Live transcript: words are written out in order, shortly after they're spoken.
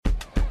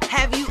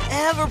Have you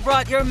ever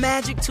brought your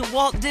magic to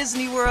Walt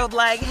Disney World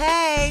like,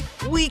 hey,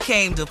 we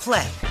came to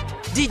play?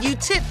 Did you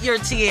tip your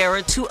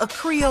tiara to a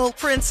Creole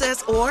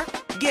princess or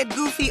get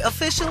goofy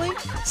officially?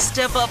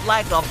 Step up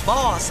like a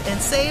boss and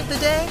save the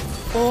day?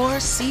 Or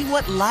see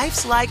what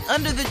life's like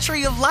under the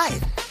tree of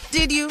life?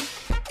 Did you?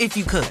 If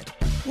you could.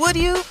 Would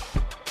you?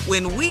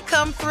 When we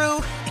come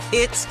through,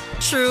 it's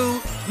true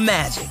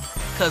magic.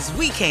 'Cause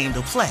we came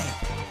to play.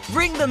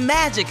 Bring the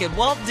magic at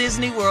Walt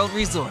Disney World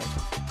Resort.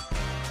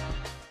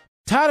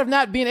 Tired of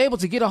not being able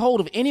to get a hold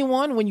of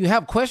anyone when you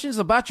have questions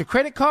about your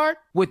credit card?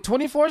 With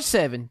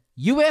 24/7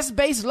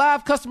 U.S.-based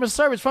live customer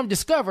service from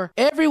Discover,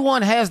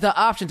 everyone has the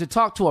option to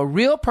talk to a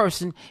real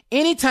person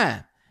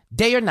anytime,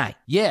 day or night.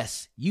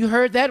 Yes, you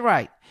heard that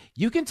right.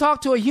 You can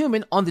talk to a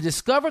human on the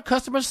Discover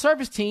customer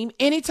service team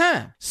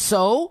anytime.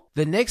 So,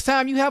 the next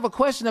time you have a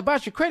question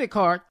about your credit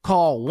card,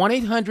 call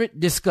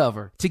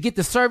 1-800-DISCOVER to get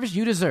the service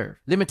you deserve.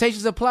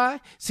 Limitations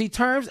apply. See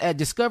terms at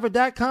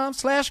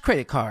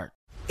discover.com/creditcard.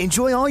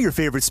 Enjoy all your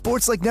favorite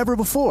sports like never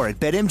before at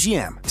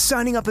BetMGM.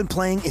 Signing up and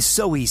playing is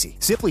so easy.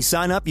 Simply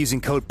sign up using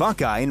code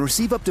Buckeye and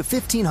receive up to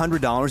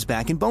 $1,500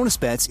 back in bonus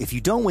bets if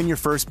you don't win your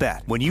first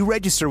bet. When you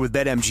register with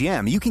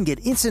BetMGM, you can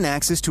get instant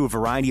access to a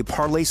variety of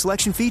parlay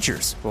selection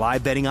features,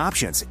 live betting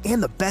options,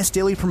 and the best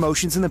daily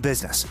promotions in the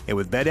business. And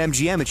with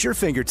BetMGM at your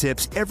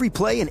fingertips, every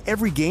play and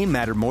every game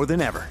matter more than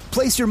ever.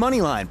 Place your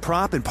moneyline,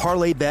 prop, and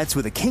parlay bets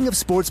with the king of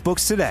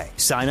sportsbooks today.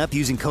 Sign up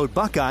using code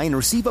Buckeye and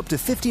receive up to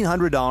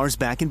 $1,500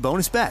 back in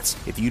bonus bets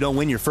if you don't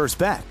win your first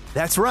bet.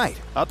 That's right,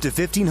 up to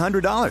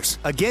 $1,500.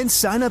 Again,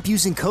 sign up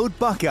using code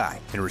Buckeye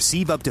and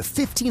receive up to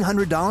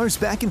 $1,500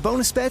 back in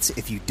bonus bets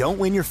if you don't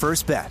win your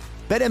first bet.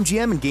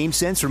 BetMGM and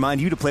GameSense remind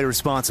you to play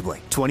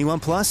responsibly. 21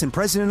 plus and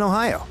present in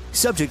Ohio.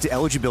 Subject to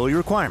eligibility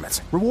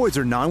requirements. Rewards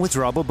are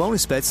non-withdrawable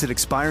bonus bets that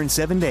expire in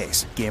 7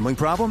 days. Gambling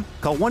problem?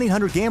 Call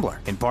 1-800-GAMBLER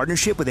in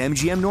partnership with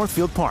MGM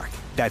Northfield Park.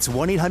 That's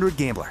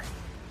 1-800-GAMBLER.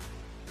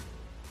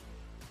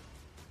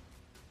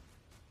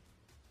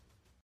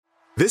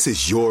 This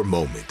is your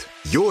moment,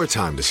 your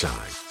time to shine,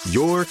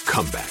 your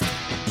comeback.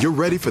 You're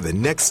ready for the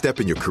next step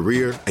in your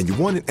career, and you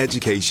want an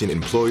education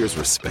employers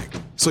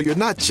respect. So you're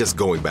not just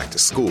going back to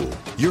school,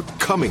 you're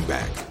coming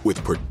back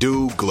with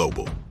Purdue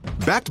Global.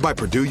 Backed by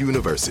Purdue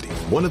University,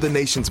 one of the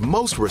nation's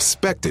most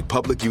respected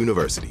public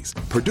universities,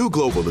 Purdue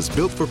Global is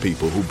built for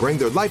people who bring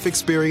their life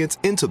experience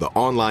into the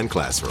online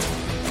classroom.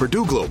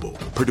 Purdue Global,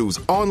 Purdue's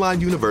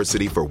online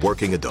university for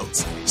working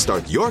adults.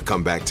 Start your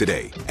comeback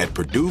today at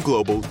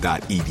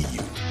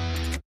purdueglobal.edu.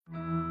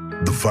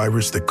 The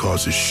virus that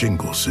causes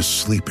shingles is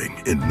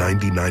sleeping in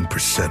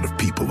 99% of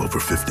people over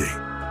 50.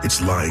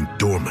 It's lying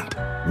dormant,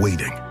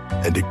 waiting,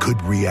 and it could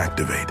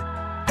reactivate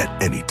at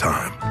any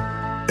time.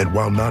 And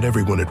while not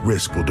everyone at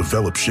risk will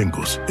develop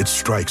shingles, it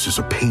strikes as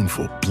a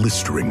painful,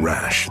 blistering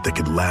rash that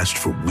can last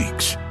for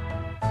weeks.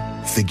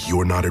 Think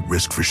you're not at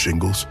risk for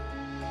shingles?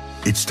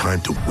 It's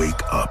time to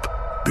wake up,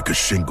 because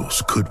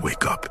shingles could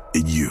wake up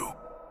in you.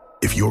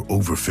 If you're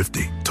over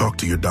 50, talk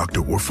to your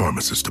doctor or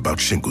pharmacist about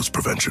shingles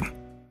prevention.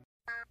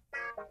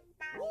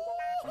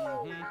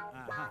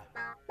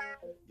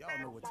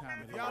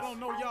 Y'all don't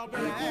know, y'all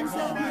better ask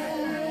somebody.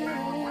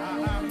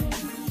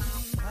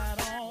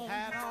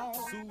 Hat on,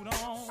 suit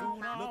on,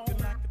 looking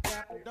like a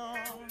dapper dawn,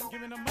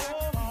 giving them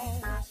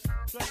all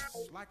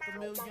dressed like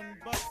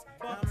 $1,000,000,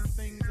 diamond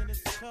things in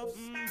its cuffs.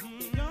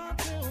 Y'all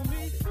tell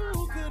me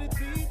who could it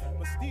be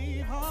but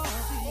Steve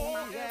Harvey?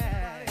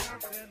 Yeah,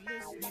 they're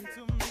listening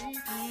to me.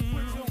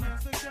 Put your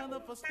hands together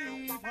for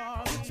Steve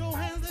Harvey. Put your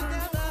hands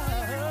together.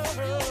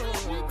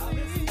 Listen to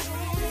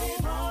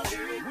Steve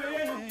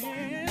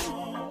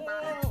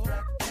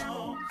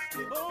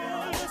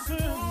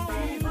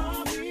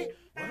Harvey.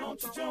 Why don't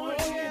you join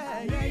in?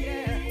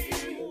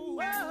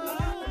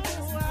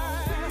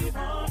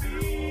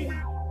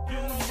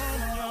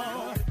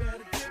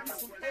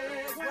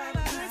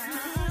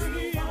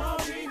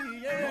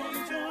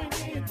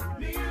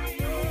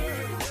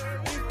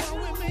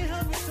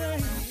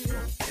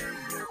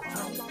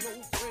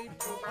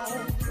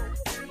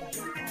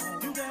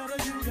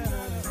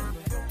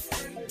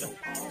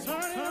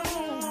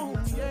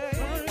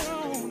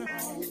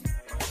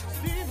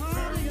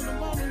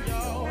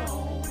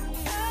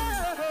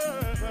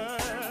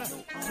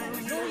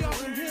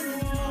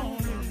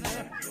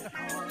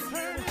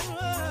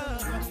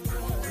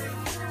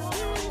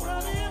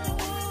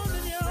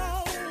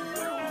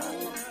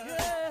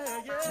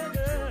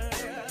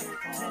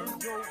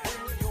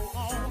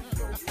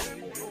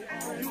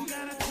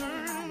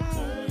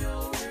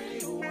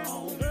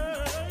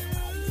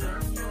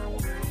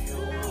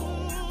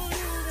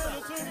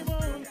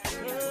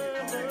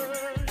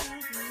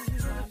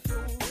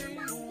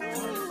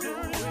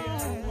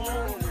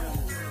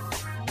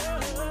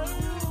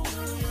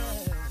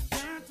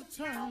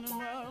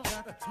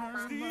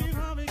 Steve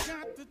Harvey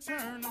got to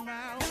turn them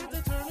out. Got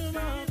to turn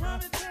them out.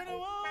 Harvey turn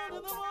them on in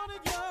the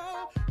morning,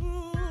 y'all.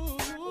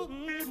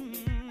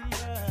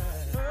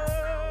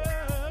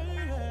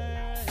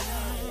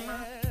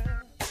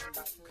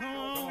 Come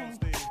on,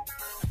 Steve.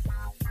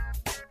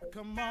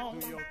 Come on.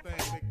 Do your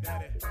thing, Big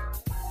Daddy.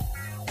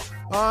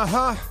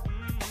 Uh-huh.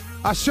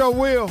 I sure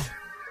will.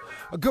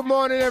 Good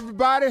morning,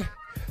 everybody.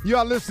 You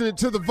are listening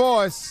to The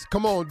Voice.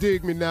 Come on,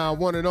 dig me now.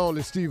 One and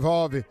only Steve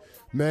Harvey.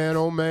 Man,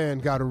 oh man,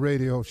 got a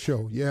radio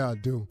show. Yeah, I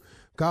do.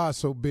 God's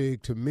so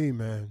big to me,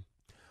 man.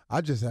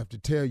 I just have to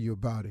tell you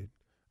about it.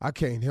 I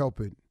can't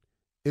help it.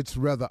 It's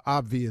rather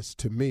obvious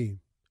to me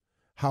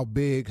how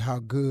big, how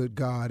good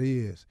God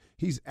is.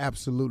 He's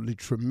absolutely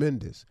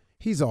tremendous.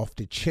 He's off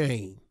the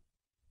chain.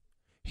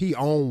 He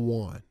on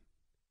one.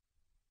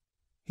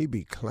 He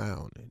be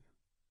clowning.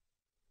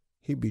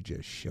 He be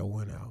just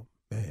showing out.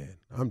 Man,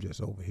 I'm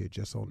just over here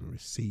just on the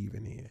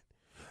receiving end.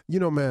 You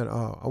know, man,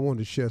 I wanted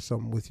to share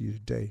something with you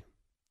today.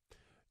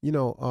 You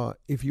know,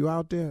 if you're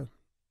out there,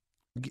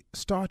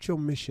 start your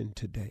mission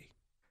today.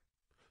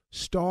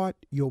 Start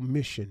your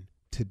mission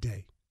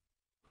today.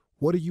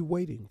 What are you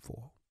waiting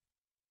for?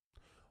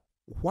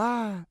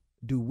 Why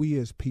do we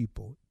as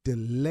people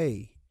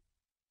delay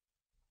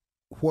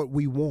what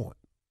we want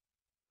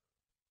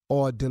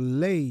or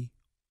delay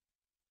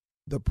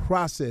the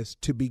process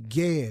to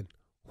begin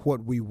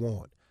what we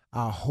want,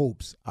 our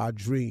hopes, our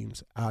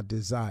dreams, our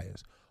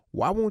desires?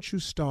 Why won't you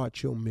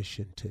start your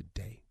mission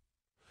today?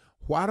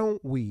 Why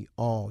don't we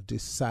all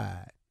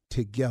decide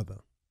together?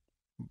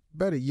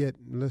 Better yet,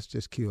 let's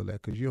just kill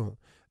that because you don't.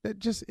 That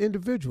just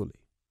individually.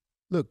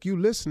 Look, you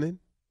listening.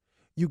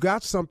 You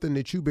got something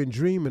that you've been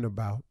dreaming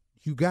about.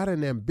 You got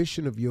an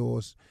ambition of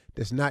yours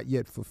that's not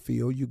yet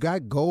fulfilled. You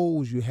got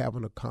goals you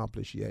haven't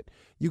accomplished yet.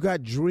 You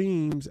got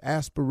dreams,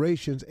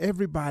 aspirations.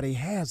 Everybody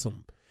has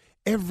them.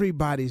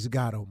 Everybody's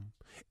got them.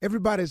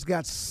 Everybody's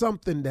got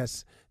something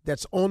that's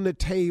on the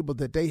table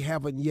that they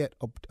haven't yet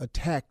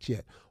attacked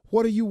yet.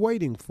 What are you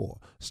waiting for?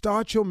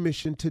 Start your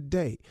mission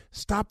today.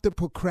 Stop the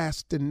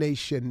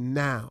procrastination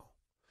now.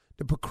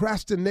 The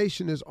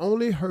procrastination is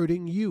only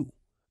hurting you,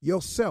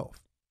 yourself.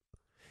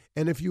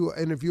 And if you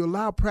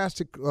allow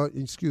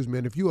procrastination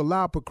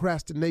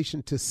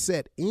to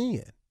set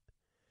in,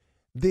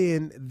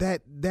 then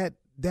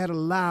that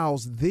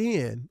allows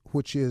then,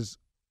 which is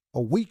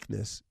a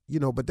weakness,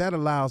 but that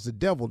allows the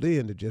devil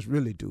then to just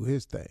really do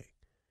his thing.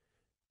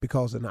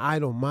 Because an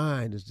idle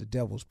mind is the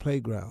devil's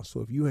playground. So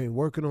if you ain't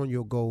working on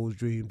your goals,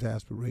 dreams,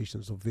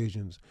 aspirations, or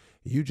visions,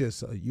 you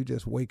just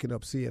waking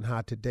up seeing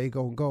how today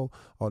gonna go,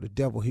 or the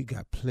devil, he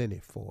got plenty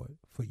for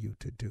you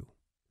to do.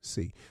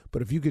 See,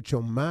 but if you get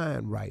your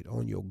mind right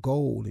on your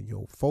goal and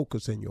your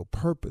focus and your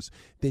purpose,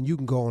 then you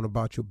can go on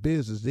about your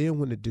business. Then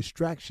when the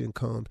distraction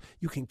comes,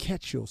 you can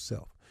catch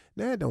yourself.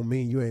 Now, that don't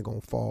mean you ain't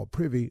going to fall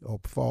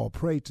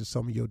prey to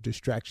some of your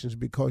distractions,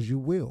 because you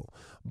will.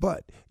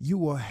 But you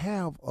will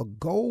have a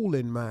goal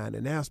in mind,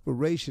 an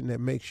aspiration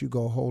that makes you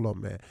go, hold on,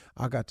 man,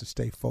 I got to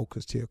stay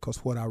focused here,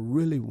 because what I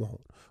really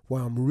want,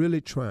 where I'm really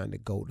trying to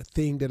go, the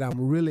thing that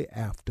I'm really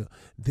after,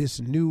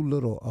 this new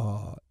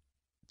little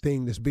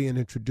thing that's being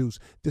introduced,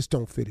 this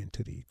don't fit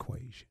into the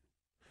equation.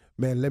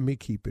 Man, let me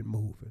keep it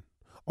moving.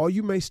 Or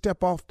you may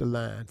step off the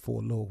line for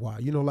a little while.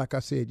 Like I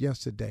said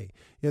yesterday,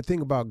 the thing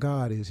about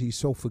God is he's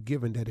so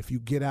forgiving that if you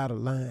get out of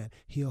line,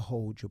 he'll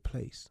hold your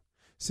place.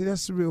 See,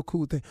 that's the real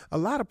cool thing. A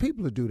lot of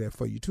people will do that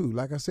for you, too.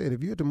 Like I said,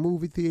 if you're at the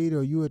movie theater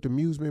or you're at the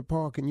amusement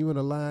park and you're in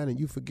a line and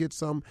you forget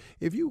something,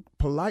 if you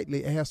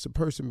politely ask the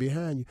person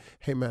behind you,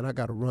 hey, man, I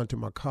got to run to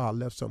my car, I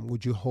left something,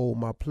 would you hold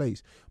my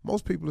place?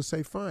 Most people will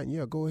say, fine,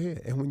 yeah, go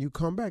ahead. And when you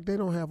come back, they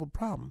don't have a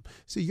problem.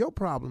 See, your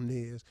problem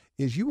is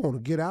you want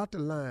to get out the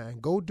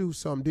line, go do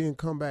something, then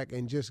come back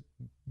and just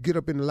get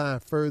up in the line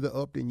further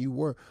up than you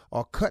were,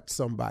 or cut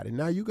somebody.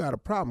 Now you got a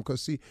problem,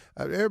 because see,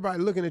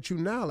 everybody looking at you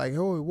now like,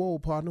 oh, whoa,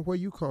 partner, where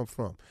you come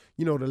from?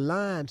 The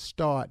line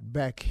start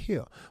back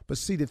here. But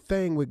see, the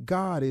thing with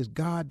God is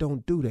God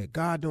don't do that.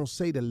 God don't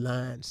say the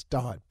line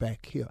start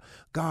back here.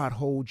 God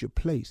holds your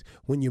place.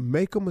 When you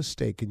make a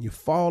mistake and you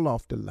fall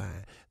off the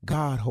line,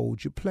 God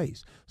holds your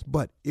place.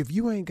 But if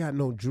you ain't got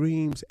no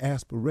dreams,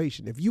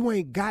 aspiration, if you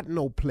ain't got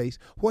no place,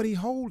 what he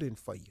holding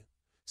for you?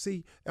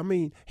 See, I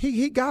mean,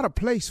 he got a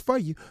place for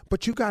you,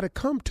 but you got to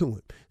come to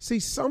him. See,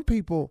 some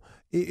people,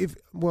 here's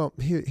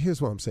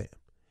what I'm saying.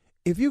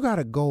 If you got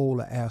a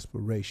goal, an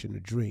aspiration, a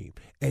dream,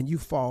 and you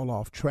fall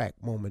off track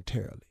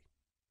momentarily,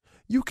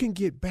 you can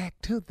get back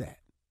to that,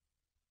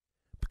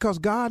 because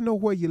God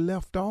knows where you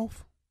left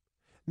off.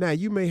 Now,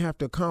 you may have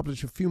to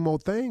accomplish a few more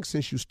things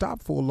since you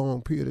stopped for a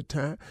long period of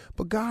time,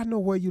 but God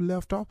knows where you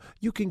left off.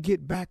 You can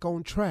get back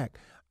on track.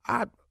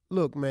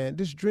 Look, man,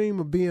 this dream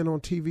of being on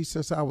TV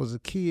since I was a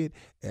kid,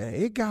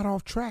 it got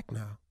off track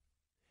now.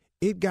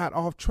 It got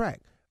off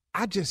track.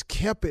 I just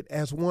kept it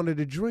as one of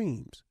the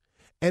dreams.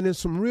 And in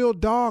some real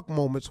dark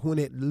moments when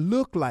it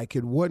looked like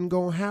it wasn't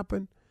going to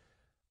happen,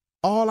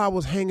 all I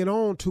was hanging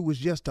on to was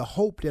just a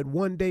hope that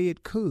one day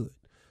it could.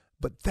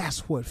 But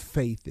that's what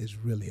faith is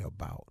really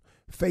about.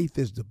 Faith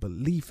is the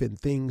belief in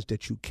things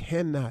that you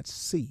cannot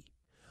see.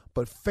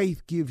 But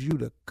faith gives you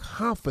the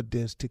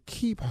confidence to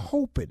keep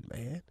hoping,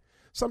 man.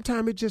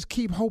 Sometimes it just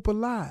keep hope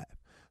alive.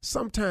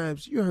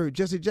 Sometimes, you heard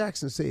Jesse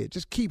Jackson say it,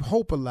 just keep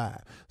hope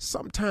alive.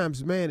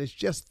 Sometimes, man, it's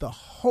just the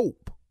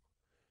hope.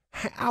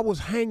 I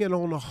was hanging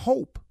on a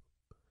hope.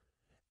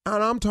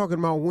 And I'm talking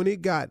about when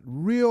it got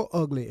real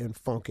ugly and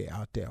funky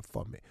out there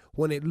for me,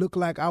 when it looked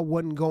like I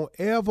wasn't going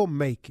to ever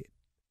make it.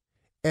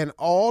 And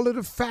all of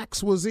the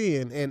facts was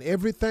in and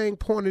everything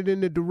pointed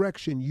in the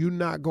direction you're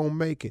not going to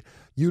make it.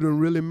 You done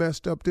really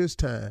messed up this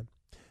time.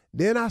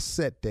 Then I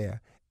sat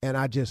there and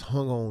I just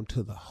hung on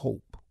to the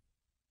hope.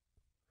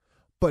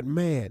 But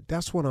man,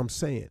 that's what I'm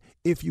saying.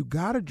 If you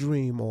got a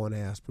dream or an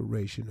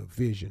aspiration or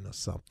vision or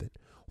something,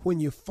 when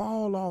you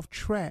fall off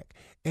track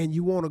and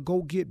you want to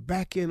go get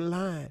back in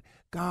line,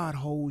 God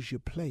holds your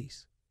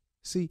place.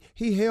 See,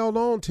 he held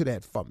on to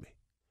that for me.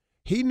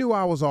 He knew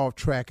I was off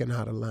track and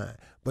out of line,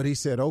 but he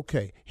said,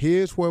 okay,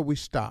 here's where we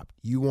stopped.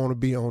 You want to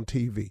be on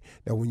TV.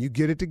 Now, when you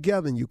get it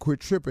together and you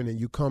quit tripping and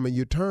you come and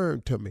you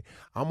turn to me,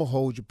 I'm going to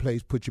hold your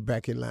place, put you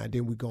back in line,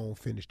 then we go and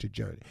finish the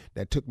journey.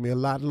 That took me a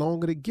lot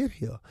longer to get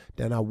here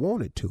than I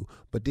wanted to,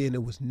 but then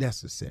it was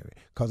necessary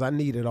because I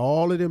needed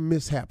all of them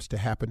mishaps to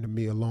happen to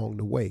me along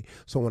the way.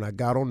 So when I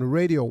got on the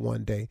radio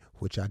one day,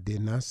 which I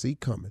did not see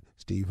coming,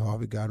 Steve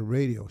Harvey got a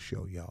radio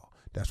show, y'all.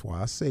 That's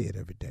why I say it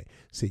every day.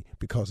 See,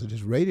 because of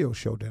this radio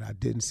show that I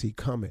didn't see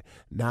coming,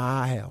 now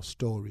I have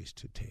stories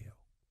to tell.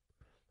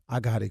 I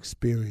got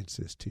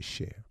experiences to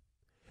share.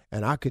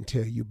 And I can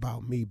tell you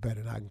about me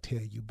better than I can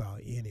tell you about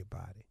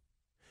anybody.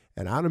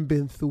 And I done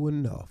been through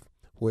enough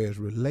where it's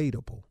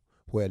relatable,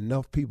 where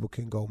enough people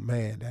can go,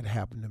 man, that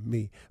happened to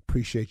me.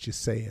 Appreciate you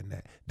saying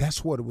that.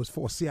 That's what it was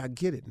for. See, I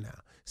get it now.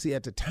 See,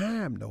 at the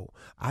time, though,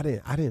 I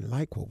didn't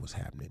like what was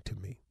happening to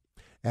me.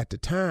 At the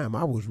time,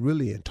 I was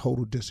really in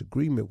total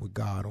disagreement with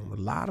God on a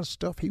lot of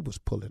stuff he was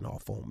pulling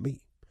off on me.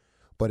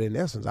 But in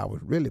essence, I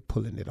was really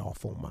pulling it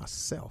off on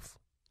myself.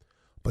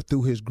 But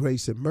through his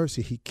grace and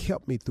mercy, he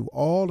kept me through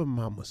all of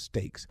my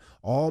mistakes,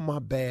 all my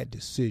bad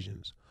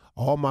decisions,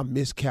 all my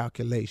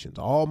miscalculations,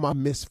 all my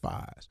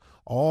misfires,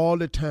 all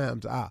the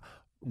times I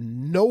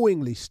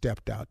knowingly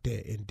stepped out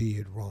there and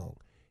did wrong.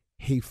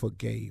 He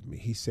forgave me.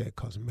 He said,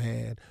 because,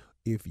 man,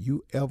 if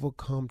you ever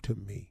come to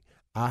me,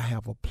 I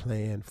have a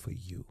plan for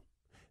you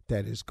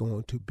that is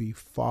going to be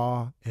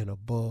far and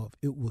above.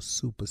 It will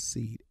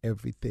supersede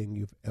everything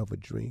you've ever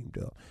dreamed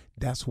of.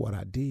 That's what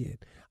I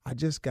did. I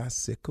just got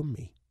sick of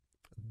me,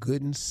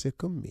 good and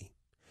sick of me.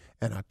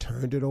 And I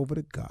turned it over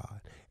to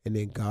God. And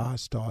then God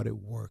started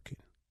working.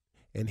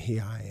 And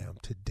here I am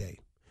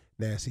today.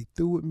 Now, is he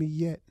through with me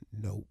yet?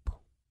 Nope.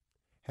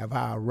 Have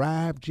I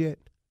arrived yet?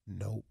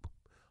 Nope.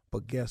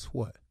 But guess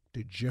what?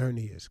 The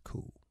journey is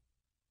cool.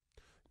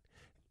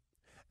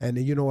 And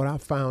then you know what I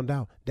found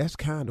out? That's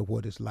kind of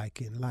what it's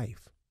like in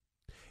life.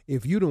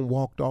 If you done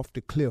walked off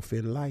the cliff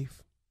in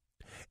life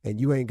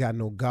and you ain't got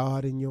no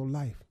God in your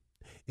life,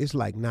 it's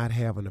like not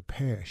having a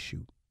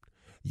parachute.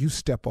 You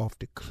step off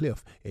the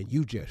cliff and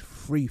you just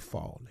free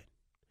falling.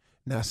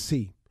 Now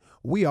see,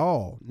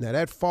 now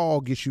that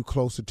fall gets you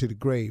closer to the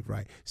grave,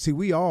 right? See,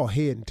 we all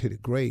heading to the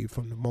grave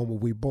from the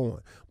moment we're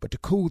born. But the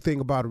cool thing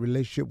about a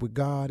relationship with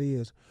God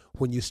is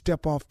when you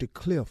step off the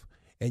cliff,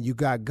 and you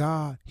got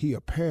God, he a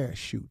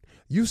parachute.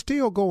 You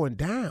still going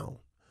down,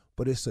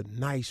 but it's a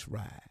nice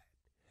ride.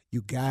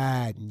 You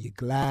guide and you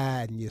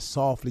glide and you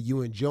softly,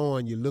 you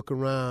enjoying, you look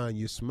around,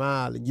 you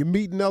smiling, you're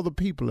meeting other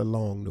people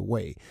along the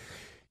way.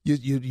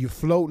 You're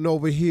floating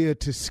over here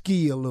to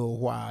ski a little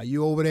while.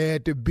 You're over there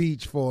at the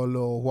beach for a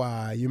little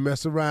while. You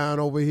mess around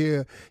over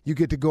here. You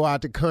get to go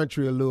out the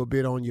country a little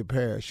bit on your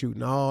parachute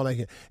and all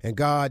that. And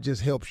God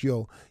just helps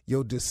your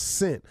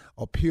descent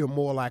appear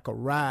more like a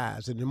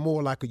rise and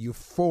more like a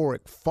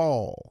euphoric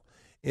fall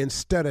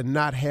instead of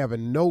not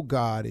having no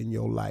God in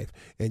your life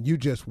and you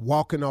just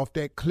walking off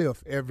that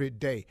cliff every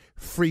day,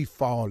 free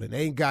falling.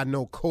 Ain't got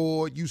no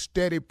cord. You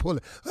steady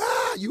pulling.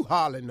 You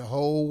hollering the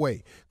whole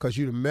way because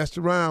you done messed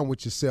around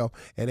with yourself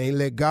and ain't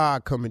let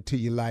God come into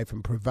your life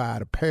and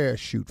provide a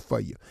parachute for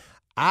you.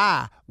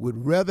 I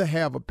would rather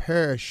have a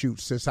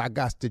parachute since I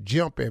got to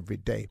jump every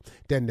day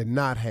than to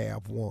not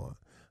have one.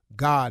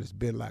 God has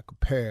been like a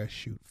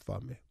parachute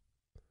for me.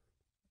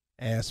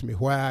 Ask me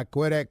where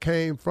that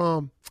came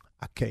from,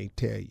 I can't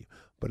tell you.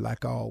 But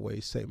like I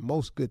always say,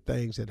 most good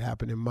things that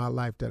happen in my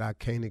life that I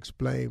can't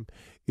explain,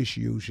 it's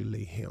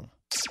usually him.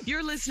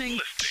 You're listening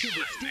to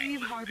the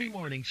Steve Harvey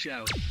Morning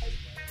Show.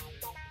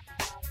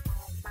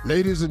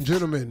 Ladies and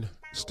gentlemen,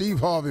 Steve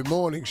Harvey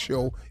Morning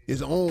Show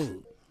is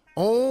on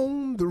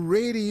the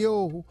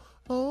radio.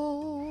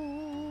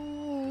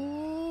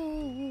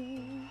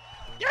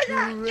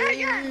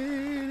 Yeah.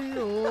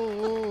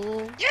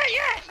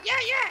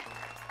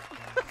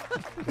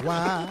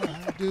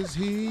 Why does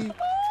he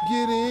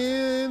get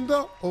in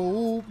the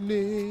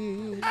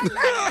opening? And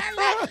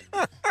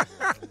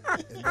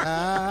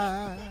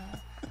I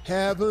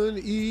haven't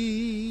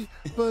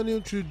even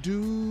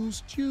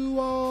introduced you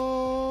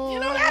all. You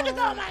don't have to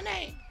call my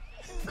name.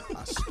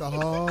 I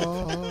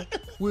start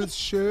with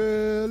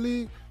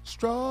Shirley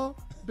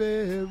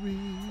Strawberry. Money.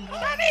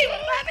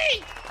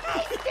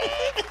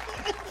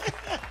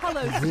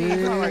 Hello,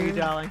 Steve. How are you,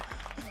 darling?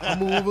 I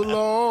move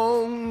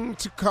along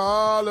to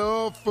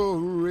Carla for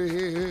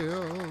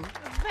real.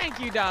 Thank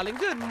you, darling.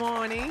 Good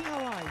morning.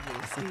 How are you,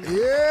 Steve?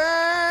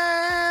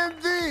 And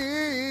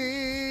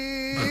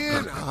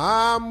then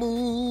I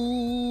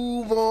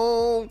move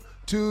on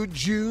to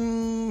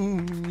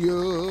Junior.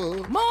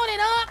 Morning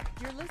up.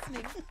 You're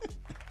listening.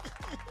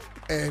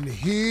 And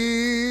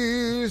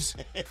here's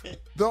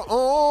the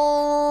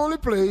only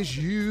place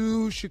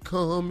you should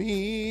come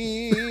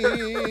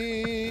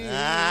in.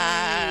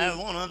 I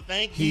want to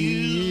thank you.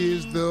 He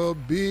is the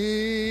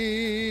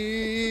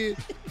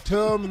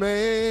bitter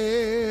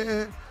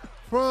man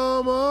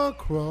from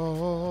across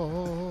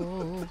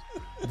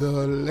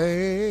the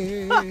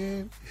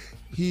land.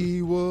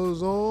 He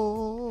was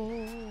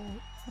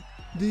on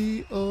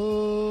the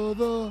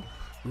other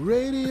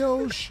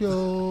radio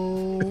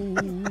show.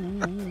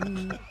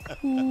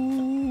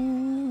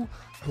 Ooh,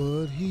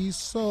 but he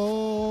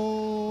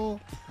saw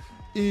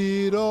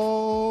it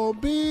all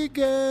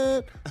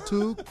began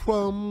to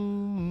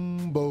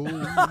crumble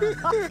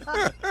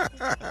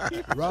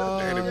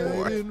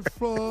right in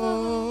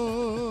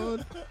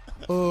front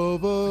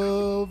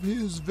of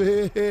his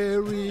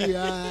very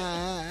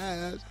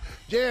eyes.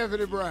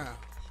 Jeffrey Brown.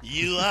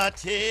 You are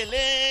telling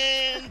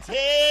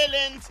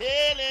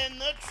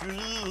the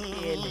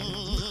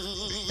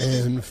truth.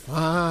 And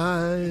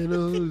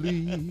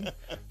finally,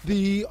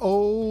 the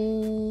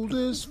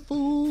oldest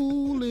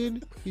fool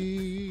in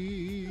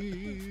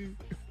here.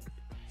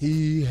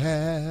 He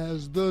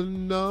has the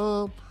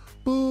number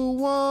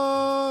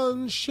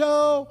one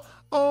show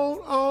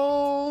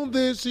on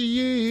this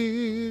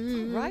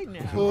year. Right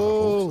now.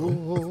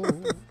 Oh,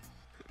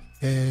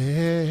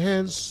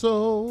 and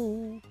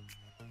so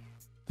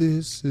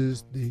this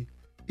is the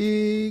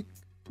ignorant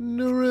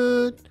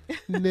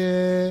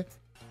nephew.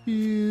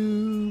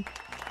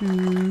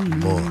 Good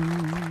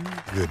morning.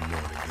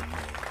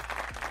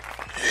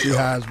 See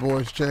how his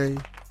voice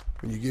changed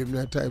when you give him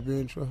that type of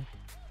intro?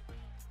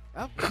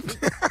 That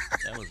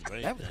was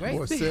great. That was great.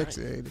 More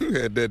sexy, ain't it? You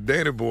had that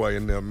Danny boy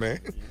in there, man.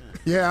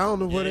 Yeah, I don't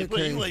know where Yeah, that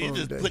came from. you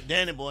just today. put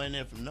Danny Boy in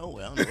there from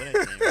nowhere. I don't know where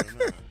that came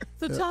from.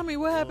 So tell me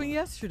what happened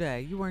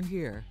yesterday. You weren't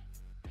here.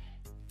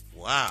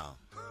 Wow.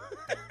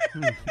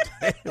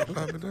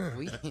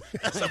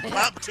 That's a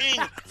pop ting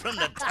from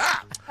the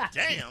top.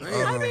 Damn.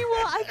 I mean,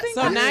 well, I think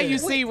so now you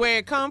see where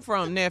it come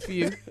from,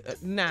 nephew.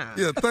 Nah.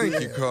 Yeah,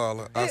 thank you,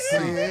 Carla. I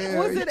see.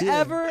 Was it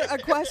ever a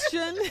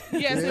question?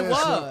 Yes, it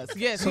was.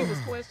 Yes, he was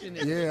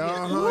questioning.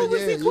 Yeah, What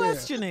was he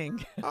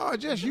questioning? Oh,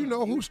 just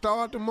who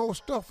started the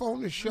most stuff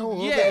on the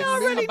show. Yeah, He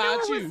already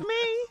about knew you. it was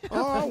me.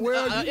 Oh,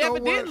 well, you know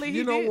evidently what? he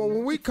You know did. what?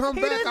 When we come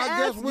He back, didn't I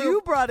ask guess we'll...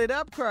 you brought it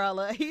up,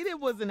 Carla. He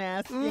wasn't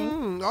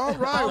asking. All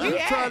right, he we're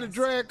trying to asked.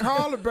 drag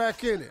Carla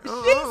back in it.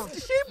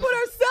 She put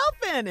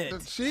herself in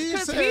it. She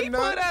Because said he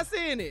nothing. put us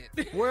in it.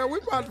 Well, we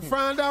about to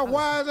find out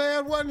why his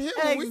ass wasn't here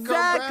when we come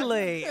back.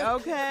 Exactly.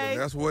 Okay.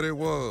 That's what it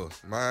was.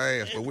 My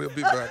ass. But we'll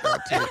be back. I'll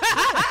tell you.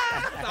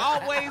 It's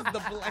always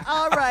the black.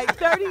 All right,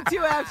 32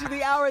 after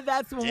the hour.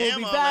 That's when we'll Damn,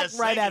 be all back that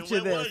right singing.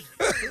 after Where this.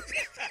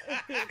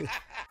 was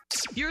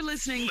You're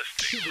listening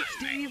to the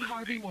Steve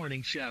Harvey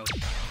Morning Show.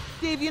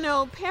 Steve, you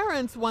know,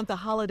 parents want the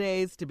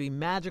holidays to be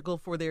magical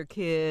for their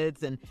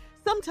kids, and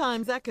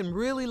sometimes that can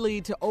really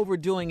lead to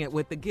overdoing it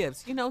with the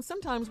gifts. You know,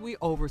 sometimes we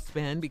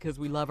overspend because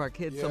we love our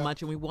kids so Yeah.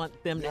 much and we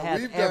want them to Yeah,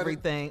 have we've done it.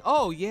 everything.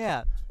 Oh,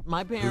 yeah.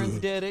 My parents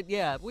did it.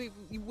 Yeah.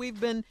 We've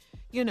been,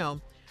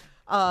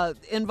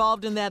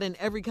 involved in that in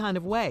every kind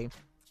of way.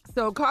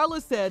 So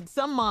Carla said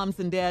some moms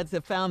and dads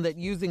have found that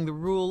using the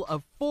rule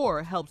of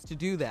 4 helps to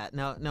do that.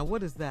 Now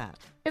what is that?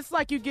 It's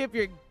like you give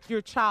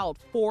your child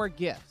 4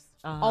 gifts,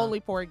 only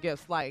 4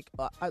 gifts, like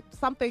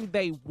something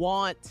they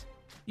want,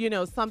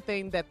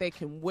 something that they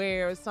can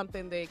wear,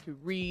 something they can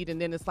read, and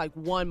then it's like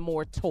one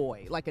more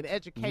toy, like an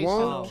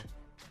educational. Want,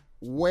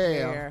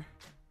 wear,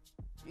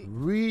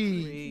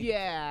 read.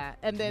 Yeah,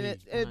 and then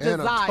a And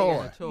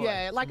desire. a toy.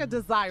 Yeah, like a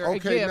desire, a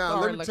Okay, gift. now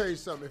or let me like, tell you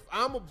something. If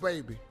I'm a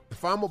baby,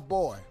 if I'm a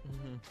boy,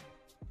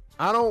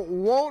 I don't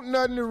want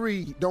nothing to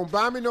read. Don't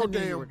buy me no I knew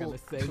you damn were gonna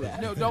book. say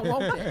that. No, don't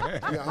want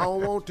that. Yeah, I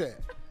don't want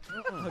that.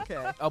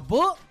 Okay. A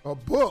book? A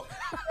book.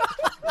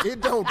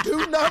 It don't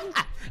do nothing.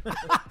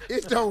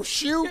 It don't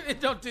shoot. It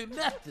don't do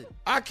nothing.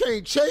 I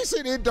can't chase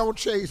it. It don't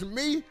chase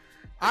me.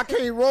 I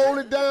can't roll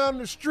it down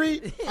the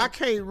street. I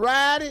can't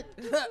ride it.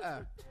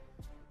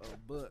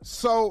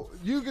 So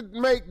you could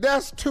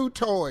that's 2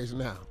 toys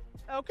now.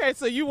 Okay,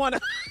 so you want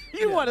to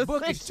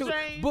Book is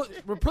exchange? book.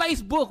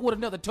 Replace book with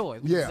another toy.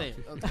 is what Yeah. you're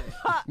saying. Okay.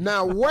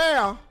 Now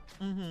where?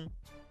 I'm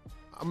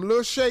a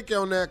little shaky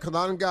on that because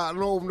I done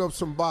opened up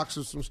some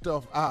boxes, some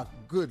stuff.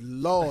 Good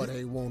Lord,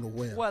 they want to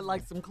wear. What,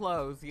 like some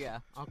clothes? Yeah.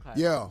 Okay.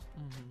 Yeah,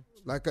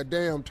 like a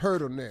damn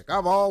turtleneck.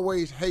 I've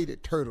always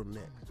hated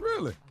turtlenecks.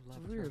 Really?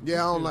 Yeah,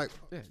 I don't like.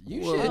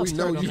 You Well, should. we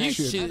know you You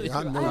should. should.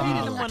 I know I hated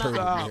you them like when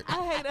turtleneck.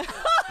 I hate it.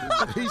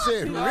 He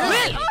said,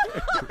 really? Really?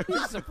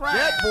 You surprised?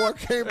 That boy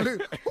can't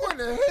believe. What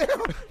the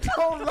hell?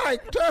 Don't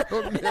like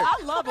turtleneck.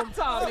 I love them,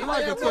 Tommy.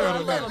 Like a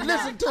turtleneck.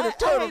 Listen to the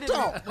turtle hated them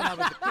talk. when I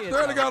was a kid.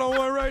 Barely got on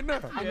one right now.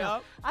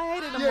 I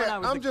hated them when I Yeah,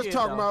 was a I'm just kid,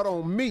 talking though. about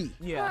on me.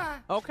 Yeah.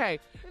 Okay.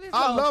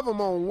 I love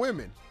them on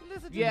women.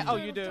 Yeah. Oh,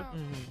 you do.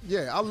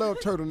 Yeah, I love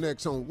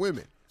turtlenecks on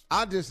women.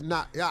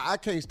 I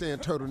can't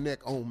stand turtleneck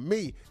on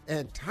me,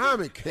 and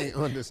Tommy can't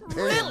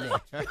understand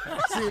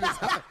that.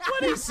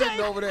 See, he's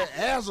sitting over there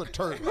as a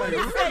turtle. Really?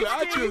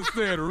 I just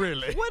said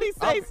really. What'd he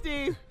say,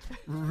 Steve?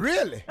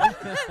 Really?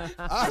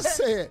 I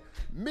said,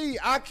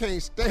 I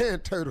can't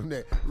stand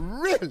turtleneck.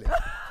 Really?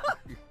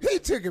 He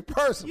took it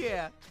personal.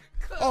 Yeah.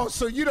 Oh,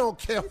 so you don't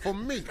care for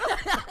me.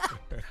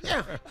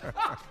 Yeah.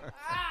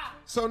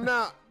 So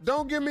now,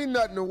 don't give me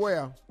nothing to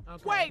wear.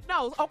 Okay. Wait,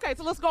 no. Okay,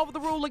 so let's go over the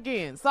rule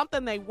again.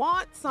 Something they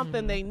want,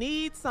 something they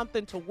need,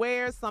 something to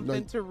wear,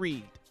 something to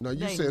read. No,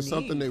 you said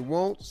something they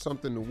want,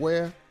 something to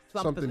wear,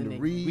 something to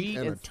read,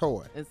 and a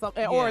toy.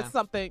 Or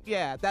something,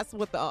 that's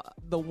what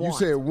the want. You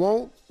said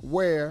want,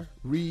 wear,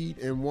 read,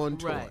 and one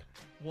toy. Right.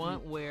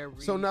 Want, wear,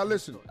 read. So now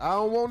listen, I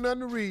don't want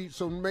nothing to read,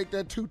 so make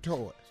that 2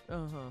 toys.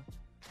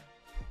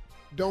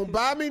 Don't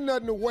buy me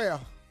nothing to wear.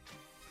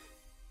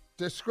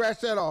 Just scratch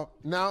that off.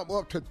 Now I'm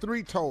up to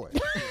 3 toys.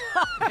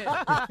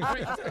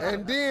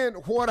 And then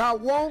what I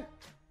want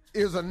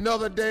is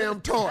another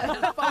damn toy.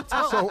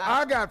 So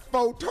I got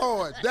 4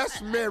 toys.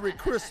 That's Merry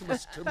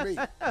Christmas to me.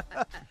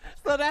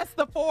 So that's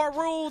the 4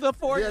 rules, the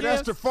 4 gifts? Yeah,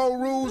 that's the 4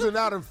 rules, and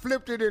I done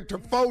flipped it into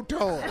 4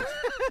 toys.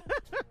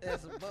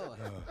 As a boy.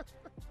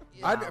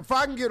 If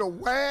I can get a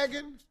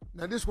wagon,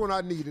 now this one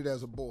I needed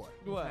as a boy.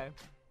 What?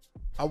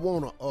 I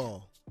want a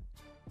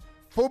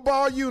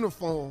football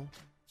uniform.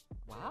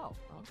 Wow.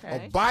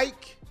 Okay. A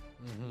bike.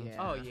 Yeah.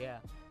 Oh, yeah.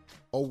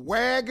 A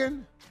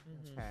wagon.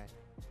 Okay.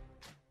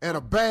 And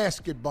a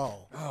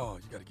basketball. Oh,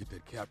 you got to get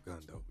that cap gun,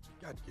 though.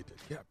 You got to get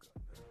that cap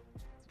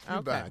gun.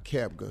 You buy a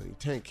cap gun. You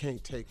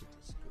can't take it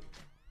to school.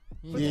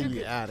 Then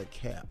you're out of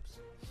caps.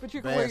 But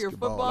you can wear your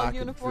football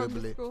uniform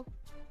to school?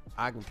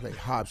 I can play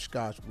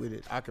hopscotch with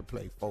it. I can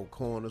play 4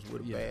 corners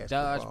with a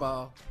basketball.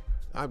 Dodgeball.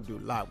 I can do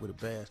a lot with a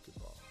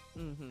basketball.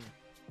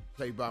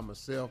 Play by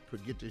myself,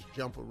 get this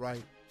jumper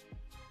right.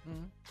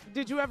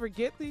 Did you ever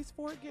get these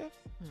 4 gifts?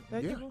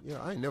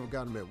 Yeah, I ain't never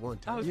got them at one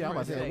time. I'm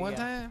about to say one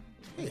time?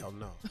 Hell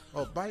no.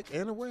 A bike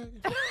and a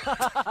wagon?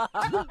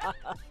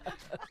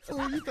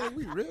 Fool, you think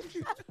we rich?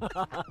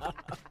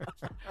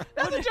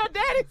 That's what your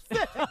daddy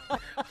said.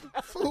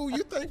 Fool,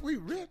 you think we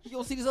rich? You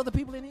gonna see these other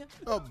people in here?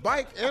 A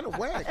bike and a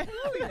wagon.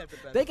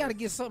 They gotta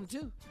get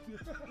something too.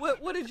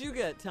 What did you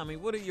get? Tell me.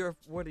 What are your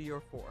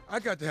 4? I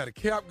got to have a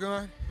cap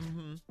gun.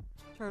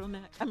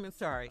 Turtleneck. I'm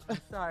sorry.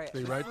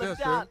 See right there,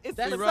 sir. It's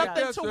See something right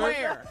there, to sir.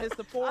 wear. It's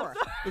the 4.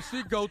 But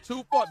she go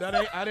too far.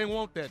 I didn't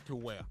want that to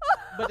wear.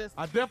 But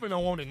I definitely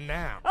don't want it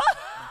now.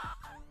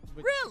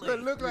 Really?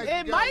 Look like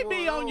it might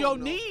be on your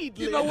need list.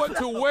 You know what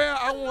to wear?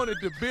 I wanted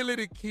the Billy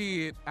the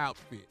Kid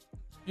outfit.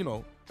 You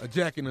know, a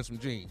jacket and some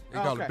jeans. They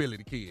call it Billy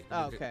the Kid.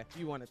 Oh, okay.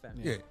 You wanted that.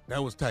 Yeah,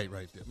 that was tight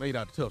right there. Made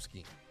out of tough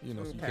skin. You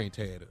know, so you can't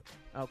tear it up.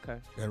 Okay.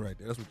 That right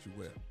there. That's what you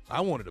wear.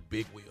 I wanted a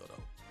big wheel,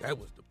 though. That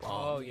was the bomb.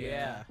 Oh,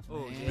 yeah.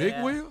 Big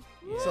wheel?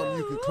 Something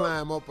you can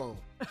climb up on.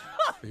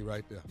 See,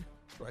 right there.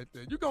 Right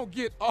there. You gonna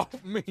get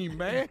off me,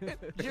 man.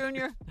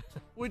 Junior,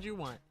 what'd you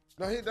want?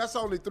 No, that's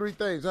only 3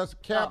 things. That's a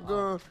cap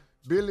gun,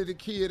 Billy the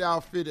Kid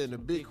outfit, and a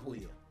big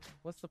wheel.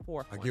 What's the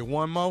 4th I one? get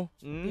one more?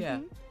 Yeah.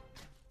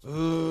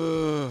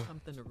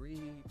 Something to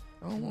read.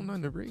 I don't want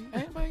nothing to read.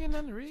 Anybody get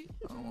nothing to read?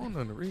 I don't want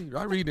nothing to read.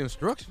 I read the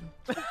instructions.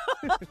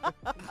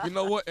 You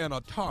know what? An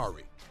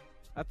Atari.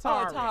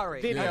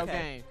 Atari. Video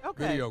game.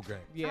 Okay. Video game.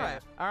 Yeah.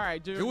 All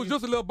right, Junior. It was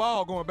just a little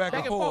ball going back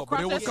and forth,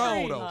 but it was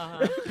cold,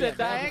 though. The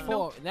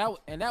diagonal.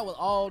 And that was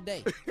all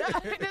day.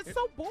 That's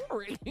so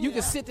boring. You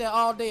can sit there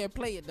all day and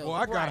play it, though. Well,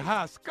 I got a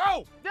high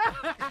scope.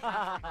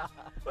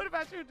 What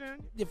about you, Junior?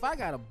 If I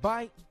got a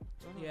bike,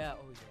 Yeah.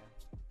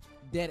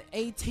 that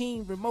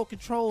 18 remote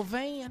control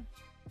van,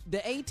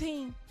 the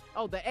 18.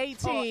 Oh, the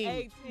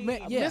 18.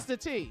 Yeah. Mr.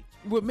 T.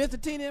 With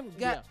Mr. T and them,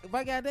 if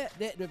I got that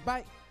the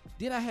bike,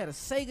 then I had a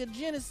Sega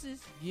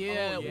Genesis.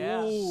 Yeah.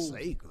 Ooh.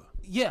 Sega.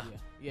 Yeah.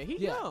 Yeah, he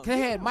young. They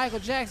had Michael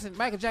Jackson.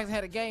 Michael Jackson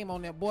had a game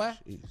on there, boy.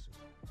 Jesus.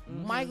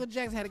 Michael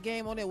Jackson had a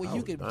game on there where I you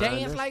was could buying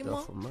dance that like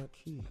stuff one. for my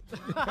kids.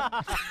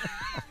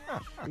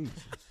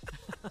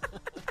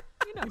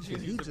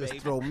 Jesus. He just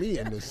throw me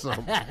into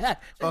something. A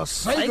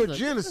Sega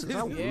Genesis.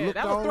 I looked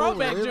that was all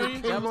throwback, over Junior.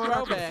 every That was Kmart I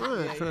could throwback.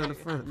 find, Yeah, trying to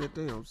find that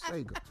damn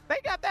Sega. They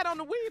got that on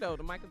the Wii, though,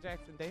 the Michael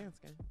Jackson dance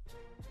game.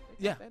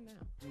 They got that now.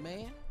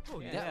 Man,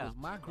 yeah. that was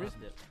my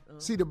Christmas.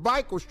 See, the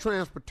bike was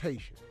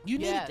transportation. You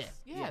needed that.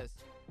 Yes.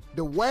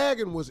 The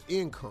wagon was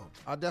income.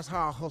 That's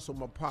how I hustle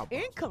my pop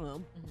bottle.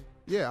 Income?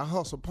 Yeah, I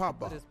hustle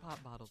pop What bottle. is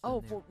pop bottles?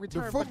 Oh, for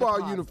return The for football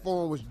deposit.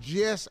 uniform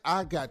was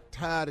I got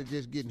tired of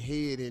just getting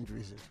head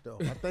injuries and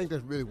stuff. I think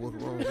that's really what's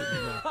wrong with me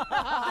now.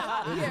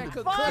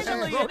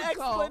 Finally, an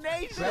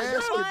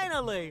explanation.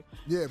 Finally.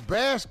 Yeah,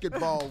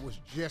 basketball was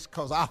just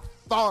because I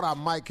thought I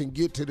might can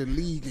get to the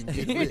league and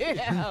get rich.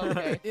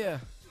 Yeah.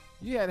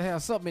 You had to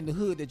have something in the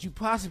hood that you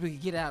possibly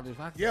could get out of. If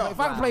I Yeah,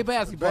 can play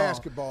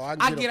basketball, I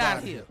I can get up out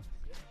of here.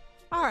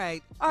 All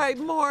right.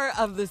 More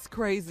of this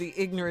crazy,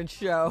 ignorant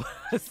show.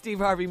 Steve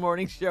Harvey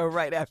Morning Show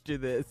right after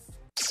this.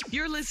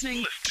 You're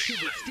listening to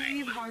the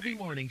Steve Harvey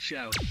Morning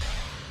Show.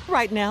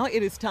 Right now,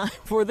 it is time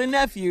for the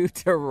nephew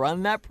to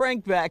run that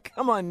prank back.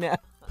 Come on now.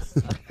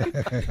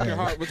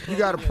 You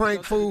got a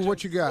prank fool?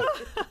 What you got?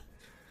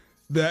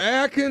 The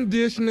air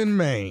conditioning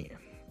man.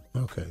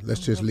 Okay,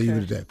 let's just leave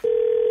it at that.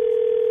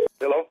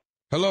 Hello?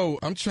 Hello,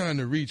 I'm trying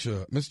to reach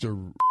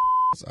Mr.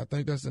 I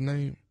think that's the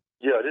name.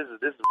 Yeah, this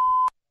is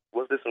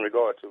what's this in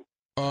regard to?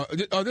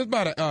 This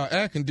about an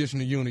air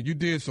conditioning unit. You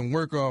did some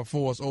work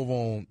for us over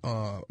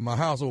on my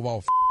house over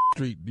off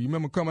Street. Do you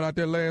remember coming out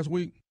there last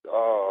week?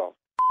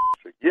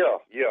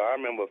 Yeah, I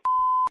remember.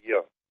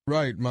 Yeah.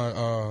 Right,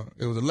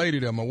 it was a lady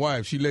there, my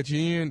wife. She let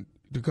you in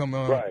to come.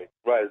 Right.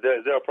 Is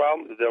there a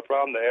problem? Is there a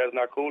problem? The air's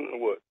not cooling or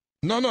what?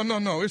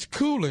 No. It's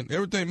cooling.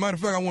 Everything. Matter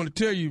of fact, I want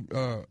to tell you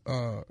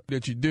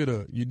that you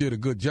did a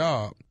good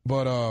job.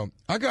 But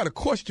I got a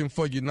question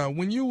for you now.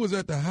 When you was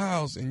at the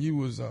house and you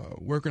was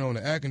working on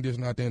the air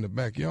conditioner out there in the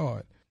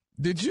backyard,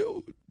 did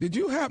you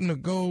happen to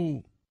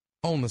go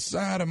on the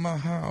side of my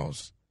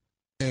house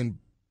and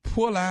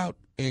pull out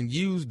and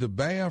use the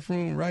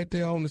bathroom right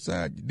there on the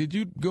side? Did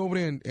you go over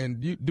there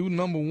and you do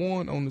number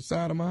one on the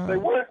side of my house? Say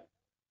what?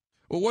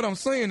 Well, what I'm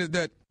saying is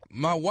that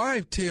my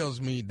wife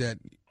tells me that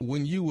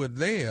when you were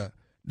there,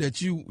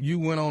 that you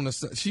went on the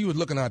side. She was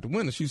looking out the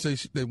window. She said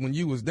that when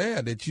you was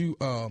there, that you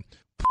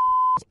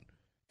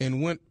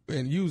and went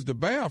and used the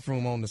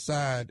bathroom on the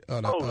side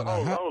of the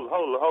house.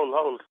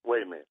 Hold.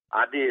 Wait a minute.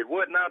 I did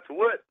what now to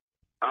what?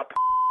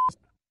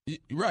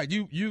 Right.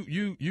 You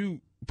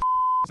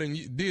and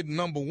you did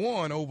number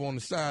one over on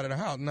the side of the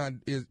house. Now,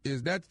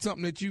 is that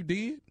something that you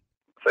did?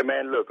 Say,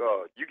 man, look,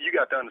 you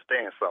got to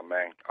understand something,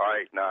 man. All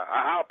right, now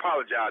I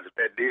apologize if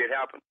that did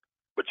happen,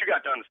 but you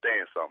got to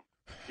understand something.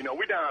 You know,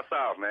 we down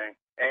south, man,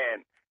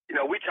 and you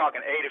know we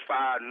talking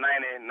 85,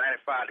 90,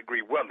 95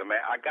 degree weather,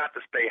 man. I got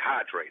to stay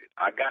hydrated.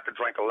 I got to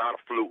drink a lot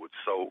of fluids.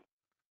 So,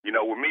 you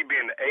know, with me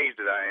being the age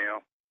that I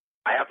am,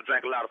 I have to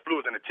drink a lot of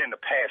fluids and it tend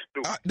to pass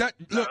through.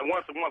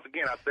 Once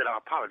again, I said I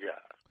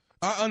apologize.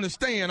 I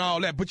understand all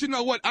that, but you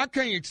know what? I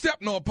can't accept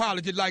no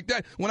apology like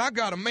that when I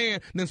got a man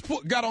that's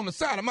got on the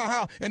side of my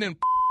house and then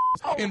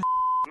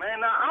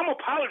man, now I'm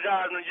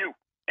apologizing to you,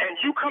 and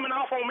you coming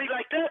off on me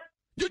like that?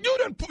 You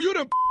done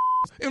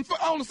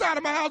on the side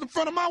of my house in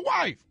front of my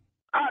wife.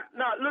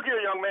 Now look here,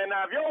 young man.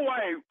 Now if your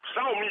wife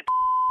saw me,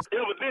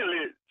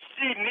 evidently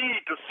she need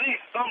to see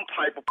some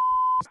type of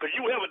because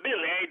you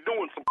evidently ain't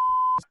doing some.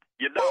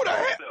 You Who the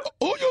hell?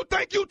 Who you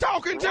think you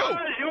talking to?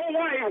 Why is your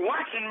wife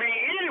watching me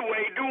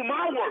anyway do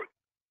my work?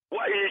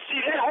 What, is she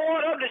that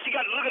hard up that she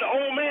got to look at the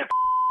old man?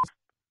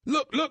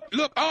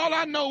 Look, all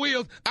I know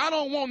is I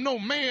don't want no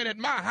man at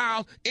my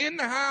house, in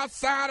the house,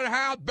 side of the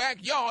house,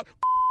 backyard,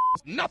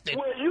 nothing.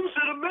 Well, you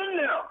should have been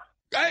there.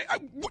 Hey,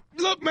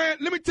 look, man,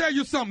 let me tell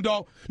you something,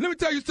 dog. Let me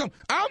tell you something.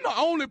 I'm the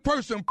only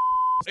person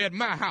at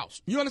my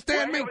house. You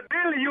understand me?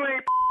 Evidently, you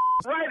ain't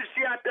right if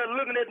she out there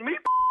looking at me.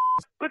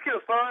 Look here,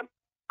 son.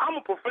 I'm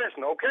a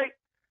professional, okay?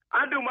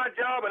 I do my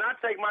job, and I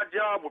take my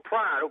job with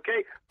pride,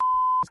 okay?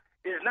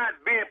 It's not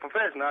being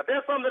professional. If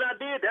there's something that I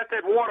did, that's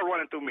that water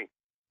running through me,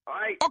 all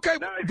right? Okay,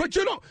 now, but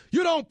you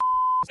don't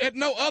at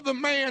no other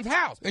man's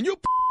house, and you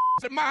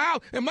at my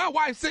house, and my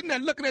wife sitting there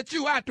looking at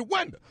you out the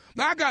window.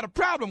 Now, I got a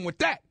problem with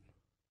that.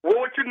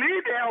 Well, what you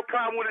need to have a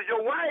problem with is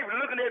your wife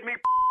looking at me.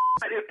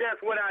 If that's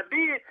what I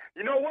did,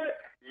 you know what?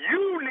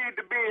 You need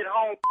to be at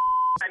home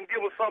and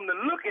give us something to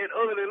look at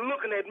other than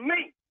looking at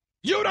me.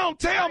 You don't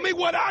tell me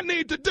what I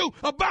need to do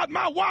about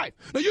my wife.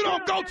 Now, you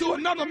don't go to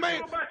another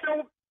man.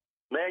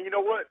 Man, you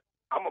know what?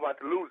 I'm about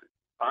to lose it.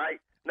 All right?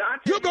 Now,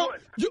 you're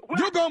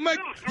gonna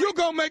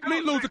make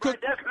me lose it. Let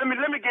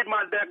me get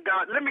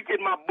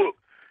my book.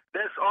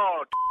 That's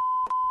all.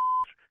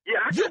 Yeah,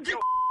 I got you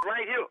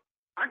right here.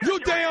 You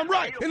damn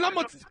right. And I'm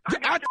gonna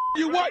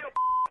you what?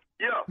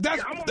 Yeah.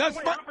 That's I'm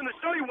gonna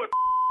show you what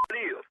it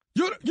is.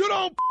 You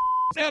don't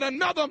at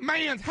another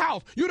man's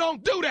house. You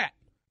don't do that.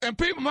 And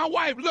my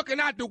wife looking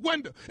out the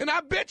window, and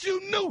I bet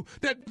you knew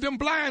that them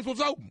blinds was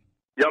open.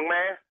 Young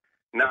man,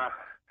 nah,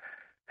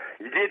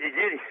 you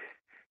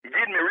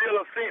getting me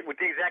real upset with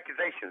these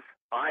accusations.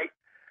 All right,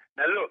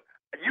 now look,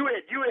 you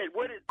at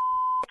what is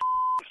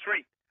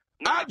street?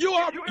 Now, you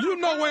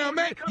know where I'm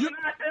at.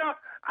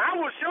 I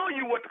will show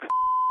you what the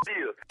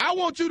is. I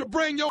want you to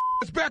bring your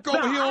back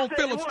over here on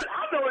Phillips.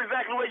 I know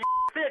exactly what you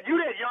said. You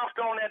that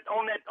youngster on that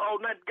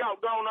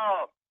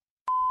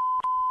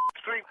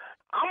street.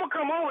 I'm gonna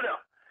come over there.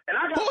 And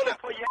I got something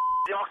for you,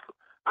 youngster.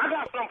 I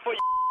got something for you.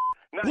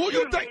 Now, who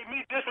you think? Made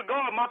me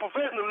disregard my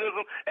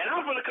professionalism, and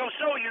I'm going to come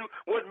show you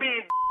what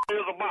being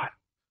is about.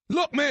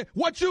 Look, man,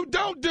 what you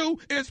don't do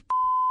is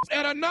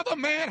at another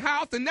man's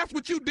house, and that's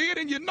what you did,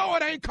 and you know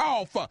it ain't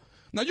called for.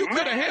 Now, you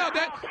could have held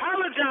that. I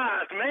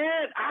apologize,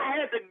 man. I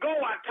had to go.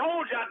 I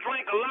told you I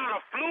drank a lot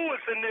of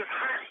fluids in this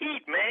hot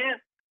heat, man.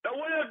 Now,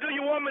 what else do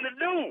you want me to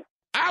do?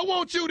 I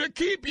want you to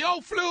keep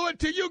your fluid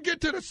till you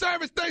get to the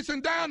service station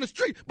down the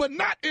street, but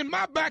not in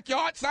my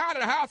backyard side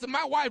of the house and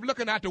my wife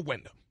looking out the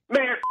window.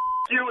 Man,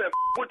 you and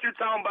what you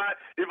talking about.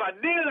 If I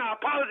did, I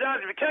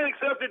apologize. If you can't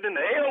accept it, then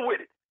the hell with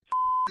it.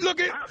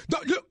 Look,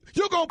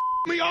 you're going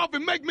to me off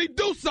and make me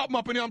do something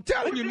up in here. I'm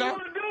telling you now.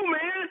 What you want to do,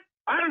 man?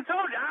 I done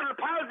told you. I done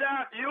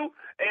apologize to you,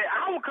 and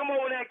I will come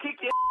over there and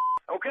kick your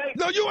okay?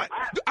 No, you ain't.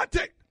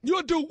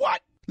 You'll do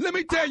what? Let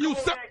me tell you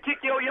something.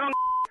 Kick your young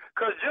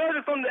because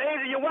judging from the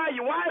age of your wife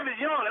is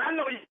young, and I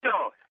know you're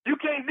young. You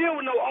can't deal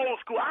with no old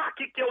school. I'll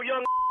kick your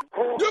young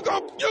You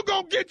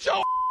gonna get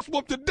your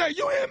whooped today.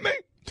 You hear me?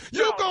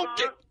 You gonna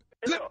get...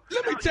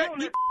 Let me tell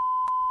you...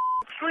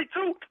 Street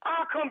too,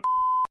 I'll come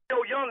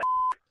your young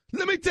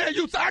Let me tell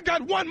you, I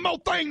got one more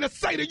thing to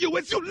say to you.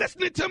 Is you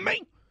listening to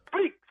me?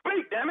 Speak,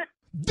 damn it.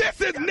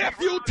 This is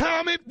Nephew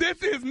Tommy.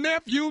 This is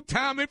Nephew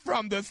Tommy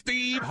from the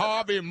Steve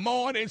Harvey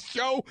Morning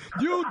Show.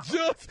 You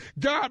just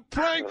got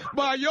pranked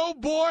by your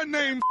boy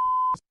named...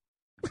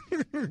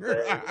 Man,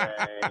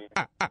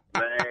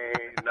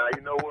 now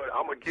you know what?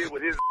 I'm going to get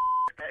with his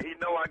He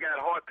know I got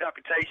heart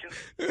palpitations,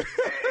 and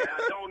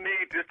I don't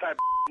need this type of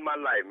in my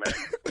life, man.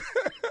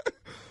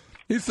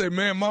 He said,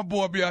 man, my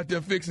boy be out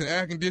there fixing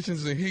air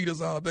conditioners and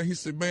heaters all day. He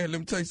said, man, let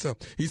me tell you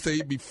something. He said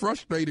he'd be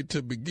frustrated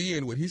to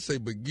begin with. He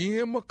said,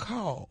 begin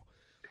McCall.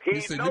 He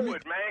know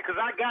it, man, because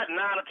I got 9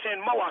 or 10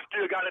 more I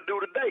still got to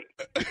do today.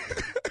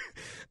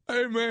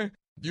 Hey, man,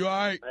 you all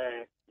right?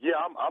 Man, yeah,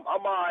 I'm all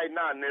right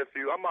now,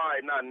 nephew. I'm all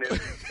right now, nephew.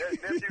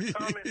 Nephew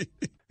Tommy,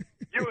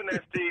 you and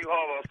that Steve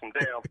Harvey are some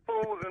damn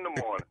fools in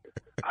the morning.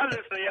 I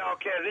listen to y'all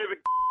cats every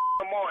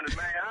morning,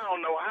 man. I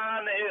don't know how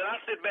in the hell. I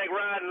sit back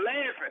riding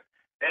laughing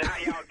at how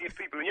y'all get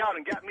people. And y'all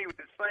done got me with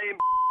the same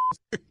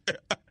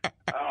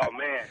Oh,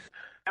 man.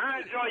 I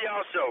enjoy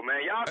y'all show,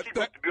 man. Y'all keep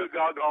up the good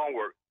doggone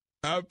work.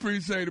 I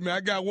appreciate it, man.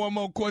 I got one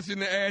more question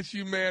to ask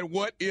you, man.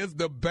 What is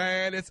the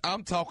baddest,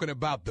 I'm talking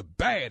about the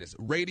baddest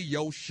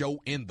radio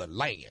show in the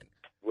land?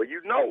 Well,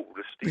 you know,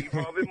 the Steve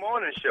Harvey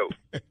Morning Show.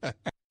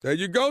 There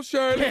you go,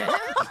 Shirley. All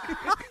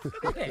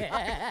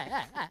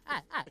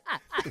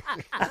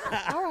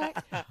right.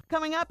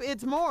 Coming up,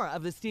 it's more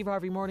of the Steve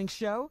Harvey Morning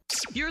Show.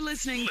 You're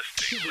listening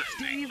to the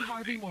Steve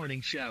Harvey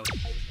Morning Show.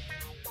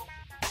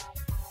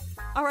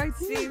 All right,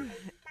 Steve,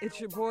 it's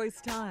your boy's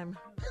time.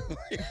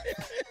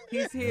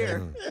 He's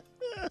here.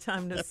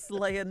 Time to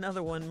slay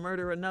another one,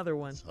 murder another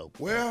one.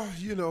 Well,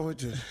 you know, it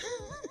just...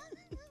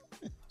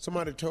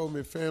 Somebody told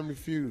me Family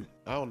Feud.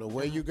 I don't know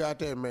where you got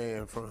that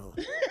man from.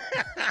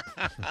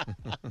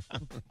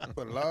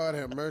 But Lord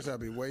have mercy, I'll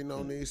be waiting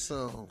on these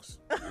songs.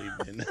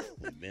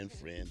 We've been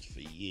friends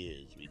for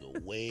years. We go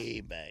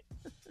way back,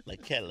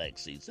 like Cadillac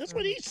seats. That's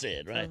what he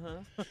said, right?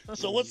 Uh-huh.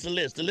 So what's the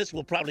list? The list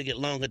will probably get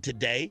longer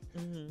today.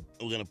 Mm-hmm.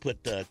 We're going to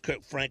put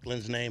Kirk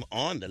Franklin's name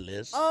on the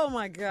list. Oh,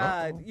 my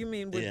God. Uh-oh. You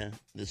mean with... Yeah.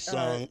 The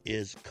song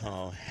is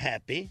called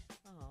Happy.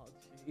 Oh,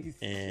 jeez.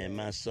 And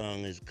my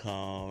song is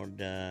called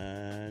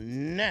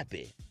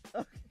Nappy.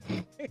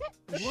 Okay.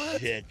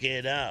 Check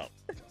it out.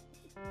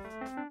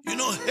 You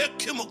know, hair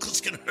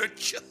chemicals can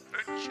hurt you.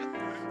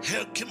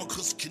 Hair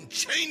chemicals can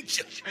change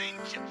you.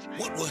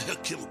 What will hair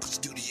chemicals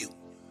do to you?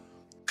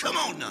 Come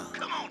on now.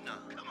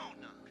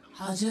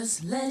 I'll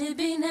just let it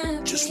be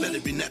nappy. Just let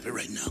it be nappy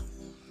right now.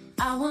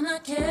 I will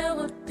not care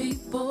what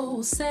people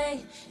will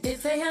say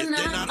if they are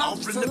not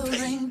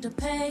offering to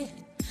pay.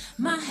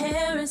 My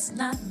hair is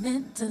not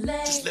meant to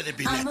lay. Just let it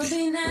be I'ma nappy.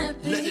 be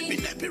nappy. Let it be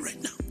nappy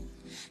right now.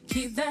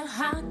 Keep that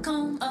hot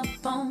comb up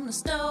on the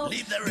stove.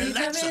 Leave that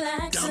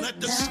relaxer down at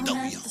the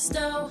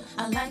stove.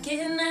 I like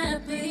it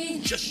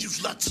nappy. Just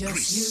use lots of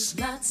grease. Use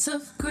lots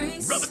of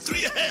grease. Rub it through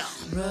your hair.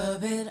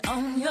 Rub it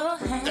on your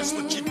hands. That's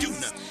what you do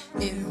now.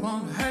 It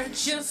won't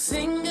hurt your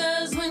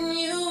fingers when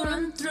you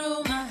run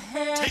through my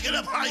hair. Take it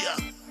up higher.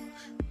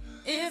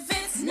 If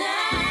it's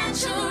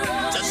natural,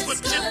 that's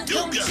what you do,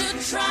 don't girl.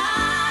 you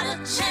try to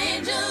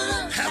change your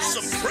look. Have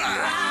some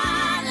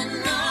pride.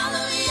 And all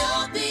of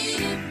your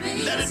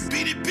beat. Let it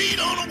beat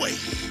on the way.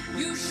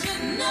 You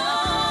should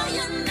know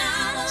you're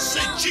not alone.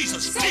 Say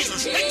Jesus,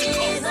 Jesus, take the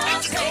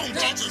comb,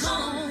 Jesus.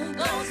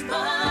 Those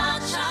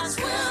butt shots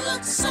will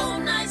look so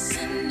nice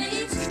and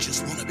neat. You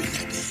just want to be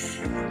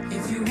nappy.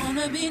 If you want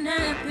to be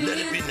nappy, let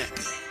it be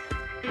nappy.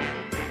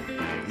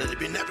 Let it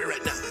be nappy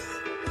right now.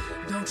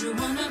 Don't you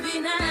want to be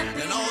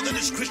nappy? And all that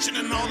is Christian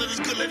and all that is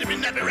good, let it be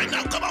nappy right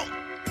now. Come on.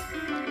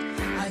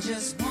 I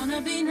just want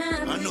to be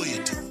nappy. I know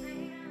you do.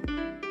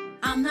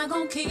 I'm not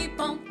gonna keep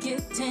on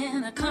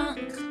getting a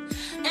conch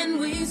and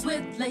weaves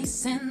with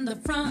lace in the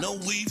front. No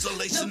weaves or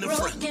lace in the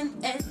front. The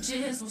broken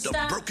edges will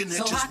stop. Broken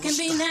edges so I can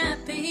be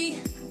nappy.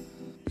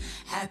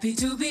 Happy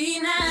to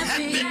be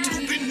nappy. Happy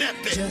to be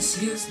nappy.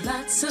 Just use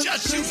lots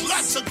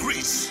of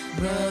grease.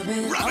 Rub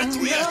it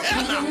through your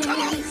hair now.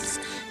 Come on.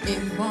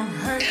 It won't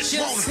hurt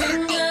your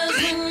fingers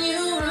when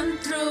you run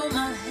through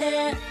my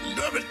hair.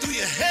 Rub it through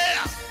your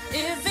hair.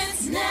 If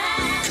it's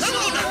natural, come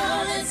on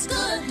now. It's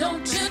good.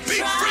 Don't you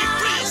be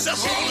free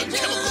yourself of all the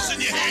chemicals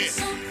in your hair.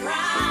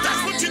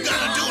 That's what you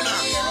gotta do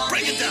now.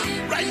 Break it down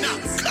right now.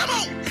 Come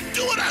on,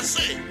 do what I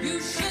say. You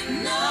should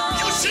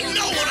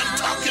know what I'm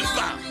talking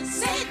about.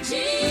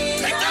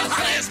 Take that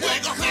hot ass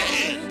wig off your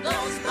head.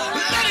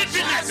 Let it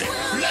be nappy.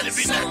 Let it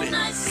be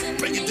nappy.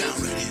 Break it down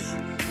right here.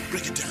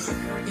 Break it down.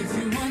 If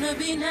you wanna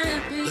be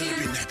nappy, let it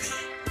be nappy.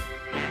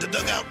 The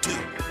dugout too.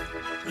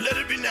 Let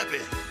it be nappy.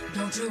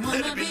 Don't you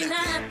wanna be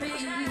nappy?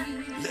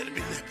 Let it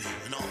be nappy.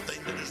 And all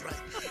things that is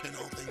right. And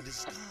all things that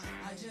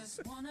is good.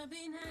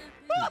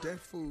 Did that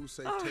fool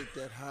say take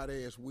that hot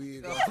ass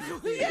wig off your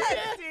head?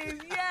 Yes,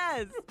 Steve,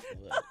 yes.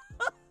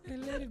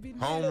 And let it be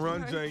Home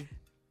run, Jay.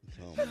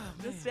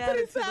 Just add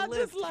it to the sound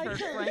list, just like Kirk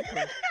her.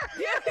 Franklin.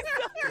 Yeah,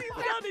 he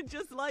sounded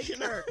just like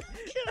Kirk.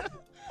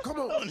 Come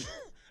on.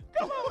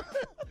 Come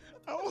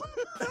on.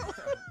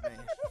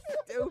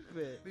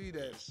 Stupid. Be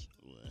that.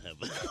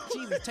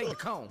 Jesus, take the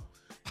comb.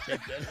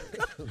 Take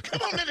that.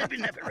 Come on, let it be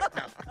nappy right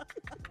now.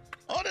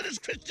 All that is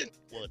Christian.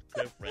 What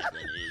Kirk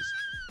Franklin is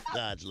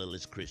God's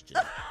littlest Christian.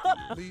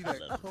 Leave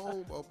that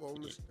comb up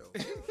on the stove.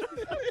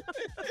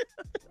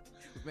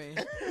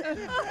 Man.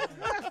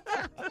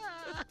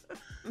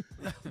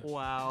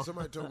 Wow.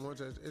 Somebody told me one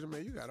time,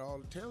 man, you got all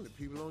the talented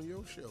people on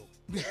your show.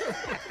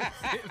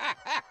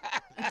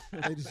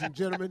 Ladies and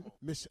gentlemen,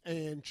 Miss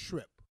Ann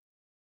Tripp.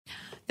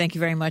 Thank you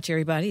very much,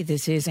 everybody.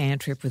 This is Ann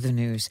Tripp with the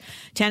news.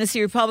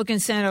 Tennessee Republican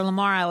Senator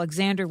Lamar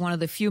Alexander, one of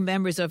the few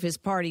members of his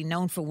party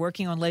known for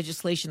working on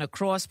legislation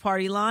across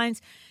party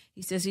lines,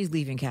 he says he's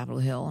leaving Capitol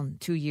Hill in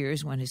 2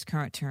 years when his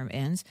current term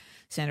ends.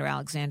 Senator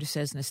Alexander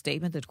says in a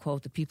statement that,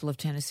 quote, the people of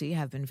Tennessee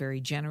have been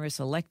very generous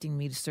electing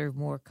me to serve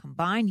more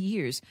combined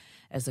years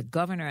as a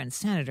governor and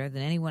senator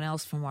than anyone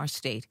else from our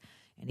state.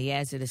 And he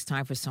adds that it's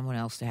time for someone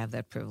else to have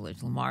that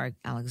privilege. Lamar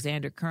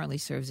Alexander currently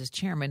serves as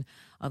chairman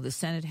of the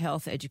Senate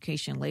Health,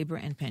 Education, Labor,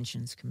 and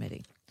Pensions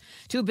Committee.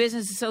 Two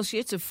business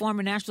associates of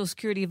former National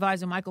Security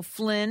Advisor Michael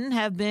Flynn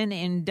have been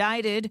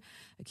indicted,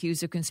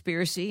 accused of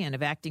conspiracy and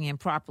of acting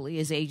improperly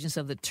as agents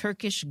of the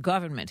Turkish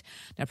government.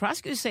 Now,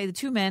 prosecutors say the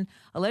two men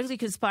allegedly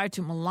conspired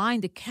to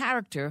malign the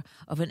character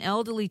of an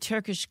elderly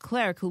Turkish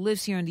cleric who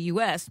lives here in the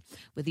U.S.,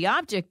 with the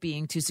object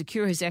being to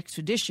secure his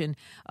extradition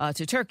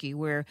to Turkey,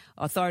 where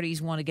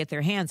authorities want to get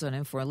their hands on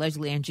him for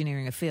allegedly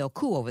engineering a failed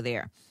coup over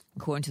there.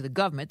 According to the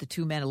government, the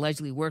two men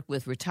allegedly worked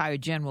with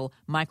retired General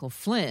Michael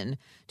Flynn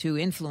to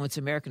influence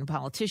American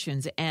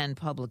politicians and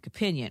public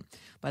opinion.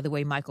 By the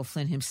way, Michael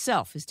Flynn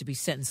himself is to be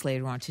sentenced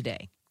later on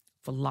today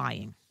for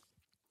lying.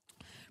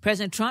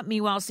 President Trump,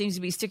 meanwhile, seems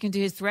to be sticking to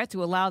his threat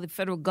to allow the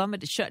federal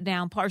government to shut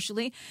down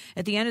partially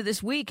at the end of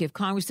this week if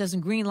Congress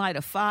doesn't greenlight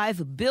a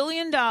 $5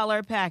 billion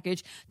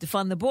package to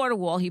fund the border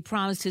wall he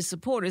promised his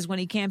supporters when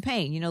he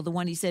campaigned. You know, the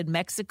one he said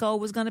Mexico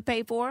was going to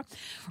pay for?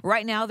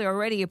 Right now, there are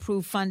already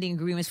approved funding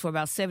agreements for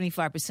about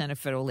 75% of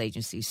federal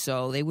agencies,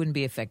 so they wouldn't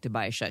be affected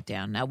by a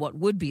shutdown. Now, what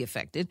would be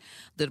affected?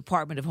 The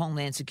Department of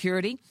Homeland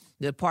Security,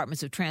 the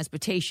Departments of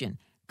Transportation,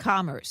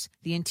 Commerce,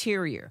 the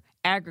Interior,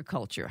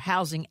 Agriculture,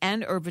 Housing,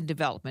 and Urban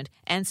Development,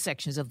 and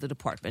sections of the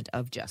Department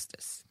of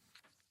Justice.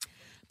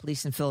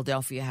 Police in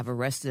Philadelphia have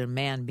arrested a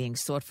man being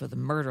sought for the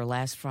murder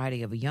last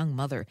Friday of a young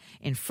mother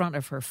in front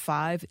of her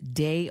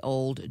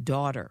 5-day-old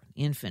daughter,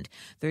 infant.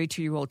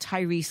 32-year-old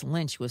Tyrese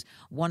Lynch was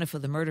wanted for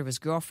the murder of his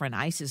girlfriend,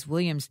 Isis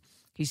Williams.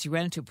 He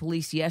surrendered to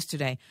police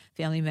yesterday.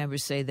 Family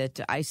members say that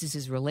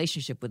Isis's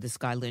relationship with this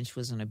guy Lynch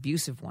was an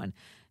abusive one.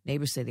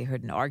 Neighbors say they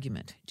heard an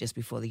argument just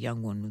before the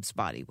young woman's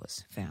body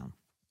was found.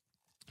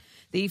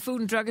 The Food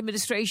and Drug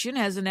Administration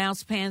has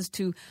announced plans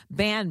to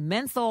ban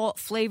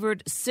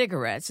menthol-flavored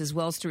cigarettes as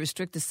well as to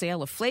restrict the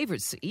sale of flavored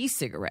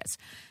e-cigarettes.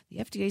 The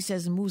FDA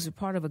says the moves are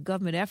part of a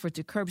government effort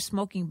to curb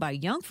smoking by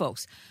young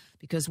folks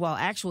because while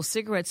actual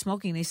cigarette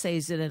smoking, they say,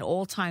 is at an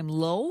all-time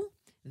low,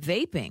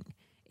 vaping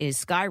is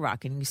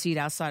skyrocketing. You see it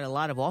outside a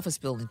lot of office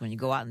buildings when you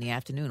go out in the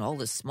afternoon, all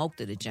the smoke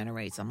that it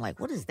generates. I'm like,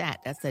 what is that?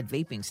 That's that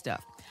vaping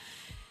stuff.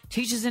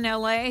 Teachers in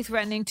L.A.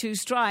 threatening to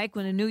strike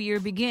when the new year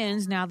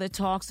begins now that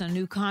talks on a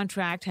new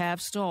contract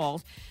have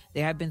stalled.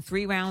 There have been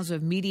 3 rounds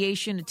of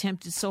mediation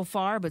attempted so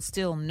far, but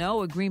still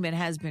no agreement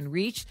has been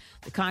reached.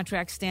 The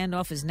contract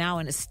standoff is now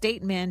in a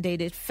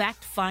state-mandated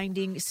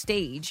fact-finding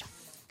stage.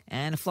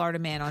 And a Florida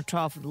man on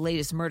trial for the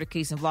latest murder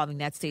case involving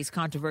that state's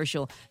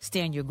controversial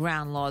Stand Your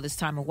Ground law. This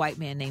time a white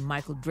man named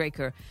Michael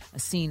Draker,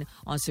 seen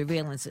on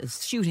surveillance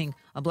as shooting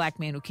a black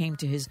man who came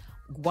to his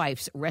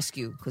wife's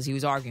rescue because he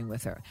was arguing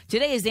with her.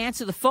 Today is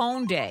Answer the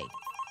Phone Day.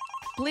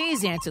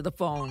 Please answer the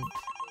phone.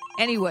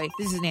 Anyway,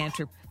 this is an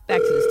answer.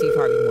 Back to the Steve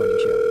Harvey Morning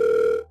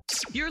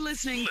Show. You're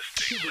listening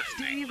to the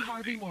Steve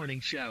Harvey Morning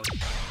Show.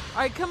 All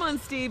right, come on,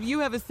 Steve. You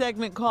have a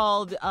segment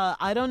called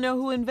I Don't Know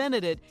Who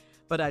Invented It,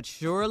 but I'd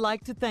sure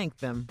like to thank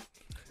them.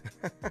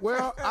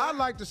 Well, I'd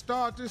like to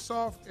start this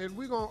off, and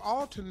we're going to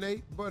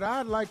alternate, but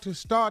I'd like to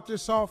start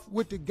this off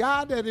with the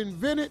guy that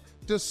invented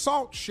the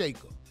salt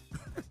shaker.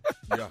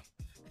 Yeah.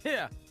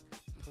 Yeah.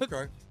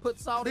 Okay. Put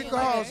salt in.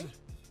 Because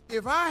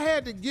if I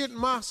had to get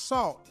my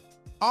salt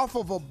off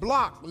of a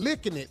block,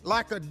 licking it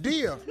like a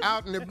deer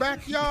out in the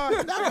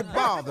backyard, that would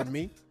bother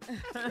me.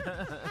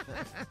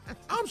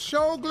 I'm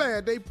so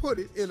glad they put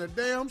it in a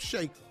damn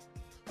shaker.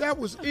 That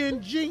was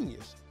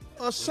ingenious.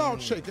 A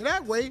salt shaker.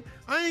 That way,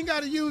 I ain't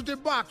got to use the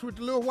box with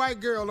the little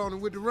white girl on it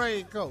with the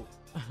raincoat.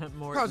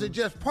 Because it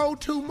just pour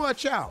too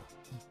much out.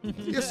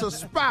 It's a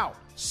spout.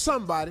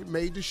 Somebody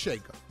made the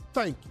shaker.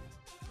 Thank you.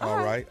 All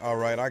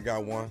right, I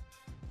got one.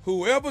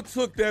 Whoever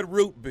took that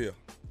root beer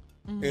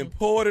and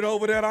poured it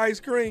over that ice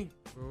cream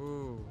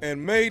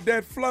and made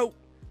that float,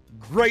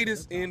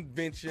 greatest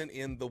invention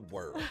in the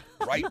world.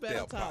 Right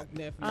there, Pop.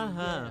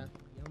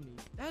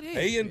 That is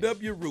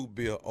A&W root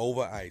beer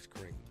over ice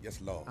cream.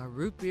 Yes, Lord. a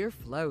root beer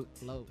float.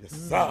 Yes,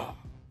 sir.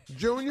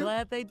 Junior?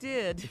 Glad they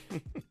did.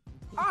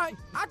 All right,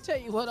 I tell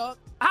you what,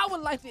 I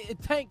would like to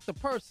thank the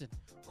person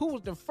who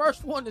was the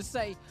first one to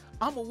say,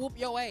 I'm going to whoop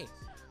your ass.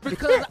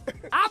 Because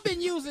I've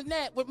been using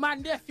that with my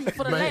nephew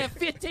for the last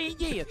 15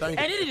 years. And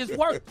it has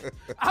worked.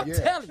 I'm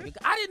telling you.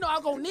 I didn't know I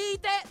was going to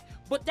need that,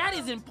 but that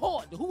is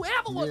important.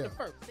 Whoever was the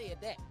first said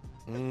that.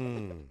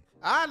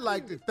 I'd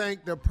like to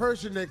thank the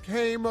person that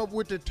came up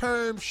with the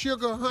term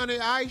sugar honey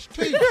iced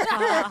tea. Because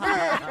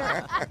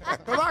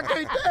I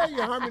can't tell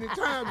you how many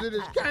times it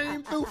has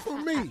came through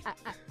for me.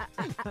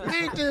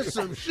 Ain't this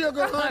some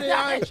sugar honey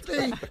iced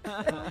tea?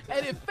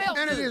 And it felt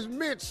And good. it has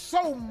meant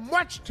so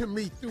much to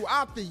me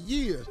throughout the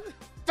years.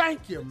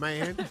 Thank you,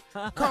 man.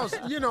 Because,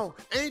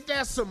 ain't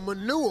that some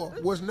manure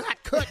was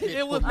not cutting it.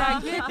 It was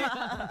not getting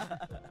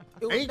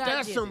it.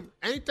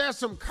 Ain't that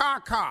some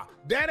caca?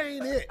 That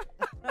ain't it.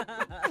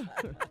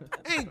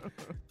 Ain't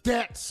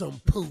that some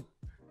poop?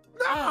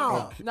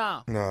 No.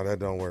 No. No, that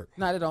don't work.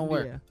 No, that don't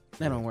work. Yeah.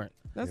 That don't work.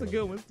 That's a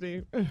good one,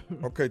 Steve.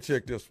 Okay,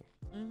 check this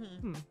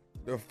one.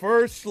 The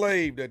first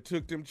slave that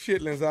took them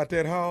chitlins out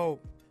that hog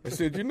and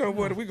said, you know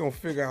what, we're going to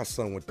figure out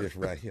something with this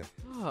right here.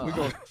 I'm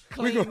going to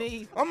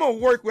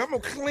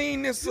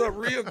clean this up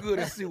real good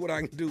and see what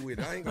I can do with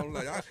it. I ain't going to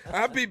lie.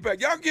 I'll be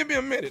back. Y'all give me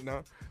a minute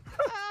now.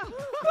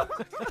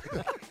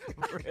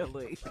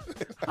 Really?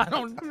 I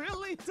don't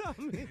really,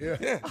 Tommy.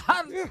 Yeah.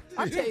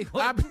 I tell you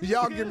what.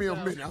 Y'all give me a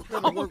minute.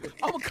 I'm I'm going to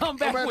come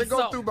back going to with go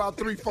something. through about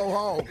 3-4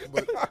 hogs,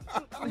 but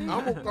I'm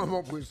going to come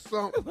up with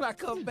something. When I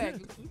come back.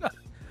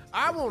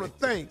 I want to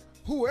thank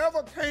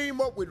whoever came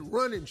up with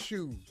running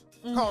shoes.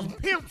 Because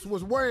pimps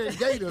was wearing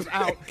gators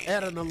out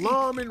at an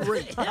alarming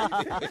rate.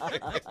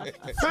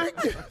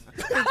 Thank you.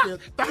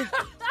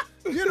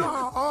 You know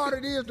how hard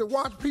it is to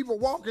watch people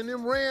walking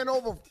them ran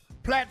over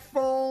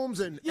platforms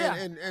and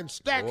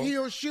stack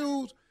heel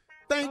shoes?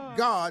 Thank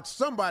God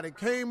somebody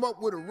came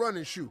up with a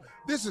running shoe.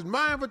 This is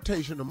my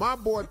invitation to my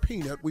boy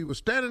Peanut. We were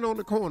standing on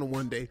the corner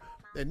one day,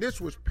 and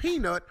this was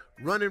Peanut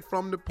running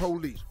from the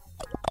police.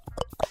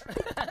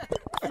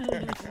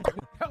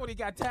 When he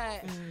got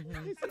tired.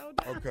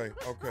 Okay.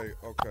 I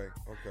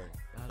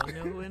don't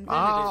know who invented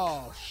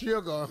Oh,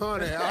 sugar,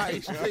 honey,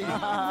 iced tea.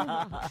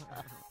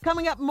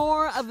 Coming up,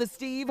 more of the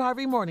Steve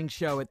Harvey Morning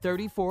Show at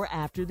 34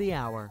 after the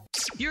hour.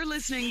 You're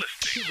listening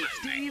to the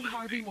Steve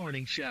Harvey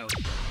Morning Show.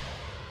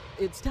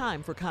 It's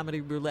time for Comedy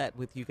Roulette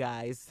with you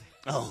guys.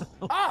 Oh,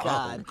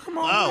 God. Come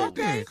on.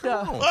 Okay,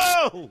 Come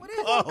on. What is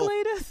it,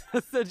 Cletus?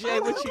 So, Jay,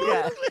 what you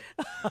got?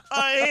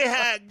 Here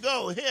how it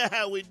go. Here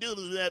how we do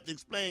this. We have to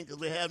explain because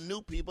we have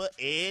new people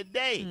every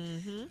day.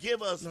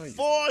 Give us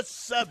 4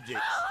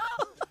 subjects.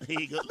 Here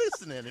you go.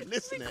 Listen at him.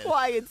 Listen at him.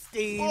 Quiet,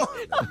 Steve.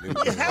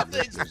 You have to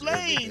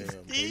explain,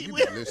 Steve. You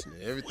been listening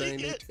to everything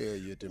they tell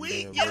you at the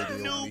We damn get radio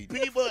new meeting.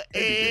 people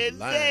every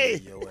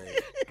day.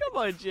 Come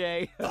on,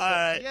 Jay. All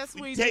right. Yes,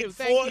 we take do.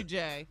 4 Thank you,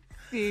 Jay.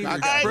 Steve. I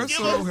got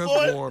Espresso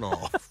has worn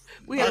off.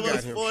 We Give have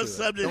us 4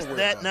 subjects,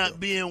 that not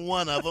being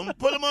one of them.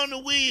 Put them on the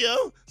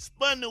wheel,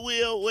 spun the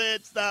wheel, where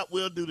it stopped,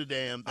 we'll do the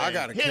damn thing. I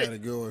got a Hit it.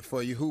 category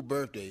for you. Who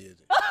birthday is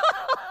it?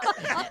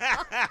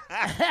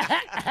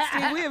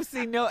 Steve, we have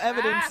seen no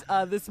evidence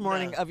this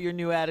morning of your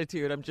new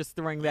attitude. I'm just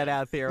throwing that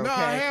out there, okay? No,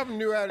 I have a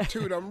new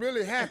attitude. I'm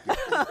really happy.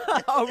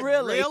 Oh,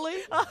 really?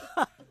 Really?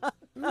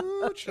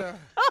 Ooh, child.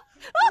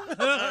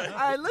 All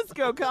right, let's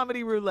go.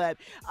 Comedy Roulette.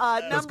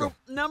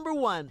 Number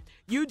 1,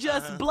 you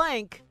just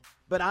blank,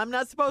 but I'm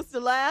not supposed to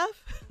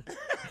laugh.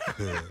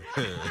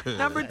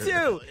 Number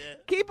 2,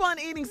 keep on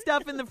eating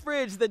stuff in the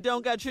fridge that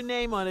don't got your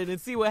name on it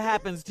and see what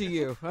happens to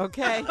you,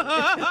 okay? Ooh,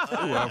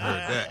 I've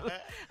heard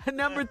that.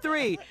 Number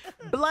 3,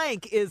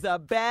 blank is a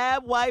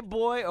bad white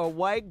boy or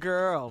white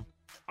girl.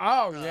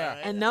 Oh, yeah.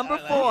 And number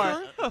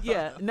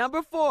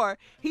 4,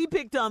 he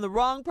picked on the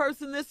wrong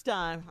person this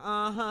time.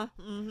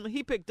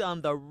 He picked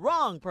on the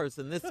wrong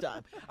person this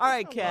time. All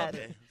right, Kat.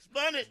 Okay.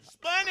 Spun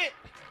it.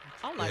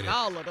 I like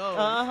all of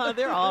those.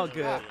 They're all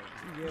good. Okay,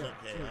 all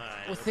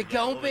right. What's it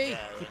gonna be?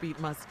 Keep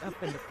eating my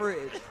stuff in the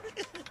fridge.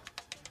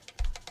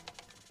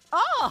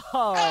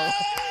 Oh!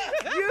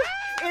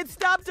 It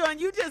stopped on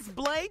you just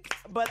blank,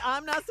 but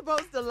I'm not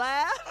supposed to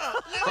laugh.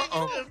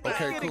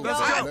 Okay, Getting cool.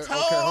 going.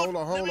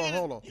 Okay,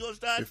 hold on. You gonna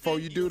start Before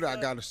you do that,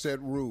 I got a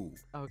set rule.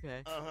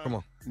 Okay. Come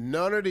on.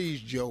 None of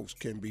these jokes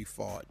can be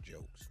fart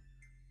jokes.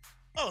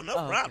 Oh, no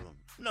problem.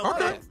 No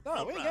Okay.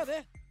 problem. No, we ain't got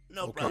that.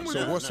 No Okay, problem.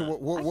 so what's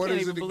what I is can't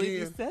it even believe you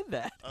again? said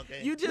that.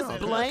 Okay. You just No, I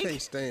blank.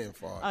 can't stand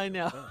fart. I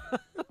know.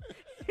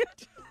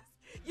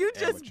 You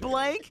just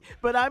blank,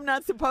 but I'm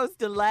not supposed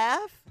to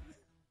laugh.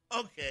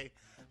 Okay.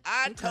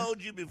 I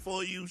told you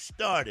before you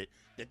started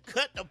to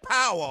cut the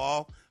power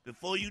off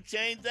before you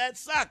changed that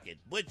socket,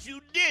 but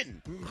you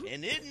didn't.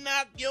 And it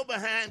knocked your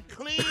behind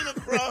clean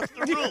across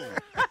the room.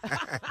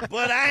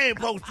 But I ain't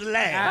supposed to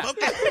laugh.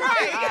 Okay?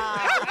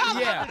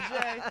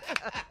 Yeah.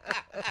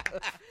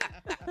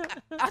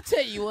 I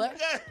tell you what.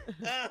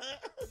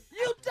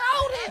 You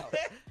told him.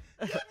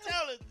 You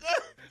tell it. Go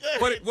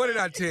ahead. What did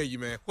I tell you,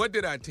 man? What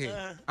did I tell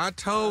you? I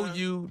told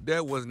you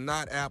that was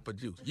not apple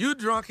juice. You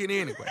drunk it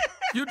anyway.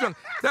 You drunk.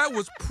 That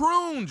was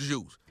prune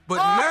juice. But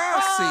now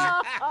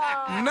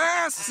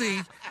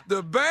see,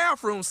 the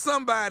bathroom,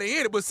 somebody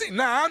in it. But see,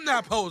 now I'm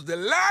not supposed to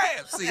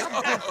laugh, see.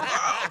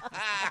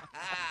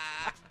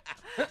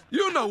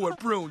 You know what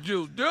prune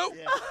juice do.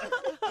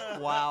 Yeah.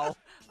 Wow.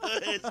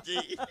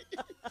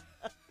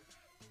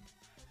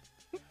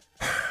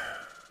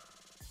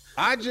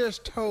 I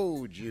just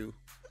told you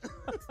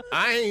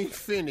I ain't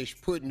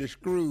finished putting the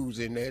screws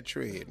in that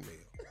treadmill.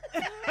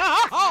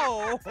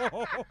 Oh.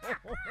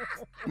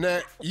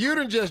 Now, you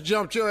done just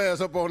jumped your ass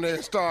up on there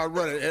and started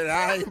running, and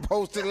I ain't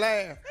supposed to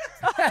laugh.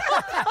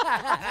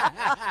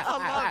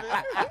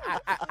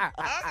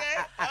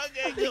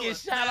 Okay, good. Get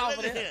shot off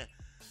of there.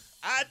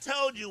 I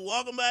told you,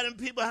 walking by them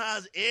people's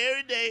house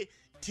every day,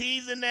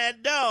 teasing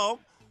that dog,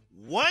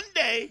 one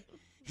day,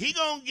 he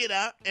gonna get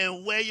out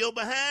and wear your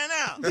behind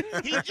out.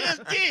 He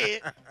just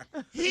did.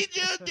 You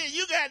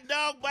got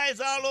dog bites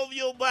all over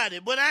your body,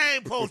 but I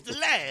ain't supposed to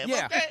laugh.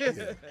 Yeah.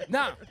 Okay?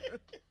 Now,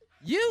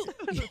 you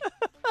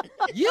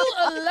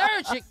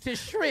allergic to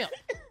shrimp.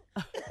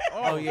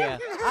 Oh, yeah.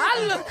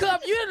 I look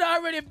up, you done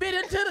already bit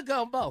into the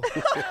gumbo.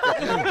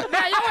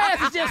 Now your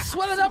ass is just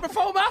swelling up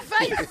before my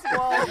face.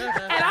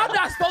 And I'm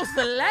not supposed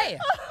to laugh.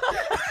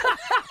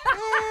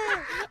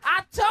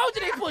 I told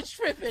you they put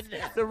shrimp in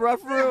there. It's a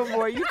rough room,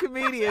 boy. You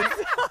comedians.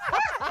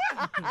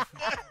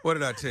 What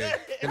did I tell you?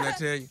 Didn't I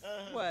tell you?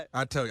 What?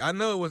 I told you. I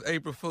know it was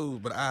April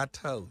Fool's, but I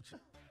told you.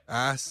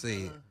 I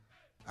said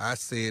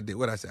that.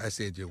 What I said? I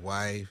said your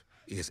wife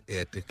is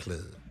at the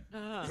club.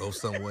 Go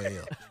somewhere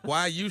else.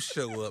 Why you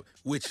show up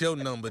with your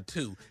number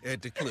 2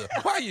 at the club?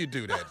 Why you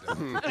do that, dog?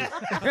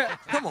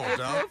 Come on,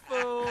 dog.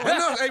 I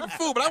know it's April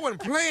Fool, but I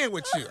wasn't playing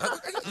with you.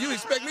 You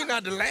expect me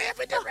not to laugh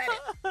at that?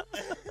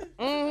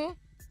 Mm-hmm.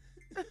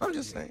 I'm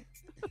just saying.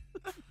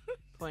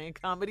 Playing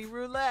comedy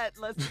roulette.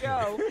 Let's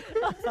go.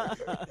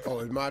 Oh,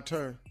 it's my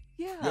turn?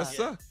 Yeah. Yes,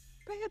 sir.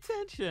 Pay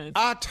attention.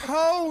 I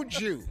told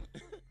you.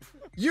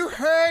 You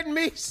heard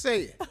me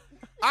say it.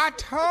 I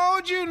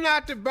told you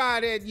not to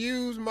buy that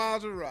used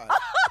Maserati.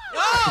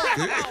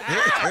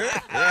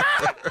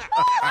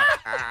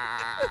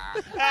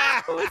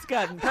 Oh, it's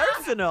gotten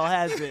personal,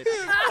 has it?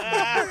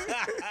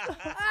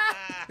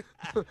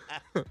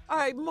 All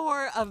right,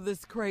 more of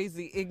this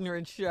crazy,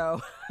 ignorant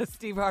show.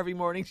 Steve Harvey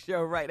Morning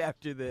Show right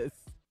after this.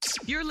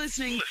 You're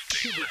listening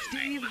to the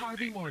Steve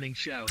Harvey Morning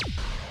Show.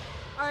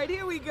 All right,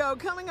 here we go.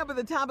 Coming up at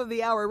the top of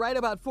the hour, right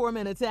about 4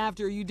 minutes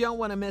after. You don't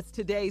want to miss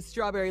today's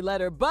Strawberry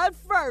Letter. But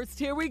first,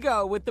 here we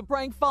go with the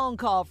prank phone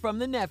call from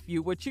the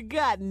nephew. What you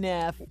got,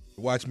 Neff?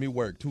 Watch me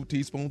work. 2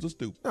 teaspoons of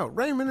stew. No,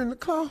 Raymond in the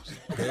closet.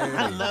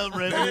 I love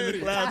Raymond in the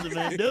closet,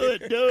 man. Do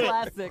it.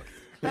 Classic.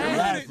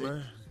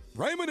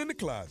 Raymond in the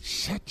closet.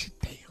 Shut your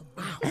damn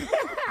mouth.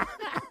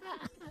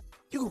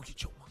 You gonna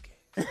get your monkey.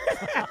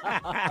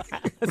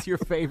 That's your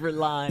favorite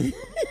line.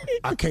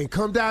 I can't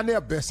come down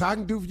there. Best I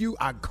can do for you,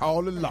 I can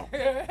call the law.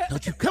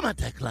 Don't you come out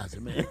that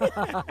closet, man.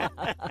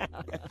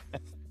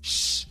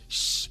 Shh.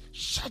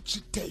 Shut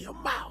your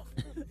damn mouth.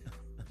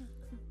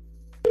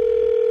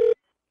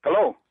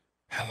 Hello.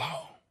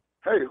 Hello.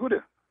 Hey, who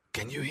there?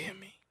 Can you hear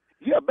me?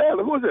 Yeah,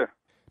 barely. Who's there?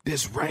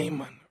 This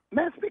Raymond.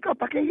 Man, speak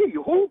up. I can't hear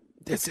you. Who?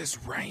 This is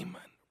Raymond.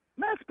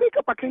 Man, speak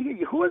up. I can't hear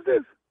you. Who is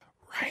this?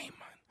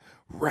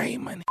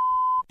 Raymond.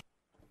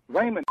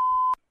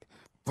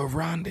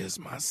 Veranda is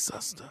my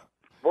sister.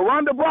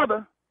 Veranda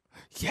brother?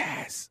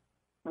 Yes.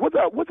 What's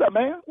up,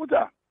 man? What's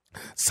up?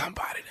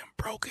 Somebody done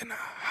broke in our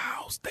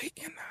house. They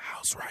in the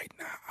house right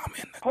now. I'm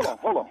in the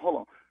Hold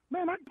on.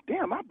 Man, I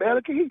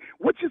barely can hear you.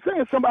 What you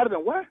saying? Somebody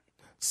done what?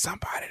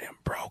 Somebody done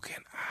broke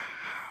in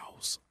our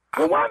house.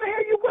 Well, why the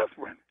hell you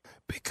whispering?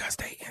 Because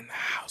they in the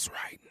house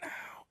right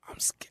now. I'm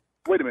scared.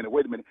 Wait a minute.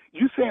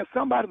 You saying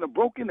somebody done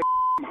broke in the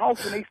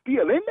house and they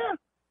still in there?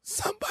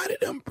 Somebody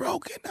done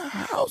broke in the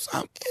house.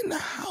 I'm in the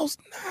house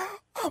now.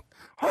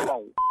 Hold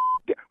on.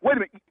 Wait a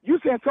minute. You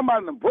saying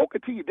somebody done broke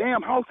into your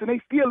damn house and they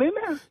still in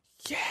there?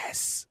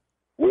 Yes.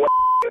 Well, what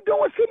you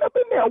doing sitting up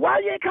in there? Why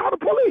you ain't call the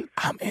police?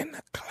 I'm in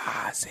the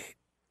closet.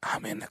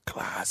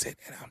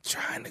 And I'm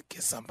trying to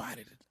get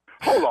somebody to...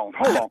 Hold on.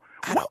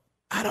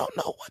 I don't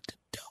know what to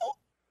do.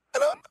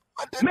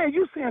 Man,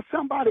 you saying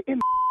somebody in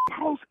the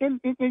house,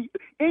 in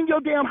your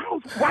damn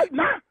house right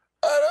now?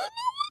 I don't know.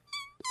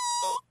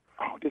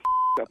 Oh, this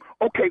up.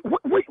 Okay,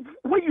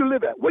 where you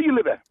live at?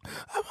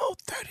 I'm on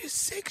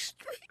 36th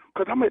Street.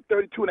 Because I'm at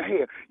 32 and a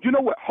half. You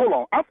know what? Hold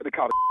on. I'm finna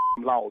call the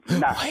laws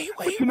now.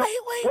 Wait. Man,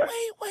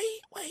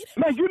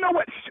 you know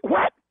what?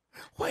 What?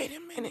 Wait a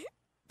minute.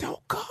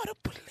 Don't call the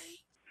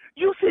police.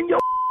 You send your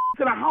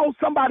in a house,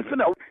 somebody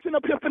sitting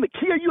up here finna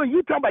kill you, and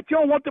you talking about you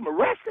don't want them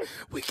arrested?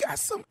 We got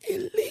some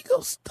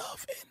illegal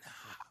stuff in the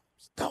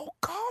house. Don't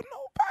call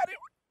nobody.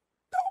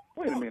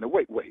 Wait a minute.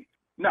 Wait.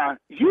 Now,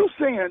 you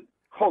saying,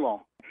 hold on.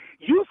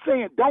 You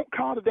saying don't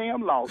call the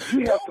damn laws.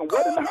 You have some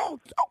what in the house?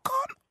 Don't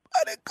call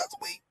nobody because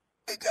we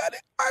got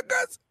it. I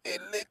got some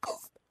illegal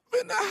stuff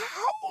in the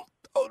house.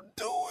 Don't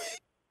do it.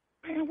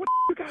 Man, what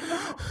you got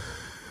now?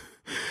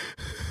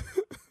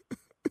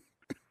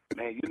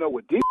 Man, you know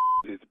what? This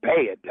is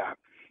bad, Doc.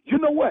 You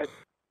know what?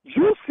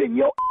 You send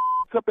your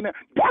up in there.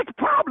 That's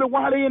probably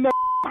why they in that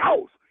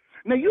house.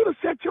 Now, you done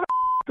set your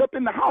up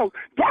in the house.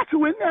 That's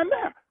who in there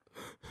now.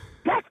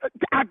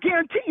 I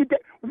guarantee you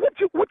that.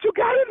 What you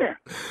got in there?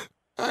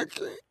 I can't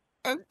say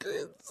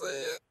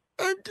it.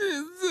 I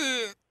can't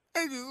say it.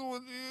 I just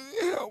want you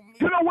to help me.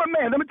 You know what,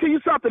 man? Let me tell you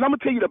something. I'm going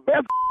to tell you the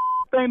best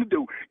thing to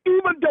do.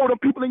 Even though the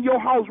people in your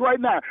house right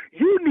now,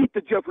 you need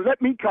to just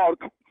let me call.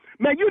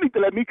 Man, you need to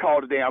let me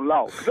call the damn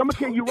law. Because I'm going to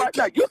tell you right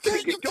now, you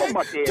can get your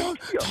monkey ass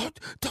killed.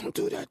 Don't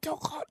do that.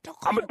 Don't call.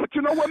 But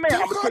you know what, man?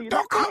 I'm going to tell you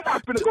now. I'm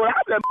not going to go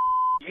out there.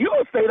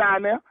 You'll stay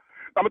down there.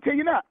 I'm going to tell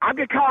you now. I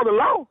can call the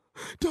law.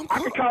 I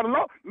can call the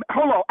law.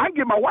 Hold on. I can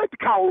get my wife to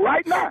call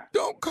right now.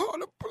 Don't call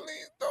the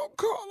police. Don't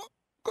call her.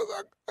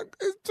 Because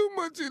it's too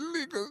much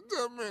illegal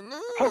stuff in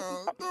the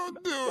house.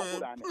 Don't do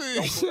it,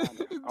 please.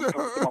 I'm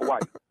talking to my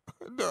wife.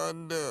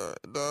 Don't do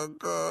it. Don't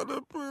call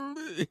the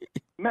police.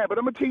 Man, but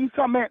I'm going to tell you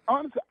something, man.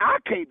 Honestly, I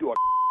can't do a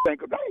thing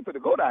because I ain't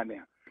finna go down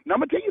there. Now, I'm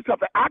going to tell you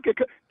something.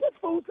 This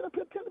fool sitting up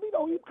here telling me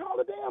don't even call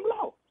the damn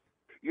law.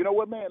 You know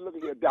what, man? Look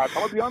at here, Doc.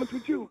 I'm going to be honest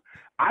with you.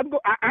 I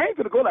ain't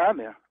finna go down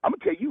there. I'm going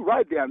to tell you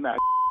right down now.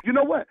 You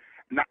know what?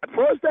 Now,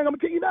 first thing I'm going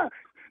to tell you now.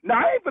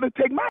 Now, I ain't finna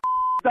take my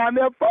down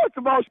there. First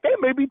of all, they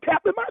may be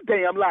tapping my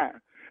damn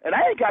line. And I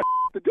ain't got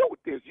to do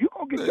with this. You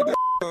going to get your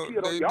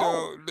killed on your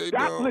own.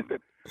 Doc, listen.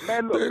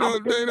 Man, look,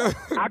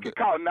 I can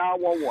call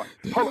 911.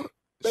 Hold on.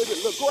 Baby,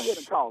 look, go ahead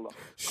and call her.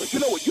 Because you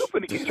know what? You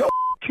finna get your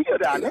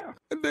killed down there.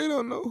 They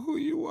don't know who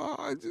you are.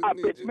 I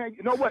bet, man,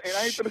 you know what? And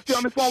I ain't finna stay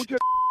on this phone with you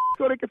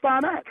so they can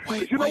find out.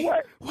 Because you know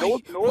what? No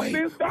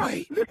offense, Doc.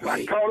 Listen, I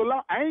can call the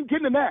law. I ain't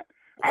getting in that.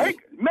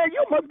 Man,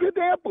 you must be a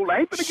damn fool. I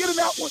ain't finna get in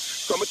that one.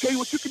 So I'm going to tell you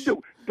what you can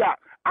do. Doc,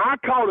 I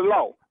call the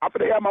law. I'm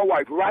finna have my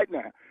wife right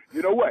now.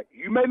 You know what?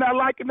 You may not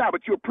like it now,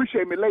 but you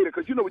appreciate me later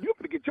because you know what? You're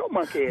finna get your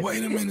monkey ass.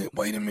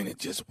 Wait a minute.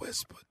 Just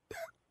whisper.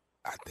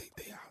 I think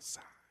they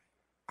outside.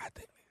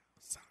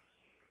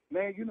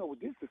 Man, you know what?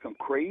 This is some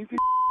crazy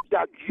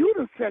Doc, you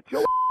done set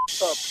your up.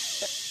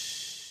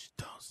 Shh,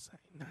 don't say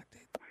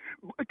nothing.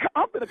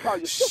 I'm gonna call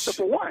your sister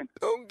for one.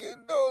 Don't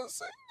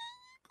say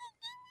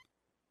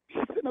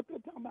She's sitting up there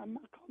talking about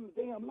not calling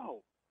the damn law.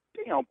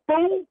 Damn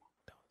fool.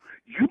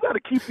 You better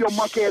keep your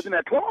monkey ass in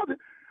that closet.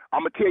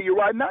 I'm gonna tell you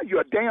right now,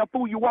 you're a damn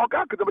fool. You walk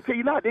out, because I'm gonna tell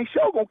you now, they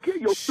sure gonna kill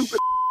your stupid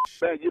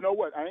man. You know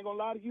what? I ain't gonna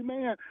lie to you,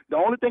 man. The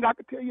only thing I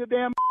can tell you,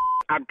 damn,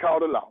 I can call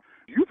the law.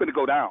 You finna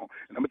go down.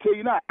 And I'm gonna tell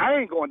you now, I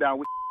ain't going down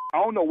with I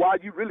don't know why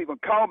you really even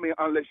call me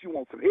unless you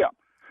want some help.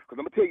 Because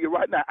I'm going to tell you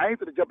right now, I ain't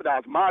going to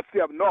jeopardize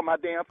myself nor my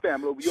damn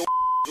family over your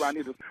around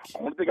here. The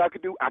only thing I can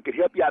do, I can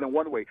help you out in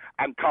one way.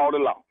 I can call the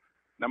law.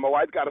 Now, my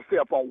wife's got a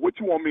cell phone. What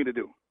you want me to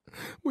do?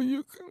 Will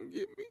you come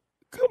get me?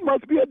 You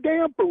must be a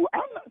damn fool. I'm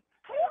not.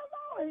 Hell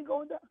no, I ain't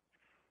going down.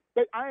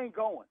 But I ain't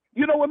going.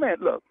 You know what, man?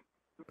 Look.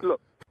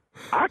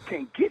 I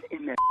can't get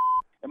in there.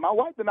 And my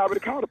wife done already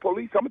called the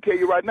police. I'm going to tell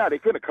you right now, they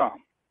finna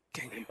come.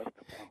 Can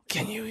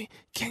you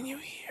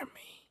hear me?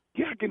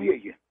 Yeah, I can hear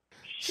you.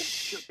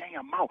 Shut your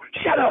damn mouth.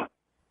 Shut up.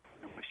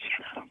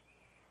 Shut up.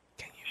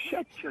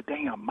 Shut your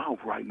damn mouth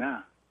right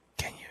now.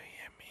 Can you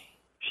hear me?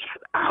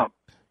 Shut up.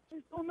 They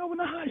don't know in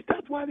the house.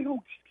 That's why they gonna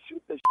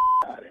shoot the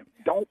out of him.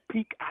 Don't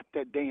peek out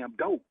that damn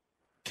door.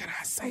 Can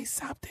I say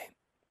something?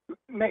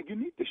 Man, you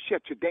need to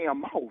shut your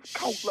damn mouth.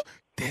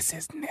 This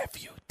is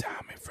nephew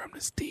Tommy from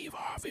the Steve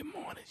Harvey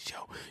Morning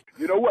Show.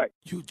 You know what?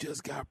 You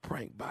just got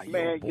pranked by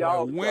man, your boy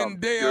y'all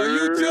Wendell.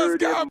 You just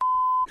got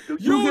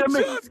You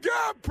just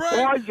got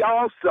pranked. Boy,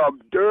 y'all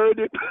some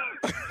dirty.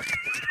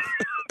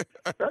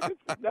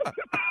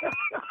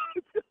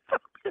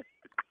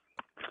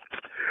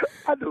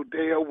 I know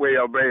damn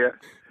well, man.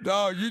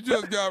 Dog, you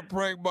just got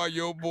pranked by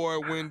your boy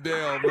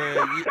Wendell,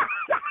 man.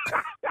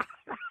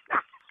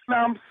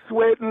 I'm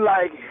sweating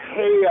like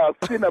hell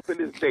sitting up in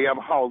this damn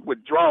house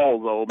with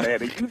drawers on,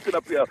 man. And you sit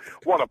up here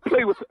want to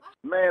play with...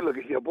 Man, look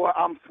at here, boy.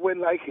 I'm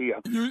sweating like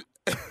hell.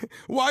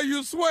 Why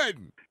you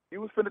sweating?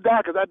 You was finna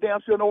die because I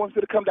damn sure no one's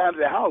finna come down to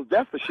the house.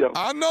 That's for sure.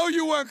 I know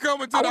you weren't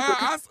coming to the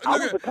house.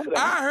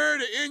 I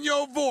heard it in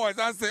your voice.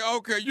 I said,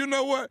 okay, you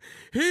know what?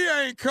 He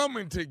ain't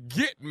coming to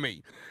get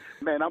me.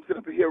 Man, I'm sitting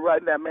up here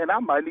right now, man. I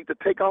might need to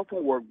take off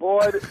from work,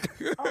 boy.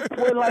 I'm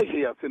sweating like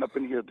hell sitting up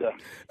in here, though.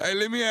 Hey,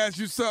 let me ask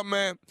you something,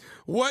 man.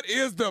 What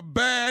is the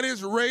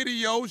baddest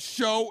radio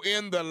show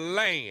in the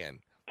land?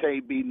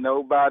 Can't be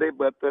nobody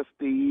but the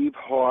Steve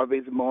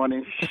Harvey's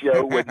Morning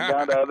Show with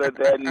none other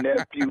than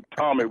nephew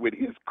Tommy with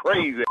his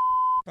crazy.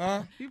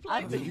 Huh? You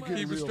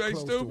get real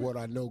close to what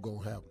I know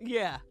gonna happen.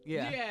 Yeah.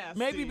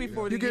 Maybe Steve.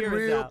 Before the year is out.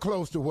 You get real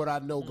close to what I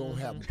know gonna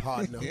happen,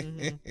 partner.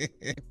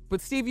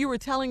 But Steve, you were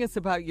telling us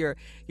about your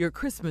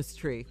Christmas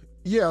tree.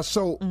 Yeah,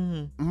 so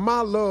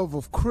my love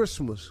of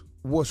Christmas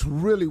was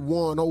really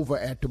won over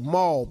at the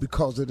mall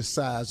because of the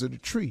size of the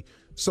tree.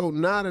 So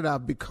now that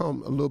I've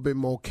become a little bit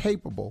more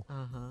capable,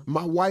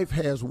 my wife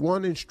has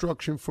one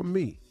instruction for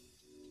me.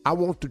 I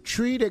want the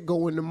tree that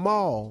go in the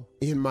mall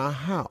in my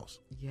house.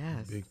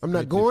 Yes. I'm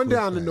not going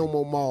down to no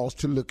more malls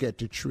to look at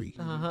the tree.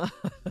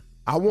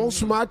 I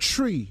want my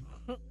tree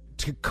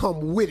to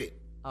come with it.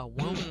 I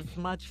want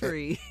my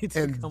tree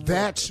and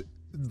that's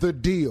the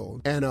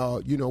deal. And,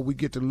 we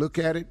get to look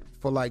at it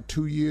for like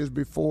 2 years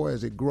before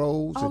as it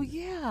grows. Oh, and,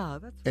 yeah,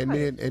 that's and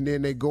right.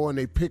 then they go and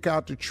they pick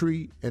out the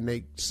tree and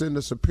they send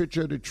us a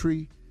picture of the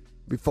tree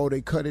before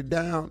they cut it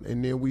down.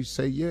 And then we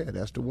say, yeah,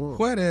 that's the one.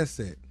 Where that's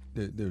at?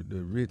 The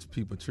rich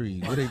people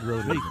trees. Where they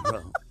grow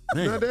them?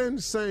 No, they're in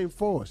the same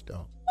forest,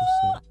 though.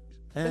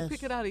 They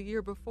pick it out a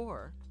year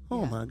before.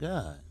 Oh, my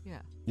God.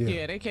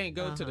 Yeah, they can't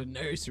go to the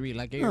nursery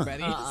like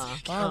everybody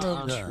else.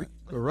 But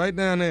right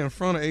down there in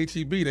front of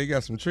HEB, they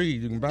got some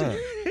trees you can buy.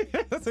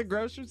 That's a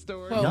grocery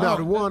store. No,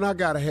 the one I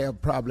got to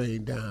have probably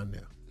ain't down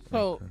there.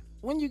 So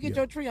when you get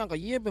your tree, Uncle, a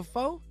year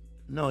before?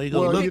 No, he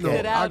gonna look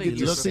at it. I get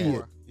to see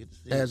it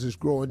as it's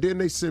growing. Then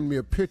they send me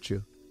a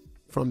picture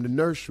from the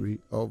nursery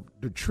of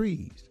the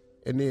trees.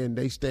 And then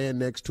they stand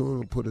next to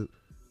them and put a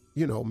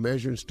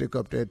measuring stick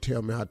up there,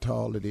 tell me how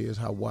tall it is,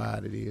 how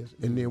wide it is,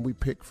 and then we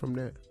pick from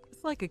there.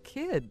 It's like a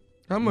kid.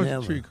 How much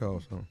the tree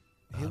cost?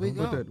 Here we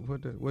go.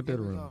 What that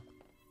around?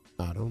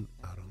 I don't.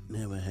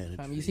 Never had a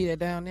tree. You see that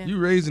down there? You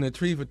raising a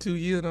tree for 2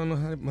 years? Don't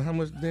know how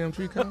much the damn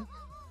tree cost?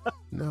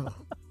 No,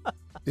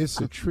 it's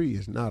a tree.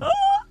 It's not.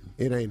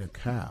 It ain't a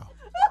cow.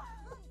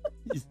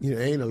 It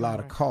ain't a lot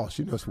of cost.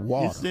 It's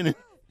water.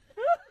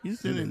 You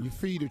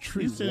feed a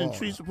tree. You sending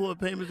tree support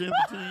payments in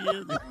for 2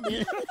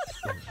 years?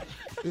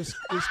 It's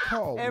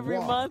called every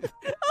water. month.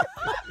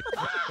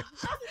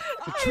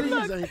 The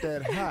trees ain't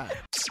that high.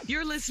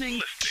 You're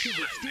listening to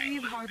the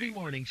Steve Harvey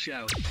Morning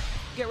Show.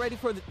 Get ready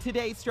for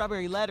today's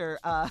Strawberry Letter.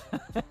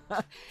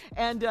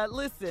 And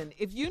listen,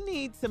 if you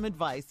need some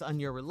advice on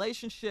your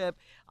relationship,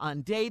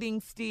 on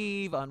dating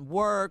Steve, on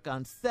work,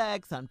 on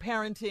sex, on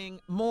parenting,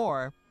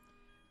 more,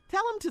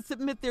 tell them to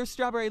submit their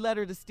Strawberry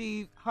Letter to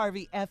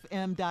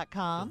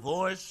SteveHarveyFM.com.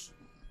 Divorce.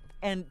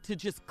 And to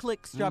just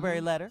click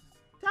Strawberry Letter.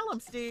 Tell them,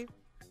 Steve.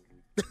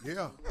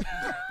 Yeah.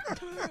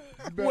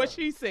 What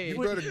she said.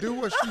 You better do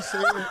what she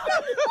said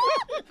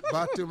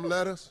about them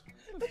letters.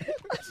 I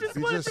just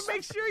wanted to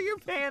make sure you're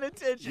paying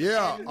attention.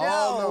 Yeah, And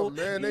all of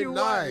them, man, they you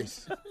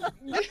nice.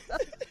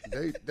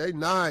 they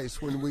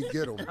nice when we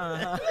get them.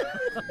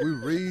 We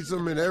read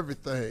them and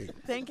everything.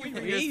 Thank you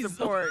for your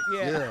support.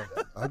 Yeah.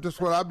 That's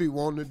what I be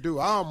wanting to do.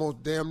 I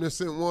almost damn near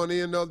sent one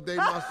in the other day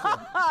myself.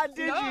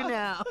 Did you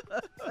now?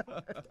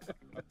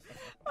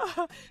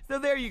 So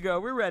there you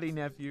go. We're ready,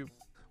 nephew.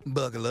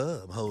 Buckle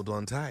up. Hold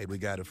on tight. We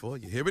got it for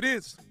you. Here it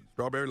is.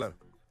 Strawberry Letter.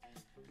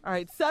 All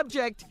right,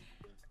 subject,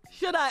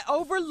 should I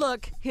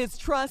overlook his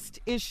trust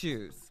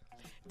issues?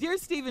 Dear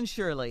Stephen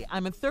Shirley,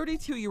 I'm a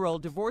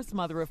 32-year-old divorced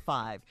mother of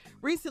 5.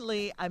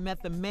 Recently, I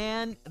met the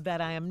man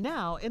that I am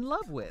now in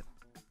love with.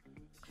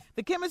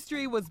 The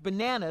chemistry was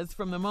bananas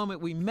from the moment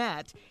we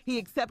met. He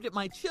accepted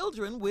my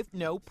children with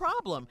no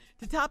problem.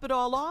 To top it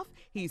all off,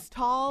 he's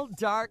tall,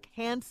 dark,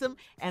 handsome,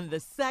 and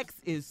the sex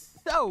is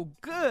so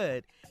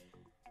good.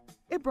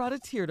 It brought a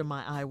tear to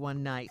my eye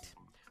one night.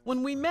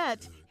 When we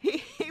met,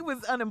 he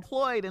was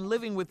unemployed and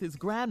living with his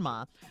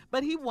grandma,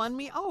 but he won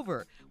me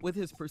over with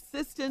his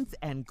persistence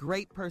and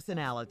great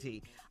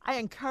personality. I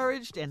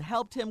encouraged and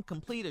helped him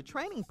complete a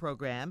training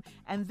program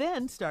and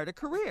then start a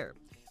career.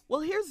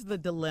 Well, here's the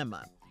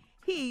dilemma.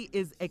 He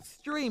is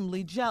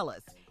extremely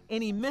jealous.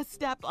 Any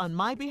misstep on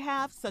my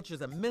behalf, such as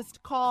a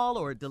missed call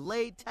or a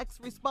delayed text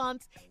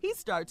response, he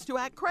starts to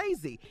act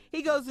crazy.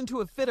 He goes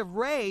into a fit of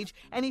rage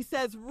and he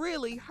says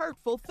really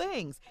hurtful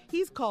things.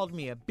 He's called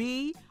me a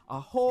bee, a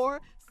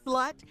whore,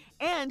 slut,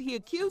 and he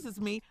accuses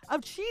me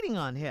of cheating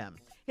on him.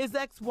 His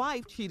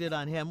ex-wife cheated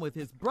on him with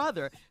his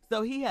brother,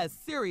 so he has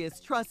serious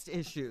trust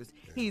issues.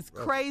 He's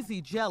crazy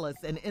jealous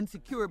and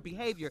insecure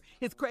behavior.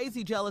 His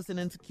crazy jealous and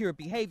insecure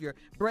behavior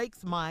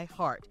breaks my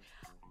heart.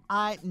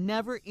 I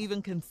never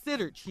even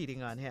considered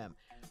cheating on him.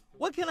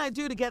 What can I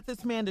do to get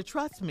this man to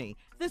trust me?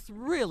 This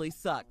really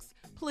sucks.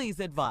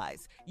 Please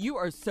advise. You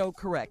are so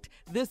correct.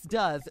 This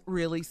does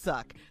really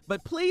suck.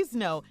 But please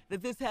know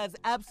that this has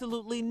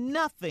absolutely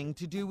nothing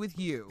to do with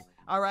you.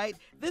 All right?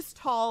 This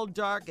tall,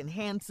 dark, and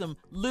handsome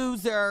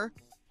loser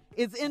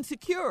is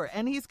insecure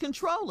and he's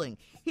controlling.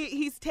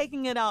 He's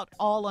taking it out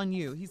all on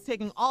you. He's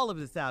taking all of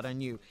this out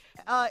on you.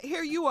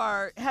 Here you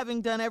are,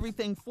 having done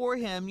everything for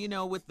him,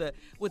 with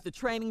the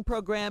training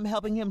program,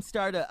 helping him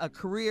start a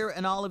career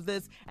and all of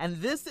this. And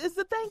this is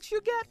the thanks you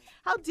get?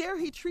 How dare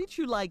he treat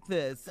you like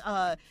this,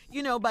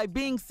 by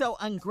being so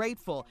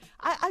ungrateful.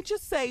 I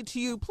just say to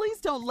you,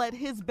 please don't let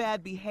his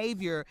bad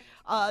behavior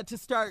to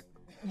start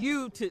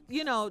you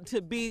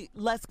to be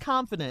less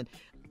confident.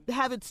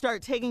 Have it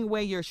start taking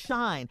away your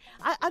shine.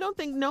 I don't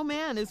think no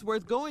man is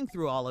worth going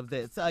through all of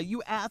this.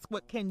 You ask,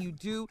 what can you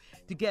do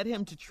to get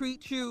him to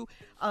treat you,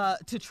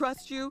 to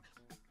trust you?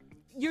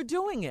 You're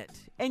doing it,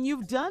 and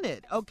you've done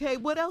it, okay?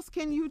 What else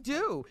can you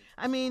do?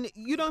 I mean,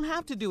 you don't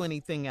have to do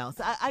anything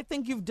else. I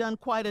think you've done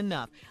quite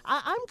enough.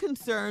 I'm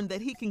concerned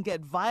that he can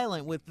get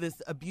violent with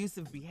this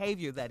abusive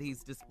behavior that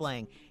he's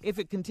displaying if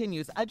it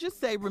continues. I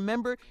just say,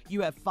 remember,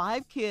 you have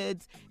 5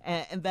 kids,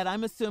 and that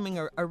I'm assuming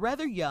are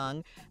rather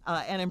young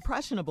and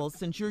impressionable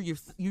since you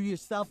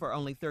yourself are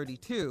only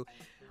 32.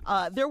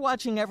 They're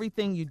watching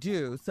everything you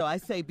do, so I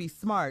say be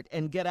smart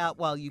and get out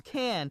while you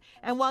can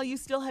and while you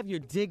still have your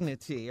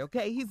dignity,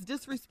 okay? He's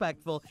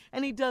disrespectful,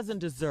 and he doesn't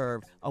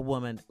deserve a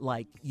woman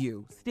like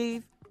you.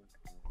 Steve?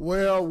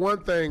 Well,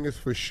 one thing is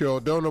for sure,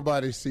 don't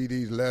nobody see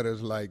these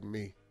letters like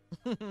me.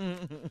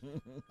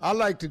 I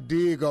like to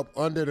dig up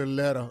under the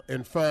letter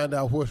and find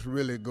out what's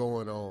really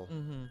going on.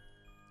 Mm-hmm.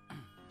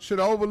 Should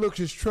I overlook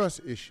his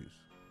trust issues?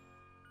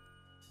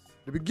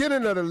 The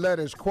beginning of the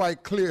letter is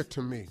quite clear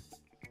to me.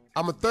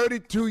 I'm a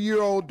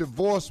 32-year-old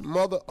divorced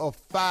mother of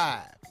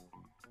 5.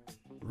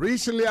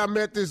 Recently, I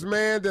met this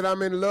man that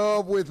I'm in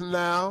love with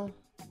now.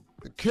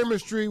 The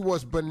chemistry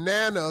was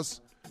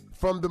bananas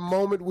from the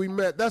moment we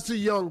met. That's a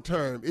young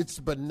term. It's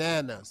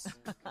bananas.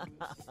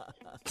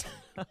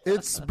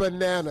 It's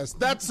bananas.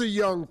 That's a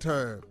young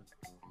term.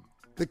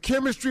 The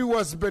chemistry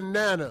was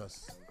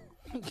bananas.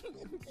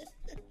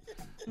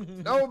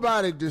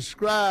 Nobody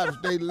describes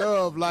their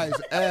love life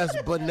as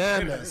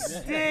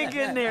bananas. Dig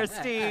in there,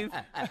 Steve.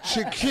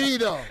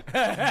 Chiquita,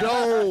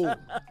 no.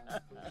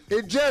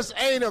 It just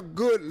ain't a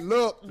good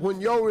look when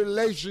your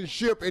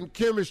relationship and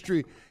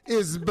chemistry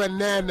is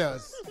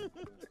bananas.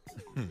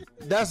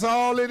 That's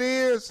all it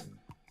is.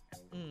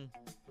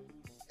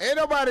 Ain't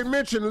nobody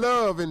mentioned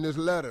love in this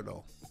letter,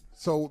 though.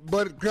 So,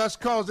 but just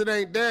cause it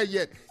ain't there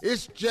yet,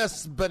 it's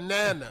just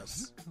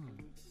bananas.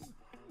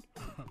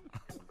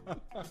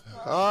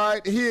 All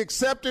right, he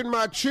accepted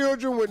my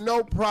children with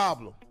no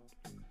problem.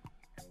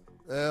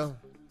 Well,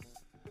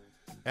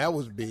 that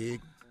was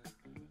big.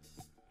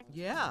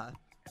 Yeah.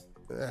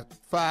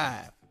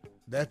 5.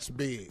 That's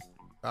big.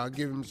 I'll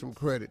give him some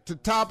credit. To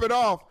top it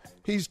off,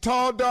 he's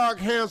tall, dark,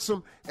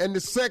 handsome, and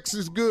the sex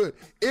is good.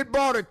 It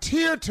brought a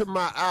tear to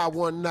my eye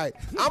one night.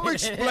 I'm going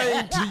to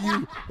explain to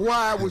you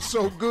why it was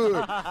so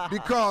good,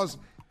 because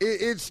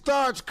it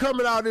starts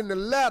coming out in the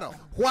letter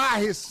why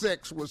his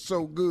sex was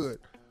so good.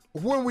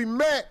 When we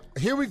met,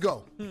 here we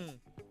go.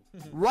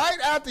 Right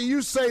after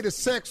you say the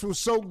sex was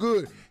so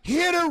good,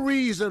 hear the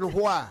reason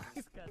why.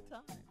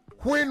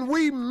 When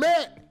we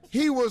met,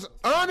 he was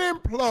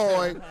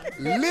unemployed,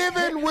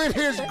 living with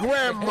his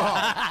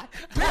grandma.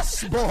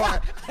 This boy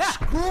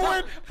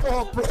screwing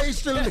for a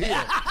place to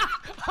live.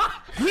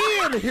 He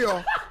in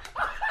here.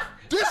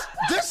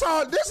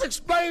 This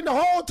explained the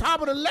whole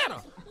top of the letter.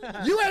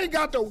 You ain't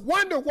got to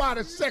wonder why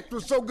the sex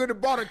was so good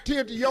it brought a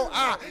tear to your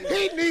eye.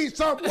 He needs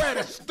somewhere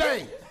to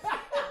stay.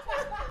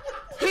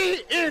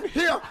 He in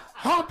here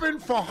humping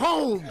for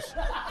homes.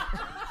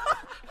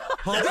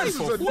 This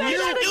is a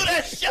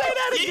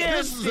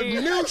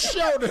new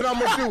show that I'm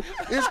going to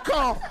do. It's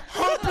called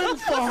Humping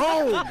for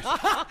Homes.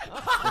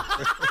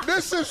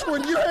 This is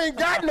when you ain't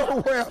got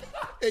nowhere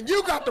and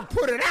you got to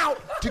put it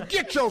out to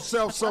get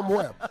yourself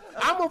somewhere.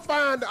 I'm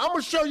going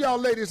to show y'all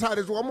ladies how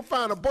this works. I'm going to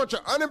find a bunch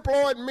of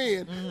unemployed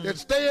men that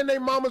stay in their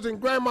mama's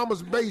and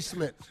grandmama's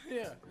basement.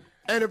 Yeah.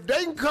 And if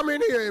they can come in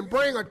here and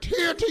bring a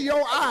tear to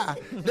your eye,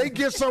 they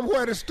get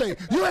somewhere to stay.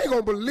 You ain't going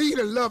to believe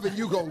the loving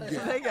you going to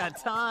get. They got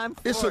time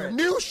for It's a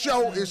new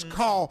show. It's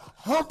called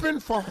Humping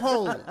for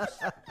Homes.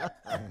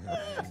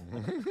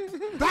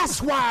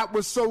 That's why it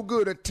was so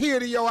good, a tear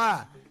to your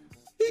eye.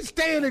 He's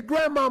staying at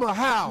grandmama's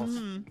house.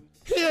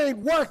 He ain't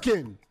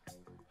working.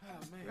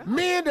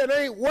 Men that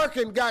ain't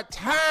working got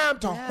time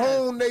to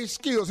hone their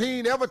skills. He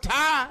ain't ever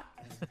tired.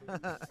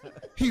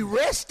 He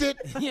rested.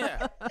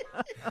 Yeah.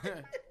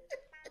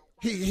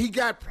 He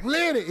got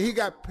plenty.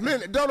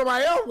 Don't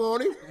nobody else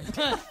want him.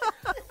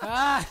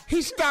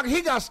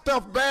 He got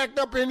stuff backed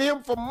up in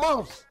him for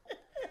months.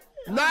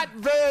 Not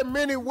very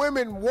many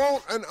women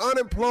want an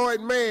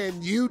unemployed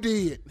man. You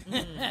did.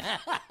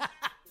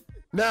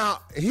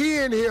 Now, he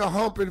in here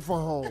humping for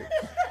home.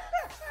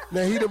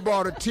 Now, he done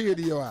brought a tear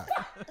to your eye.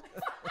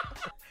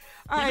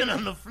 Even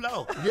on the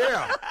floor.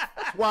 Yeah.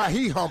 Why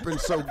he humping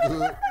so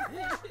good.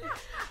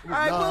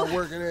 All right,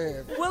 working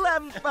ass. We'll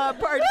have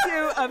part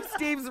 2 of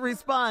Steve's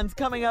response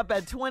coming up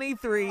at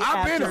 23.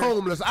 I've been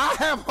homeless. I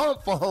have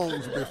humped for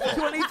homes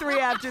before. 23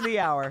 after the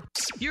hour.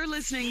 You're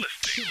listening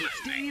to the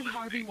Steve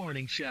Harvey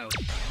Morning Show.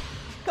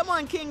 Come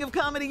on, king of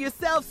comedy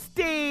yourself,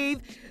 Steve.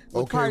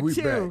 With Okay, part we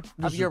 2 back. of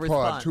This your is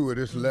part response. 2 of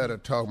this letter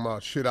talking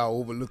about should I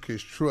overlook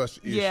his trust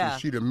issue. Yeah.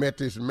 She done met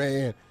this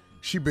man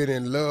she been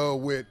in love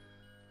with.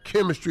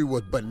 Chemistry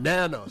was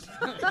bananas.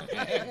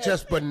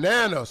 Just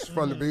bananas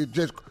from the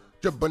beginning.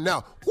 Just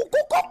banana.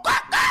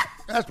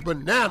 That's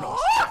bananas.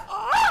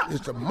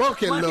 It's a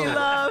monkey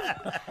love.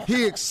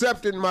 He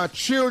accepted my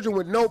children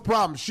with no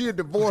problem. She a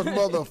divorced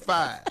mother of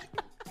 5.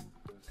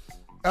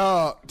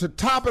 To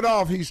top it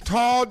off, he's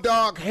tall,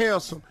 dark,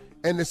 handsome,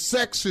 and the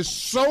sex is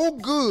so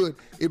good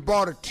it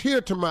brought a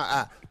tear to my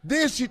eye.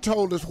 Then she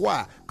told us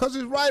why. Because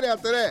it's right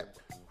after that.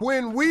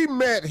 When we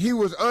met, he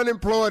was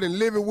unemployed and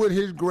living with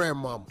his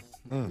grandmama.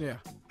 Yeah.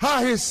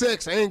 How his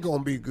sex ain't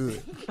gonna be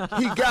good.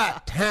 He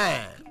got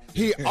time.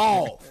 He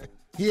off.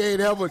 He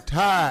ain't ever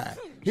tired.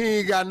 He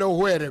ain't got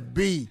nowhere to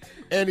be.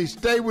 And he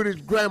stayed with his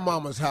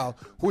grandmama's house,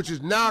 which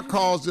is now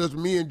caused us,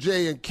 me and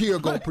Jay and Kia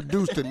gonna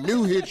produce the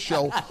new hit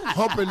show,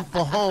 Humping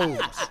for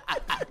Homes.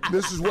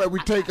 This is where we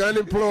take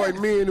unemployed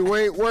men who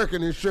ain't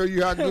working and show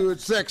you how good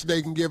sex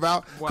they can give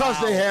out because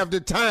they have the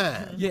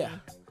time. Yeah.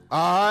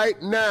 All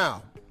right,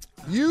 now,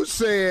 you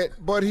said,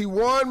 but he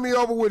won me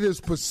over with his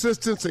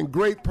persistence and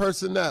great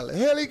personality.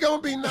 Hell, he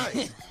gonna be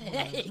nice.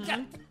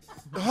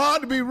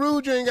 Hard to be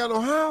rude, you ain't got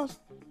no house.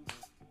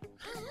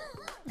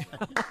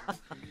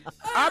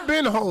 I've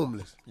been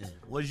homeless. Yeah.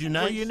 Was you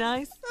nice? Were you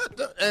nice?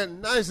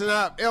 And nicer than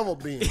I've ever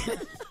been.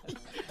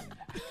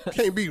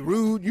 Can't be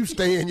rude. You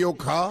stay in your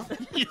car.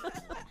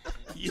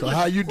 So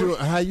how you doing?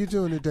 How you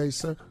doing today,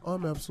 sir? Oh,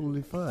 I'm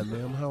absolutely fine,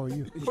 ma'am. How are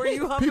you? Were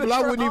you home People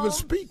I wouldn't even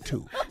speak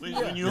to.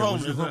 When you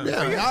homeless, huh?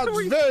 Yeah, I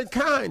was very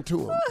kind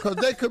to them because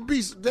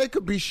they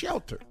could be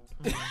sheltered.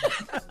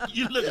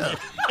 You look at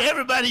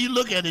everybody you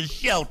look at is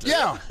sheltered.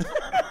 Yeah.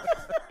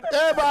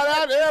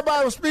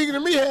 Everybody was speaking to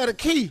me had a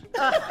key.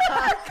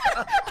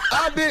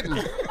 I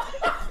didn't.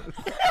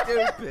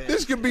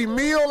 This could be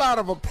meal out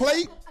of a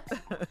plate,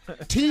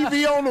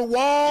 TV on the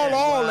wall,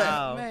 all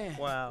that. Man.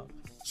 Wow.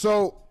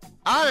 So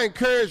I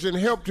encouraged and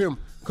helped him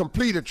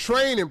complete a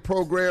training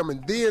program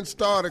and then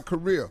start a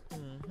career.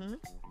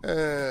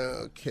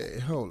 Okay,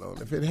 hold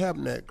on. If it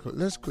happened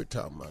let's quit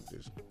talking about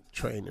this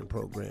training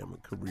program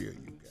and career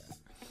you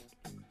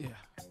got. Yeah.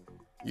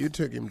 You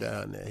took him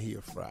down there, he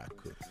a fry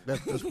cook.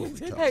 That's what we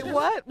talking Hey,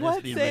 about.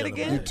 what? Say it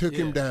again. You took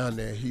him down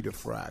there, he the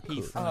fry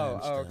cook.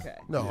 Oh, okay.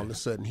 No, all of a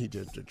sudden he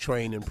just a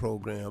training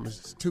program.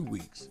 It's 2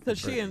 weeks. So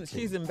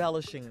she's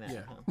embellishing that.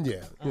 Yeah. Huh?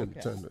 Yeah.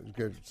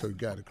 Okay. So he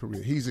got a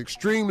career. He's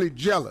extremely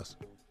jealous.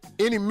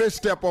 Any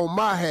misstep on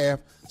my half,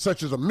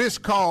 such as a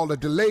missed call, a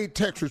delayed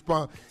text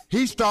response,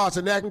 he starts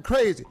and acting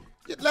crazy.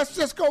 Let's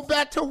just go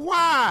back to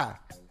why.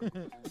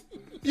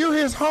 You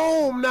his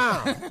home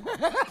now.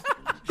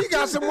 He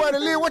got somewhere to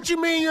live. What you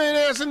mean you ain't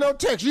answering no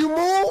text? You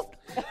moved?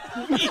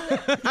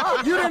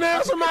 You didn't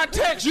answer my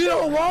text. You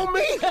don't want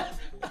me?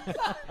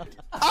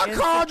 I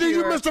called you.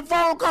 You missed a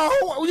phone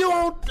call. You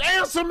won't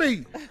answer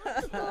me.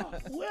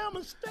 Where am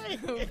I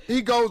staying?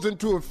 He goes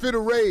into a fit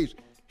of rage.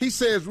 He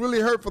says really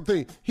hurtful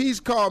things.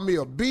 He's called me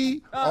a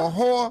bee, a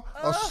whore,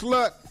 a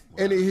slut,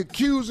 and he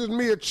accuses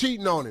me of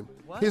cheating on him.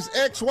 What? His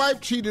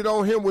ex-wife cheated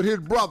on him with his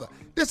brother.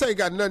 This ain't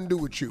got nothing to do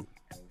with you.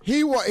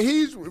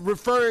 He's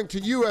referring to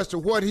you as to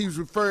what he's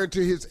referring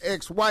to his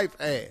ex-wife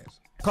as.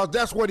 Because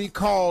that's what he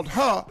called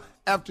her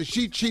after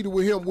she cheated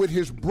with him with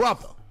his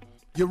brother.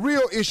 Your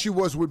real issue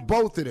was with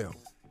both of them.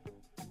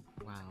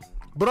 Wow.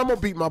 But I'm going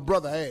to beat my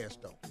brother ass,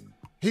 though.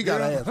 He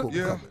got ass whooped.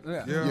 Yeah.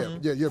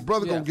 Your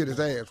brother going to get his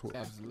ass whooped.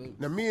 Absolutely.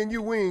 Now, me and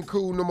you, we ain't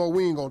cool no more.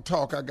 We ain't going to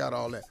talk. I got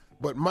all that.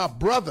 But my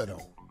brother,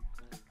 though,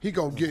 he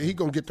gonna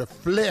get the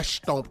flesh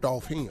stomped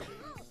off him.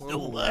 The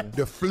what?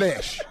 The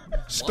flesh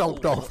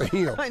stomped off of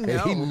him. I know.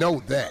 And he know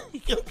that.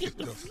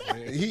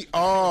 He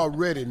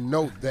already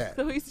know that.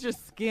 So he's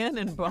just skin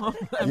and bone.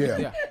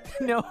 Yeah.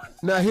 No.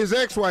 Now, his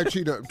ex-wife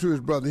cheated to his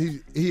brother.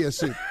 He has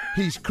said,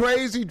 he's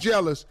crazy,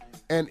 jealous,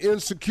 and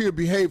insecure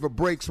behavior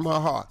breaks my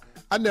heart.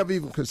 I never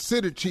even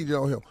considered cheating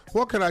on him.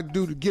 What can I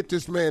do to get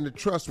this man to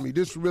trust me?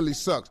 This really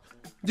sucks.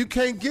 You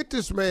can't get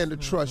this man to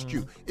trust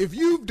you. If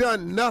you've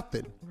done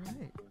nothing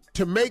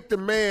to make the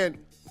man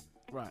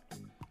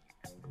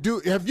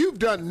have you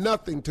done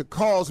nothing to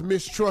cause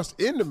mistrust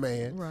in the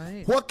man?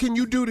 Right. What can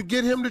you do to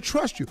get him to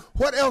trust you?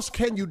 What else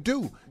can you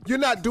do? You're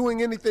not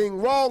doing anything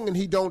wrong and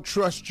he don't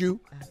trust you.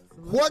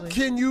 Absolutely. What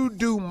can you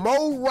do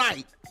more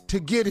right to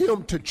get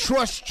him to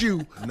trust you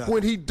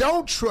when he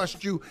don't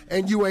trust you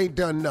and you ain't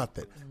done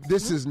nothing?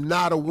 This is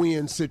not a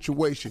win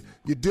situation.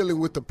 You're dealing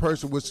with a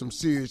person with some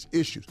serious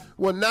issues.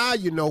 Well, now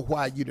you know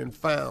why you done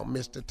found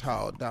Mr.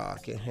 Tall,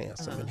 Dark, and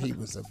Handsome, and he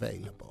was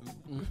available.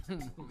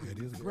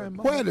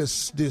 Where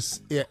does this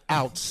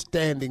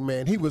outstanding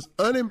man? He was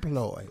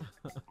unemployed.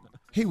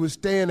 He was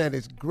staying at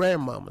his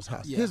grandmama's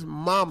house. Yeah. His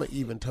mama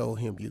even told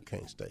him, you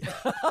can't stay.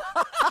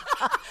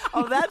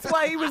 Oh, that's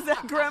why he was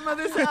at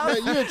grandmother's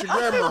house? Man, you at your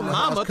grandmama's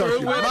house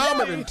because your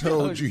mama done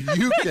told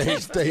you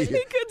can't stay here.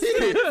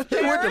 He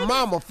went to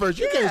mama first.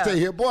 You can't stay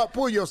here. Boy,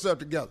 pull yourself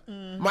together.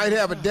 Might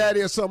have a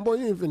daddy or something. Boy,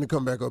 you ain't finna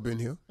come back up in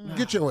here.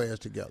 Get your ass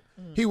together.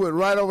 He went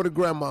right over to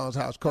grandma's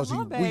house because he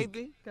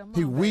weak.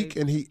 He weak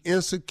and he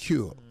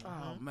insecure.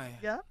 Oh, man.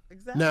 Yep,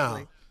 exactly.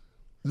 Now,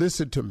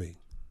 listen to me.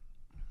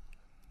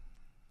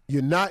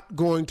 You're not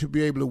going to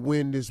be able to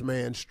win this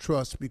man's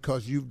trust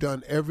because you've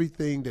done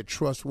everything that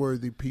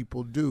trustworthy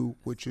people do,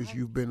 which is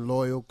you've been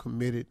loyal,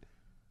 committed,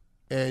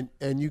 and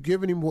you're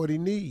giving him what he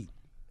needs.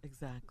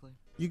 Exactly.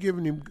 You're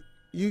giving him,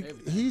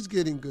 he's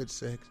getting good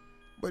sex,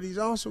 but he's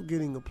also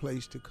getting a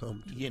place to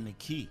come to. He's getting the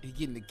key. He's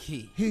getting the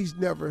key. He's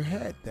never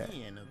had that.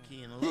 He ain't no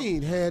key in a He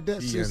ain't had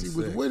that since he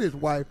was with his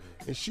wife,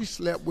 and she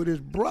slept with his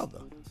brother.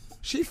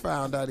 She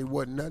found out he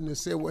wasn't nothing and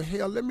said, well,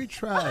 hell, let me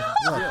try his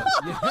brother.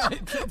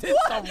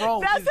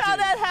 That's how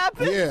that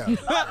happened? Yeah.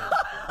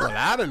 Well,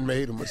 I done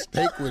made a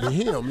mistake with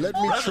him. Let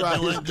me try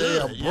his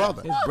damn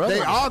brother.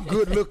 They are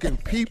good-looking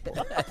people.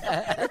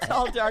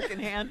 Tall, dark, and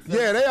handsome.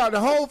 Yeah, they are.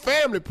 The whole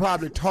family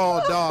probably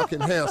tall, dark,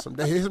 and handsome.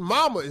 His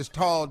mama is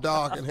tall,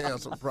 dark, and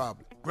handsome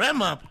probably.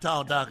 Grandma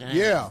tall, dark, and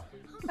handsome.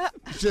 Yeah.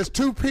 It's just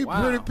two people,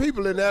 pretty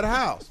people in that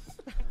house.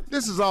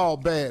 This is all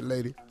bad,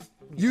 lady.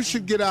 You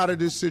should get out of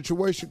this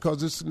situation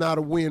because it's not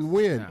a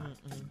win-win.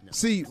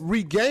 See,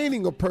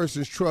 regaining a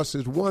person's trust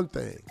is one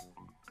thing.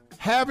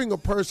 Having a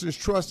person's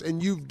trust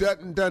and you've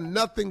done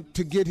nothing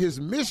to get his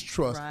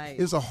mistrust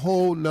is a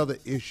whole nother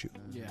issue.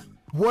 Yeah.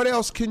 What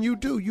else can you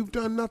do? You've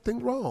done nothing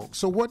wrong.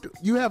 So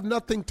you have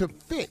nothing to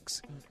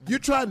fix. You're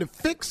trying to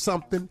fix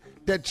something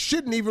that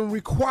shouldn't even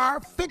require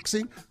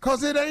fixing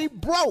because it ain't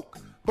broke.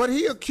 But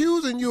he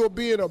accusing you of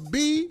being a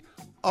bee,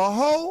 a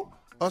hoe,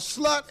 a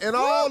slut, and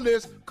all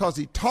this because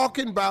he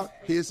talking about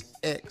his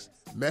ex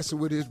messing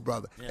with his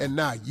brother. Yeah. And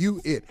now you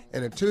it.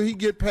 And until he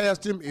get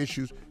past them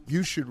issues,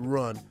 you should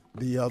run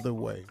the other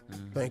way.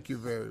 Thank you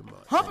very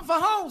much. Humping for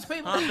homes,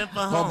 people.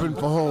 Humping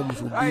for Homes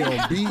will be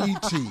on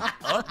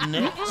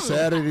BET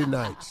Saturday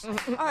nights.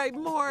 All right,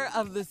 more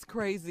of this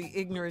crazy,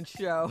 ignorant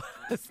show.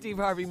 Steve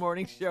Harvey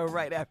Morning Show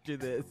right after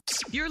this.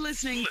 You're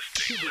listening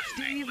to the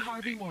Steve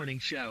Harvey Morning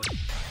Show.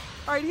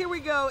 All right, here we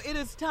go. It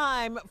is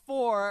time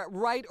for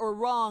Right or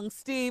Wrong.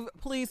 Steve,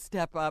 please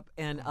step up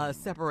and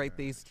separate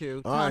these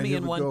two. All right, Tommy here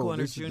in we one go.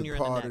 corner, this Junior is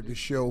in the the part next. of the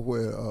show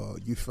where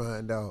you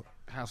find out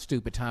how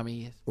stupid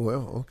Tommy is.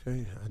 Well,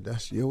 okay,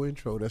 that's your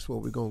intro. That's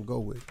what we're gonna go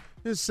with.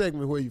 This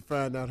segment where you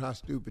find out how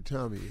stupid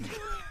Tommy is.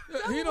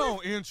 He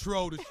don't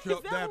intro the show.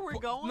 Is that what we're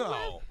going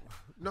with?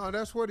 No,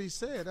 that's what he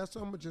said. That's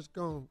what I'm just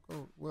going.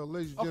 Well,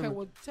 ladies and Okay, gentlemen,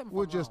 well, tell me if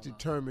we'll I'm just wrong,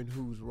 determine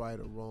who's right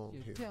or wrong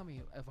here. Tell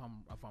me if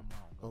I'm wrong.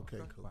 Okay,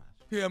 cool.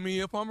 Tell me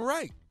if I'm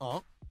right,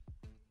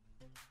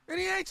 And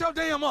he ain't your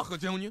damn uncle,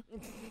 Junior.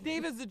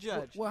 Steve is the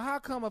judge. Well, how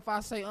come if I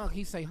say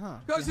he say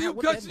Because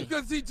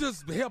he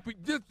just helping.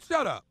 Just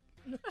shut up.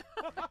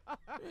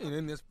 He ain't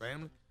in this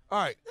family.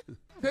 All right,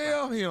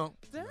 tell him.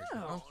 Damn.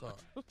 I'm sorry.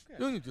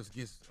 Junior just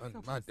gets under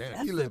my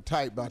damn. You a little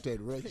tight about that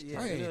race.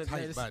 I ain't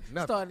tight about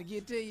nothing. Starting to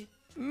get to you.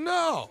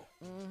 No.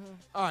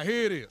 All right,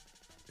 here it is.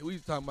 We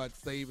was talking about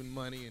saving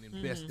money and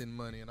investing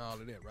money and all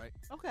of that, right?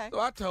 Okay. So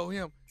I told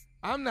him,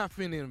 I'm not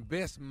finna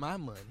invest my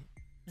money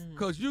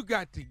because you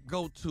got to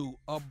go to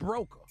a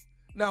broker.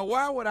 Now,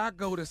 why would I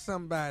go to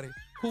somebody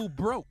who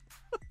broke?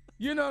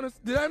 You know, did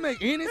that make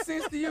any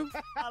sense to you?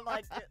 I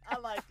liked it.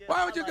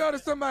 Why would you go to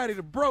somebody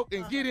that broke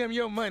and give him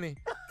your money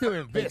to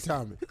invest? Hey,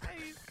 Tommy.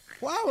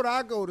 Why would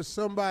I go to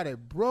somebody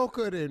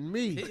broker than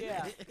me?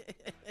 Yeah.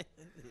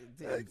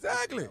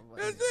 Exactly.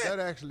 That's it. That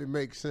actually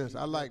makes sense.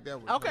 I like that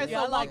one. Okay,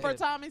 so one for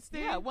Tommy,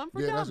 Steve? Yeah, one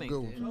for Yeah, Tommy. that's a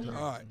good one. For Tommy.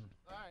 All right.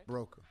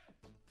 Broker.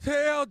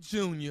 Tell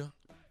Junior,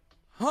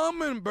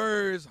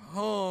 hummingbirds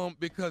hum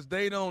because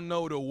they don't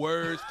know the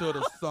words to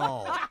the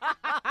song.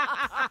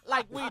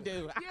 Like we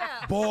do.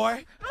 Yeah.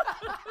 Boy.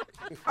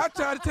 I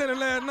tried to tell him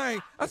last night.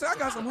 I said, I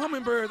got some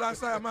hummingbirds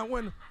outside my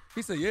window.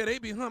 He said, yeah, they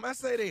be hum. I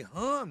say they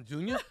hum,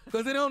 Junior,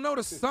 because they don't know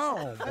the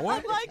song, boy.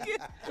 I like it.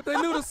 If they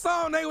knew the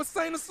song, they would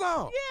sing the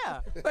song.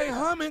 Yeah. They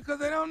humming because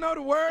they don't know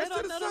the words They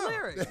to don't the know song. the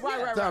lyrics.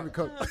 Right. Tommy,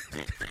 come. That's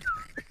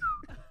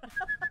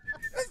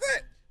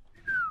it.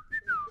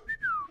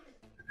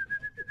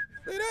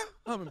 See that?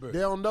 Hummingbird. They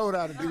don't know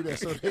how to do that,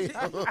 so they.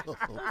 That's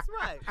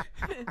right.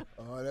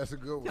 Oh, that's a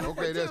good one.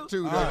 Okay, that's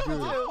two. That's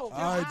good. All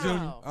right,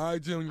 Junior. All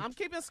right, Junior. I'm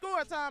keeping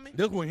score, Tommy.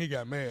 This one he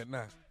got mad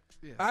now.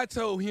 Yeah. I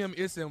told him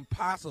it's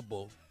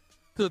impossible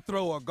to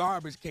throw a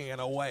garbage can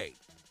away.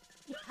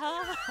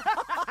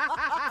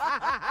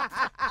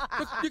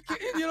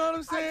 You know what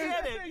I'm saying?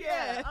 I get it,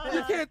 yeah.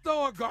 You can't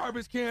throw a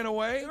garbage can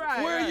away.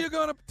 Right, Where are you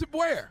going to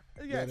where?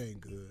 That ain't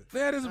good.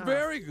 That is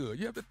very good.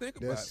 You have to think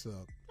That about it. sucks.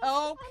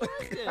 Oh, You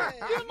didn't like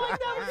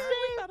that one,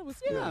 Steve? thought it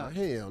was No,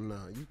 hell no.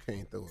 You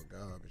can't throw a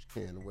garbage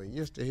can away.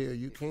 Yes, the hell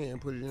you can.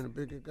 Put it in a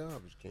bigger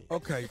garbage can.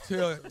 Okay,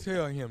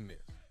 tell him this.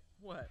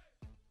 What?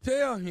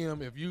 Tell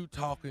him if you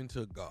talking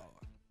to God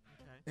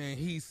and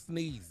he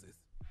sneezes,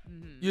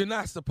 you're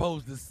not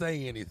supposed to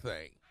say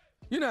anything.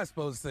 You're not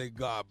supposed to say,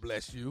 God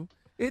bless you.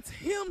 It's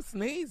him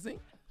sneezing.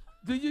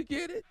 Do you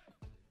get it?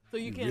 So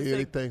you You can't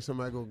really say think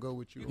somebody gonna go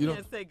with you? you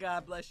can't say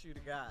God bless you to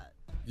God.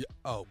 Yeah.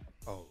 Oh,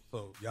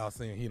 so y'all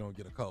saying he don't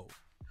get a cold?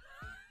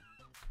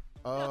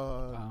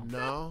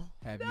 No.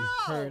 Have you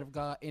heard of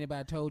God?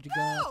 Anybody told you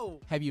God? No.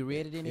 Have you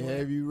read it anywhere?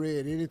 Have you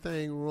read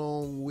anything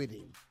wrong with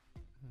him?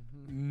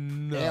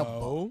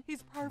 No.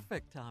 He's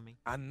perfect, Tommy.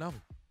 I know.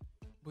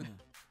 But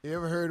You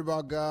ever heard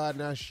about God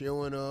not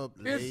showing up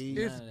late?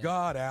 it's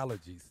God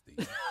allergies,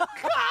 Steve.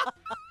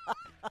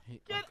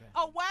 get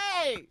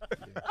away.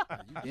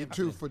 You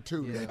 2 for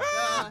 2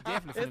 now.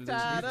 Definitely It's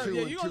tied up. two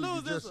Yeah, and you two. gonna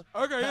lose You this just-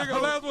 one. Okay, here go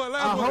last one. I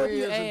Last one. hope You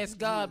Yes, asked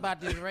God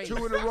about this race.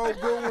 2 in a row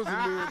good ones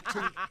and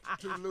then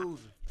two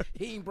losers.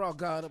 He ain't brought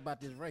God up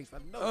about this race. I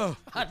know.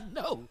 I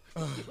know.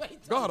 You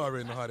ain't God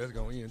already know how that's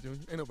gonna end, Junior.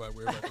 Ain't nobody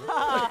worried about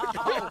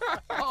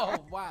that.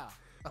 Oh, wow.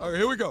 Okay,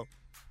 here we go.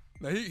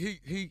 Now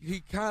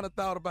he kind of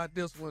thought about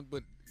this one,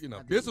 but you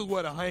know this is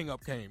where the hang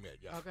up came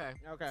at, y'all.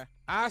 Okay.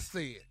 I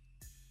said,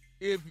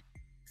 if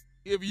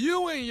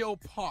you and your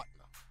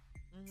partner,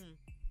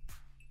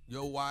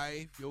 your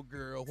wife, your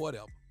girl,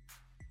 whatever,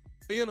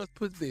 in a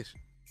position,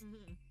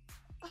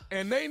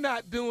 and they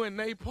not doing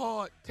their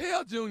part,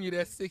 tell Junior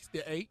that's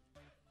 68.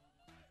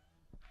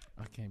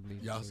 I can't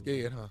believe Y'all it.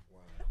 scared, huh?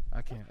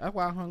 I can't. That's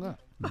why I hung up.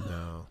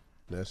 No.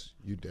 That's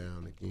you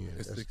down again.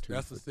 That's a 68.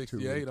 That's a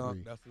 68.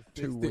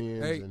 2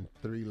 wins and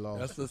 3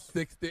 losses. That's a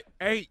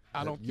 68.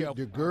 I don't care.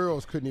 The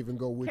girls couldn't even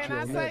go with you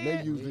on that.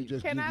 They usually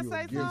just Can give I you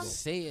say a giggle.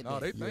 something? No,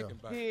 they thinking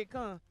about it. Here it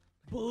comes.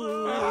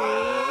 Boo.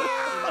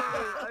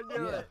 I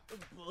knew it.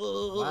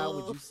 Why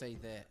would you say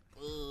that?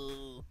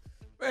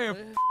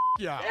 Man,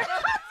 y'all.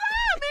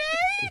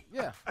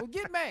 Yeah, well,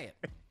 get mad.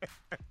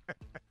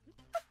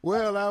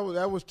 Well,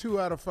 that was 2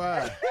 out of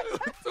 5.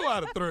 2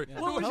 out of 3.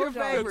 What was your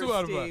favorite, 2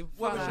 out of 5. Steve?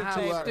 What was your How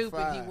favorite?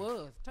 stupid he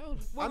was. Told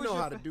you. I know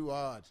how to do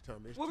odds,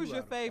 Tommy. It's What 2 was your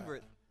out of 5.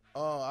 favorite?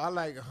 I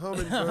like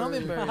hummingbird.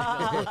 Hummingbird.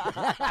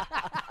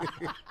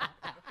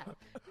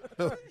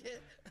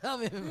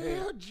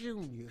 Hell,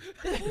 Junior.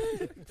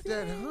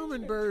 That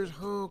hummingbirds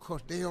hum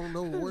because they don't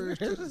know words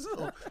to the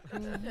song.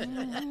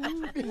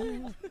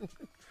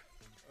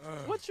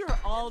 What's your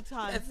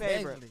all-time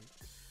favorite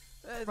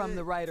That's from it.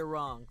 the right or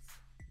wrongs?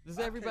 Does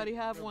everybody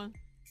have one?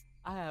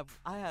 I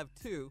have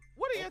 2.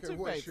 What are your two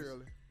what, favorites?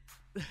 Shirley?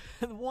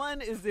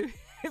 One is if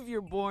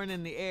you're born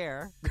in the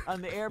air,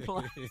 on the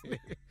airplane.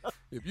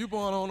 If you're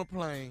born on a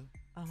plane,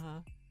 Uh-huh.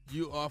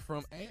 you are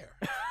from air.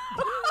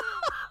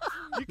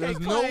 You There's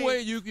can't no claim- way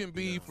you can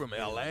be from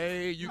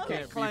L.A. You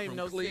can't be claim from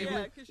no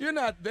Cleveland. city. You're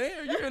not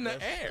there. You're in the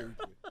air.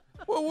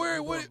 Well,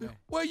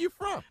 where you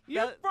from?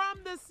 You're from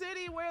the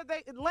city where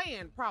they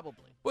land,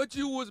 probably. But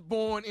you was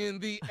born in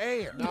the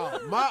air. No,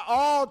 my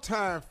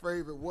all-time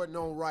favorite wasn't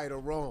on right or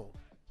wrong.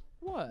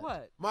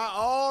 What? My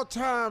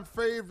all-time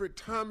favorite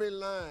Tommy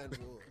line was,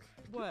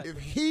 What? if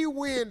he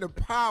win the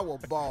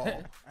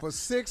Powerball for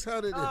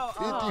 $650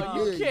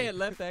 million, you can't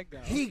let that go.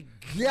 he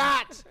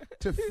got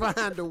to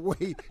find a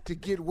way to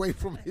get away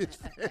from his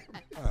family.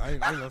 I ain't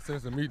no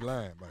sense of me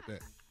lying about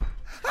that.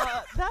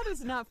 That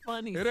is not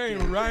funny. It ain't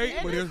Steve. right,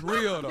 but it's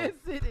real though. Yes,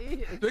 it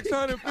is.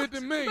 $650 Let me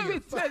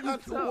million. tell you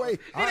That's the something. way It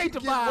I ain't to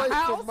get buy away a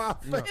house. from my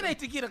family. It ain't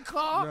to get a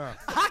car. No.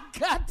 I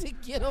got to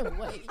get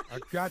away I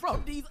got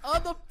from these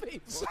other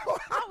people. So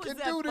How I is can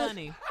that do this.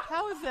 funny?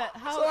 How is that?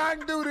 How? So I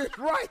can do this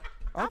right.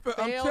 I'm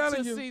Fail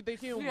telling to you, see the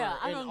humor. Yeah,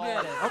 I in don't all get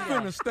of it. I'm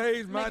Yeah. finna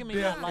stage my Making me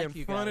death not like in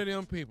you front guys. of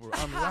them people.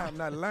 I'm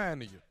not lying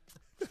to you.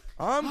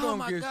 I'm Oh, gonna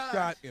my get God.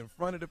 shot in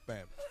front of the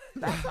family.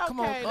 That's Come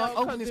on, okay, though,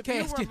 open 'cause this if you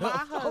casket were my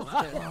up.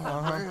 husband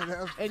Man,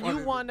 that's and funny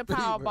you won the to think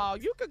about.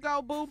 Powerball, you could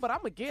go, boo, but I'm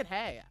going to get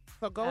half.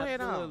 So go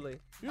Absolutely.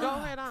 ahead on.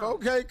 Go ahead on.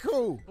 Okay,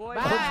 cool. Boy,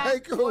 Bye. Okay,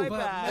 cool. Boy,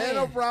 bye. Ain't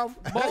no problem.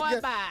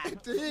 Boy, bye.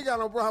 He ain't got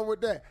no problem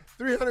with that.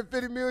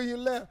 $350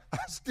 million left. I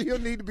still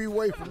need to be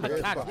away from I got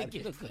to everybody.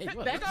 get away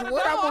from They're it. gonna So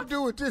what go. I'm gonna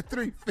do with this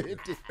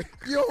 $350?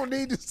 You don't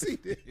need to see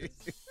this.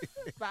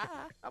 Bye.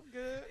 I'm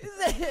good.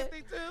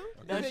 52.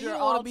 That's You your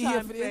don't wanna be here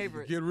all-time for this?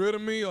 favorite. Get rid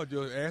of me or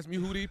just ask me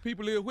who these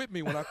people is with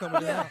me when I come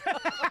in the house.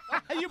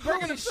 You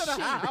bringing them to the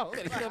house.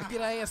 Better get up and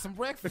get our ass some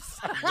breakfast.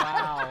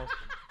 Wow.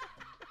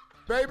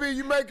 Baby,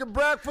 you making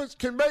breakfast?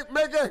 Can make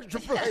extra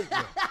plate.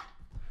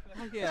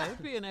 Yeah,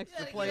 it'd be an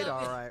extra plate,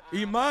 all right.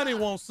 Imani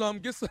wants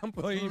something. Get something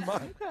for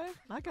Imani. Okay,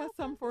 I got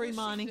something for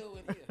Imani.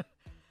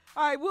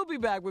 All right, we'll be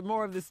back with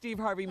more of the Steve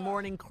Harvey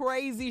Morning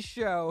Crazy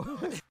Show.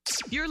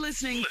 You're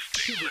listening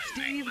to the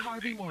Steve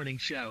Harvey Morning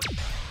Show.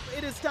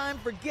 It is time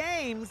for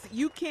games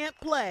you can't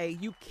play.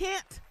 You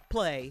can't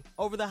play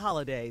over the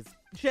holidays.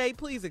 Jay,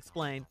 please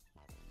explain.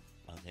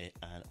 Okay.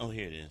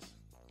 Here it is.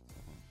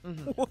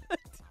 What?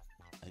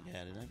 I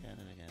got it.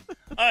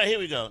 All right, here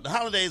we go. The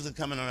holidays are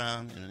coming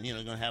around, and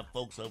going to have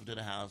folks over to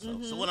the house.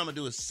 So what I'm going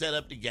to do is set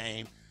up the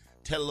game,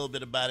 tell a little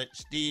bit about it.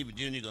 Steve and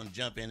Junior going to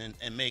jump in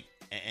and make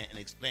and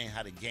explain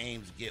how the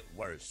games get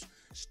worse.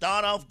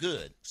 Start off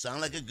good.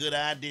 Sound like a good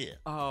idea.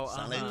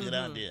 Sound like a good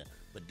idea.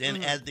 But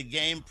then as the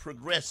game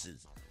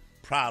progresses,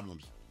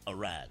 problems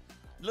arise.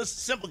 Little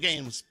simple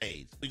game of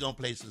spades. We're going to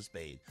play some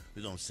spades.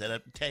 We're going to set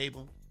up the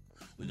table.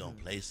 We're going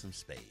to play some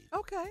spades.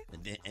 Okay.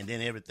 And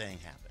then everything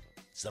happened.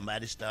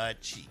 Somebody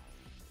started cheating.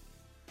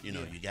 You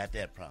got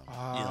that problem.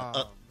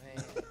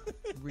 Man.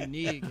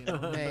 Reneging.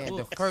 Man,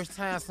 the first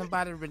time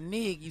somebody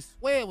reneged, you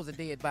swear it was a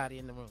dead body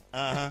in the room.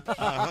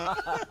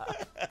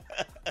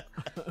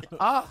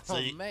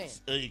 Man.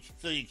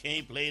 So you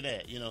can't play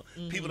that.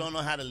 People don't know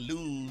how to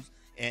lose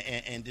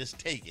and just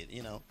take it.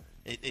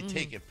 They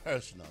take it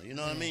personal. You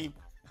know what I mean?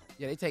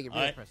 Yeah, they take it real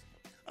All right. personal.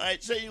 All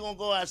right, so you're going to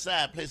go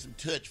outside and play some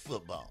touch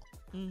football.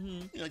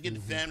 Get the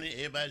family,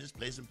 everybody just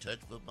play some touch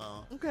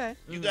football. Okay.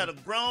 You got a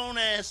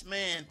grown-ass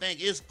man think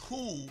it's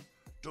cool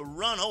to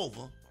run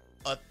over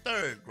a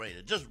third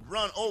grader. Just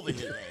run over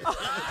his ass.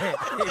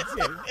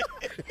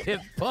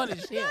 Just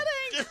punish him. That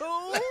ain't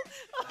cool.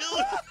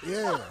 Dude,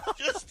 Yeah.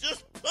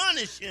 just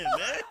punish him,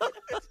 man.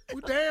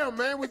 Well, damn,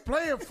 man, we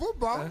playing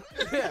football.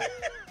 Yeah.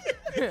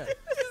 This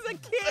is a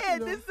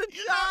kid. This is a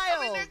You know, I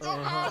mean, child. they go all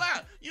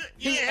out. You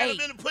ain't haven't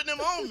been putting them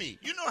on me.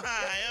 You know how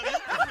I am. You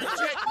put him to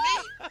check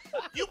me.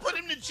 You put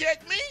him to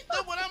check me.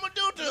 Look what I'm going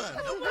to do to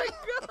him. Oh my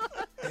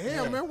God.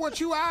 Damn, man, what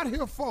you out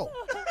here for?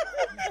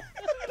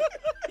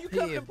 You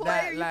come He to is play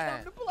not or you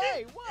lying. come to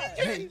play? What?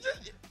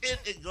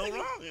 It go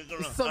wrong. It go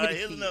wrong. So All right, many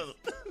here's kids. another.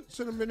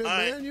 Sit a minute, All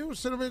right. man. You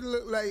sit a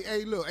minute, like,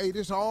 hey, look, hey,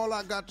 this is all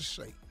I got to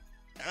say.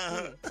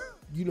 Uh-huh.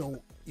 You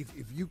know,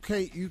 if you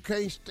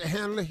can't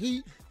handle the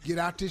heat, get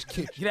out this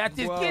kitchen. Get out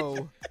this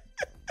kitchen.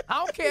 I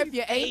don't care if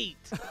you're 8.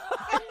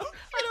 I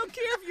don't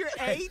care if you're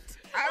 8.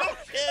 I don't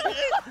care.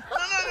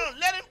 No.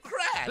 Let him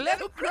cry. Let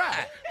him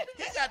cry.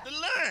 He got to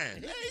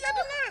learn. Yeah, he got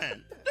to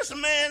learn. This is a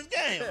man's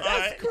game. That's all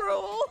right?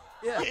 cruel.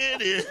 Yeah. Here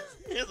it is.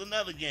 Here's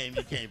another game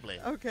you can't play.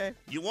 Okay.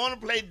 You want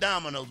to play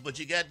dominoes, but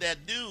you got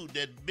that dude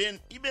that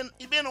he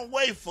been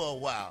away for a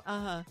while.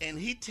 Uh-huh. And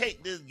he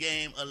take this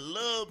game a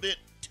little bit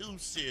too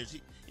serious.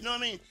 You know what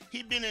I mean?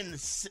 He been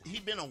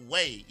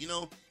away. You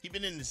know, he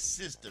been in the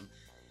system.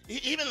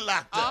 He been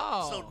locked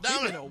up. So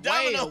dominoes,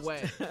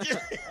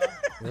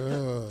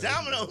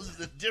 dominoes is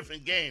a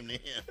different game to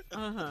him.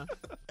 Uh-huh.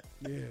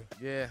 Yeah.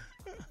 Yeah.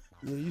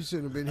 Yeah, you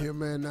shouldn't have been here,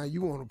 man. Now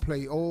you want to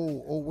play.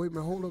 Oh, wait a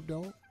minute. Hold up,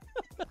 dog.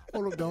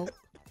 Hold up, dog.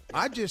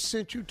 I just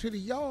sent you to the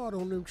yard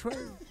on them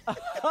trains. What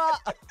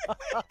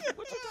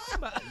you talking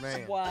about?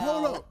 Man. Wow.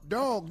 Hold up,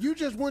 dog. You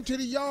just went to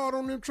the yard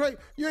on them trains.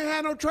 You ain't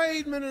had no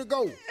trade minute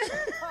ago.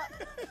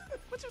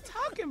 What you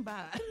talking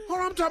about? Hold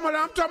on, I'm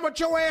talking about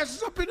your ass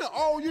is up in there.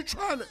 Oh, you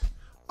trying to.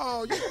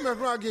 Oh, you gonna mess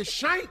around and get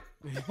shanked.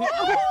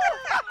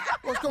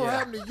 What's gonna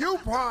happen to you,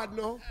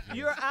 partner?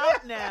 You're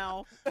out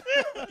now.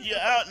 You're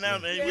out now,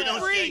 man. Yeah. We don't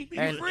Free. shake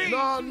people. Free.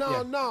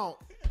 No.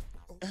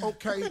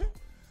 Okay.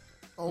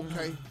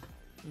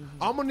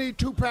 I'm gonna need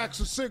 2 packs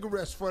of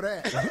cigarettes for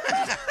that.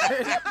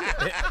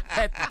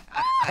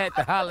 at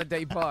the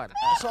holiday party.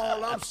 That's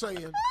all I'm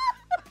saying.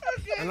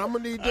 And I'm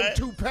gonna need them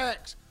 2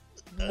 packs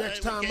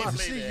next time I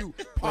see you,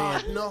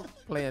 partner.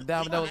 Playing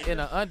dominoes in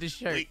an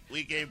undershirt.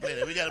 We can't play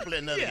that. We got to play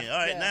another game. All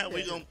right, now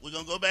we're gonna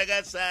go back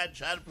outside and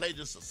try to play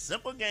just a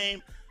simple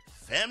game,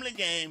 family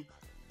game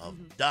of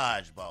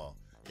dodgeball.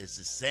 It's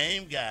the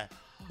same guy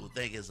who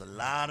think it's a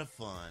lot of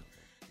fun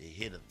to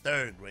hit a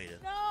 3rd grader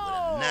with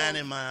a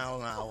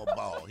 90-mile-an-hour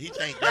ball. He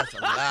think that's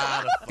a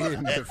lot of fun.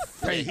 In the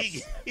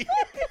face.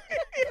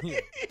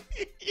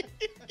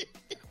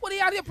 What are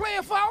you out here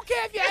playing for? I don't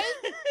care if you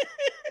ain't.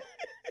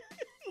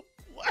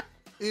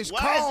 It's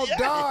Why called is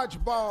he out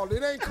dodgeball.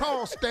 It ain't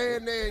called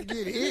stand there and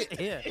get hit.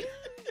 Yeah.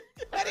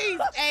 But he's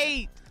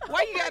 8.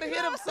 Why you gotta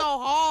hit him so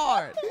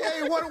hard?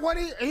 Hey, what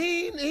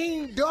he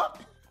ain't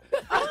duck.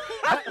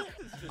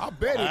 I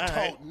bet he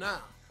taught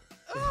now.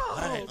 All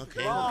right,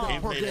 okay.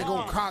 Punk ain't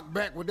gonna cock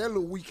back with that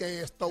little weak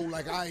ass throw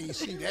like I ain't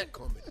see that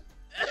coming.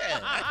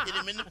 Yeah, I hit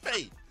him in the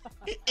face.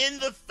 In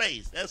the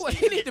face. That's Well, what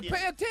he need to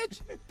pay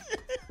attention.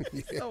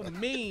 So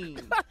mean.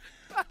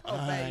 All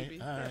right,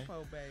 baby. all right.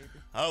 Poor baby.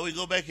 Oh, we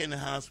go back in the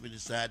house. We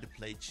decide to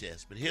play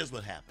chess. But here's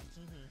what happens.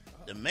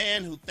 The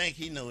man who think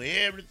he know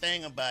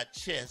everything about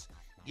chess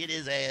get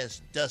his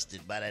ass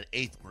dusted by that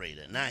 8th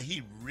grader. Now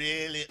he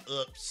really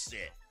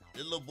upset.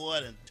 The little boy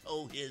done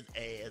tore his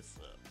ass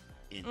up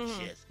in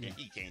chess, and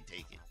he can't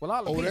take it. Well,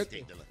 all the He pieces,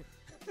 can't take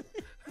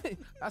the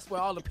that's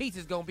where all the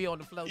pieces gonna be on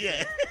the floor.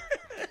 Yeah.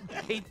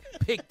 He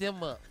picked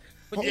them up.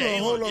 But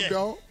Hold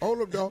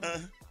up, dog.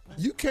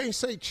 You can't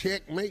say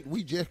checkmate.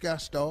 We just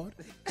got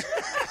started.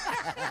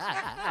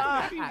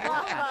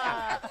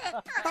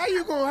 How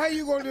you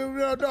gonna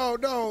do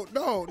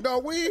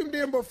dog? We even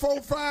did but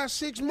 4, 5,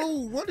 6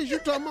 moves. What is you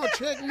talking about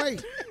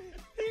checkmate?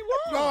 He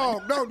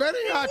won. Dog, that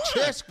ain't how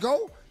chess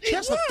go.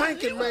 Chess a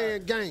thinking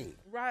man game.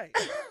 Right.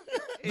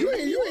 You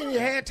ain't even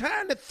had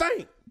time to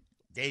think.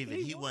 David,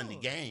 he won the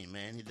game,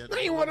 man. He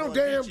He ain't won no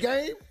damn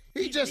game.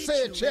 He just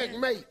said you,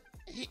 checkmate.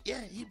 He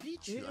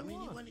beat you. I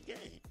mean, he won the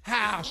game.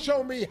 How?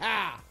 Show me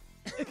how.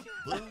 He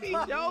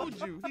showed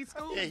you. He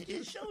schooled Yeah, you.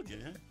 he showed you,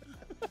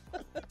 huh?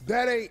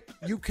 That ain't,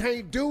 you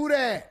can't do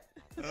that.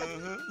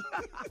 Uh-huh.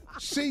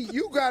 See,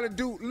 you got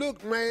to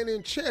look, man,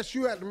 in chess,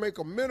 you have to make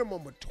a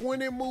minimum of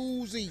 20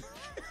 moves each.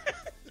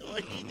 Well,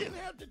 he didn't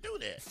have to do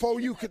that.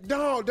 Before you could,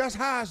 dog, that's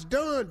how it's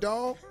done,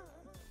 dog.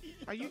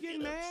 Are you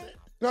getting mad?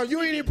 No,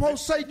 you ain't even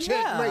supposed to say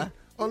checkmate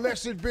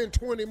unless it's been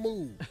 20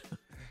 moves.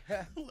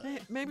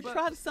 Maybe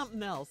try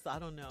something else. I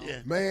don't know.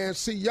 Yeah. Man,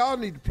 see, y'all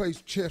need to play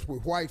chess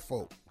with white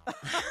folk.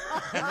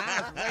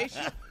 It's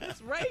racial.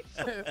 It's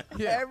racial.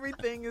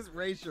 Everything is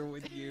racial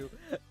with you.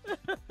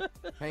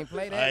 Can't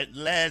play that. All right,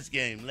 last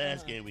game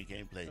we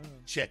can't play.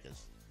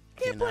 Checkers.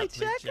 Can't play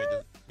Cannot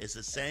checkers? It's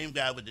the same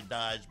guy with the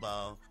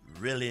dodgeball.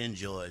 Really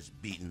enjoys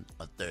beating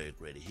a 3rd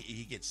grader.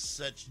 He gets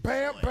such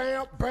Bam, joy.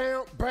 bam,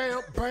 bam,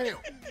 bam, bam.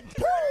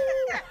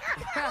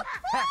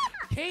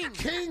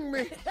 King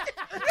me.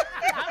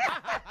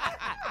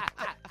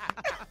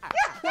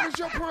 What is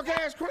your punk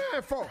ass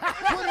crying for?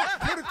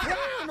 Put a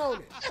crown on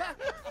it.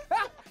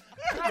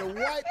 Put to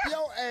wipe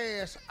your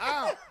ass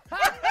out.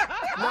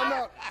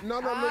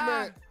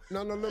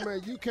 No, little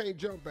man, you can't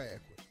jump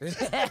backwards.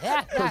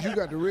 Because you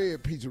got the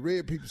red pizza.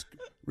 Red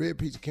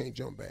pizza can't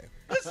jump back.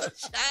 It's a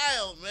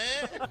child,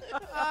 man.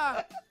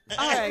 All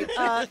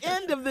right,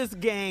 end of this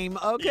game,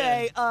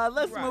 okay?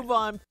 Let's move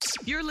on.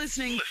 You're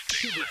listening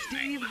to the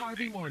Steve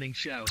Harvey Morning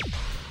Show.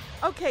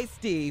 Okay,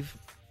 Steve,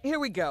 here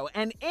we go.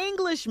 An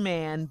English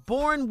man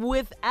born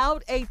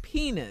without a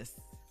penis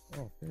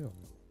Oh, hell.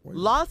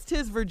 lost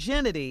his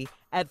virginity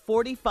at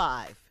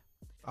 45.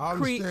 I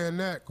understand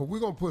that, because we're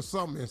going to put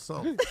something in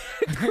something.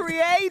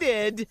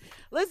 created,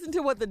 listen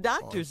to what the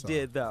doctors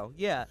did, though.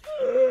 Yeah.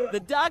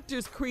 The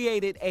doctors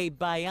created a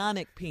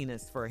bionic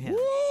penis for him.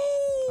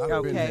 I'd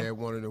have been there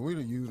one of them. We'd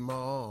have used my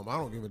arm. I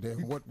don't give a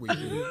damn what we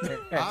do.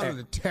 I'd have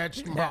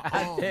attached my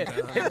arm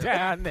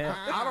down there.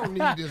 I don't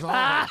need this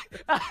arm.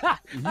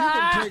 You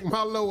can take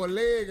my lower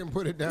leg and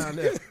put it down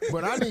there,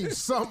 but I need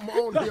something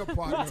on here,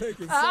 partner.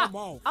 Taking something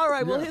off. All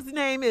right, well, his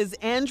name is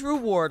Andrew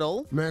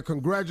Wardle. Man,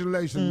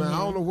 congratulations, man. I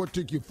don't know what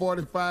took you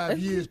 45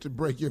 years to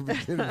break your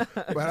virginity,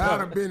 but I'd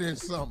have been in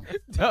something.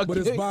 But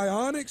it's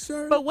bionic,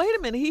 sir? But wait a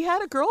minute. He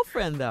had a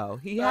girlfriend, though.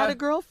 He had a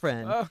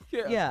girlfriend.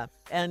 Yeah.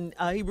 And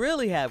he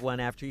really had one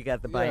after he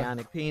got the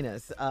bionic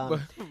penis.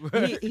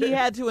 He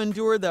had to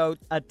endure, though,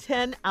 a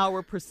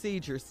 10-hour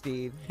procedure,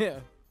 Steve. Yeah.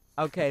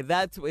 Okay,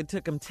 it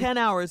took him 10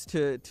 hours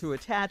to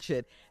attach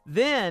it.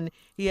 Then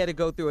he had to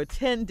go through a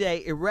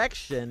 10-day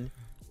erection.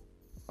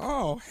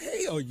 Oh,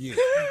 hell yeah.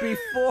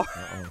 Before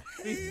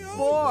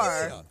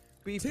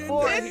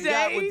he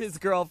got with his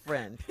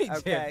girlfriend.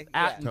 Okay.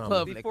 Out in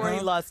public. Before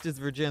he lost his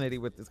virginity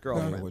with his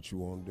girlfriend. That's what you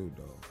want to do,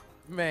 dog.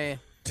 Man.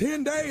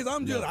 10 days,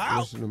 I'm just out.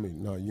 Listen to me.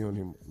 No, you don't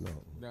even, no.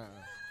 Nah.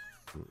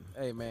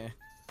 Hey, man.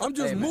 I'm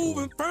just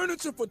moving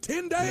furniture for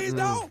 10 days,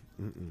 dog?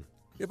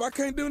 If I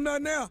can't do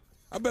nothing now,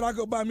 I bet I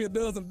go buy me a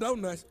dozen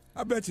donuts.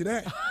 I bet you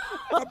that.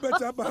 I bet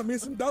you I buy me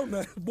some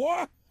donuts,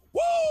 boy.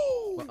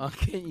 Woo! Well,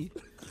 can you,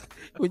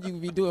 what you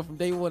be doing from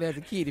day one as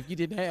a kid if you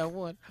didn't have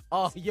one?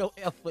 All your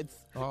efforts.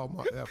 All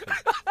my efforts.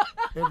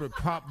 Every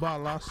pop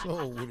bottle I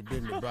sold would have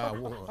been to buy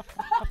one.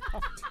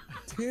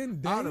 10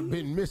 days? I'd have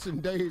been missing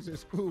days at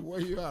school. Where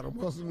you at? I'm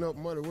hustling up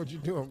money. What you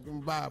doing? I'm going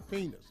to buy a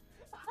penis.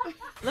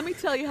 Let me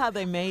tell you how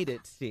they made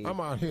it, Steve. I'm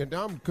out here.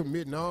 I'm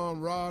committing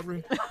armed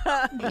robbery.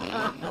 I'm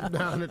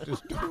down at the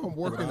store. I'm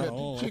working at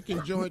the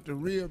chicken joint, the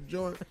rib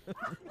joint.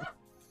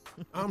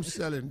 I'm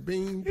selling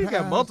bean pies. You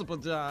got multiple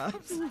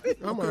jobs.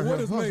 I'm out here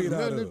hustling.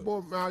 This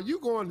boy, now you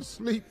going to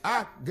sleep.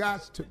 I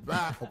got to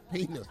buy a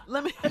penis.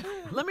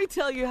 Let me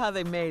tell you how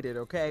they made it,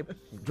 okay?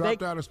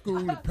 Dropped out of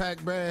school to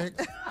pack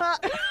bags.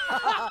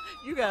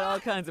 You got all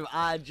kinds of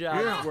odd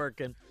jobs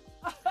working.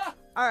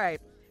 All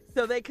right.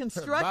 So they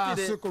constructed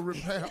bicycle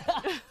repair.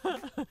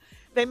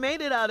 They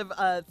made it out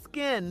of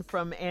skin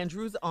from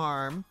Andrew's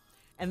arm,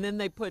 and then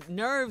they put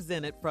nerves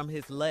in it from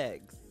his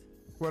legs.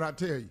 What I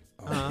tell you?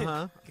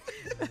 Uh-huh.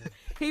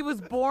 He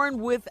was born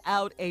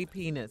without a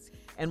penis,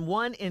 and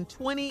 1 in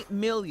 20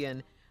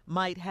 million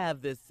might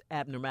have this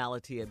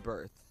abnormality at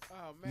birth.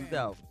 Oh, man.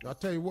 So I'll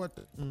tell you what,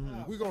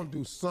 we're going to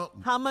do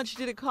something. How much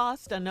did it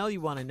cost? I know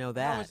you want to know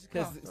that,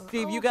 because,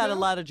 Steve, you got a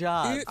lot of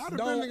jobs. I'd have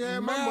been to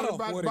have my money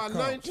by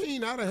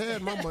 19. I'd have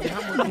had my money.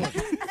 How much was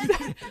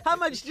it? How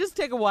much? Just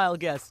take a wild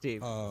guess,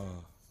 Steve.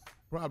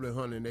 Probably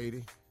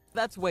 180.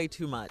 That's way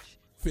too much.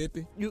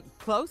 50. You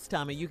close,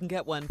 Tommy. You can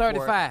get one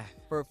 35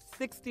 for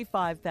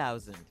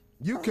 $65,000.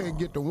 You can't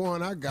get the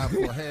one I got for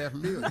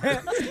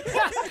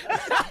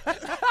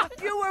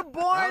 $500,000. You were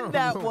born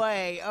that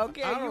way,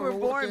 okay? You were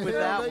born with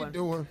that one.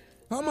 Doing.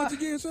 How much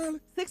again,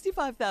 Shirley?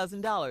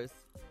 $65,000.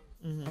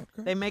 Okay.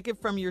 They make it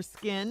from your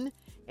skin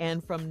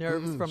and from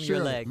nerves from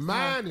your legs.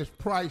 Mine is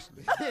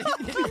priceless.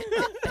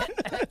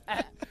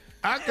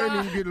 I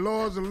can't even get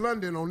Lords of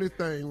London on this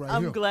thing right here.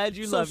 I'm glad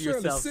you love Shirley,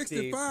 yourself, 65,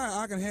 Steve.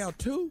 I can have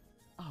 2.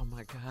 Oh,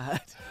 my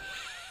God.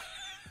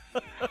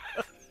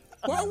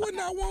 Why wouldn't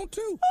I want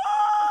 2?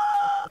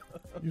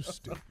 You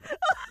stupid.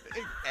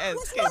 As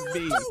What's can wrong with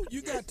be. 2?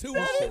 You got 2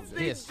 That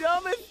is the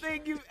dumbest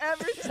thing you've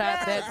ever said.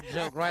 Shot that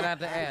joke right out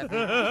the ass.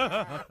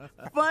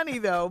 Funny,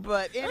 though,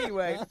 but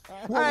anyway.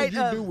 What would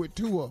you do with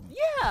 2 of them?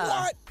 Yeah.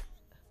 What?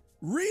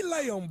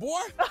 Relay them,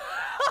 boy.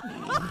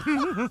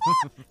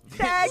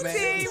 Tag What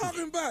team. you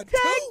talking about?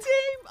 Tag 2?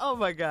 team. Oh,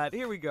 my God.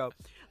 Here we go.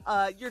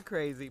 You're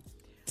crazy.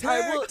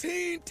 Tag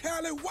team,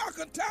 Tally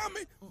Walker,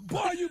 Tommy.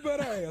 Boy, you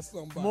better ask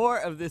somebody. More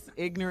of this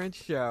ignorant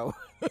show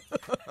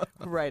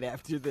right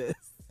after this.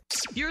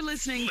 You're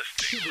listening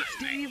to the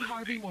Steve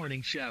Harvey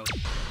Morning Show.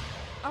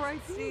 All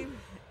right, Steve,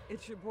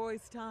 it's your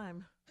boy's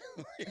time.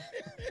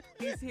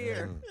 He's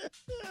here.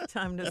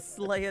 Time to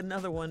slay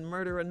another one,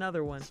 murder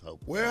another one.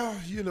 Well,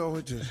 you know,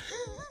 it just...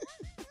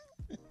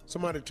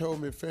 Somebody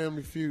told me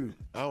Family Feud.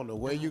 I don't know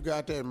where you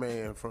got that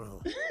man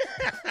from.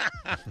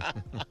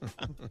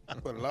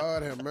 But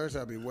Lord have mercy,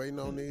 I'll be waiting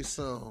on these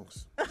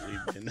songs.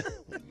 We've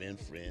been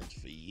friends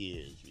for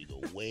years. We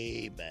go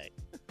way back,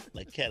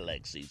 like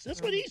Cadillac seats.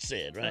 That's what he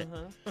said, right?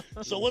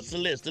 So what's the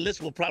list? The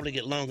list will probably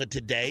get longer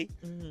today.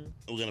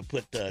 We're going to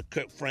put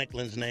Kirk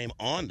Franklin's name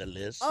on the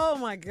list. Oh,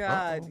 my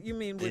God. You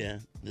mean... Yeah.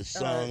 The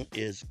song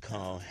is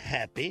called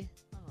Happy.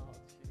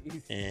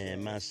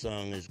 And my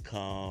song is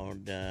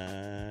called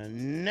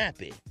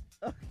Nappy.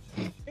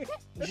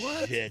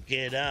 What? Check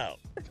it out.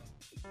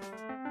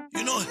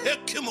 You know, hair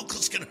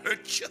chemicals can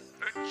hurt you.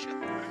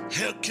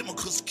 Hair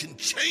chemicals can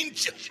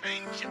change you.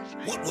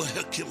 What will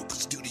hair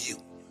chemicals do to you?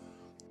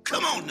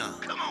 Come on now.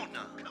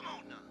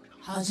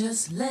 I'll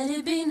just let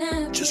it be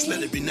nappy. Just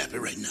let it be nappy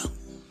right now.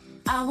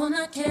 I will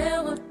not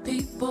care what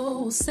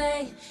people will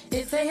say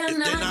if they are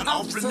not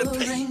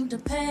offering to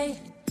pay.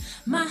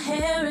 My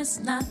hair is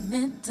not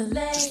meant to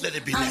lay. Just let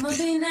it be I'ma nappy.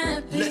 be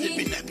nappy. Let it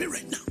be nappy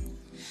right now.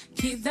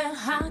 Keep that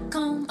hot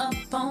comb up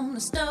on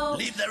the stove.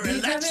 Leave that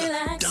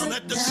relaxer down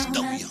at the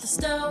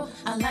stove.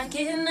 I like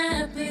it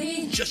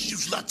nappy. Just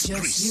use lots of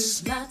grease.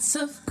 Use lots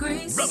of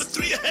grease. Rub it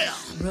through your hair.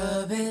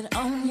 Rub it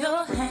on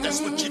your hands.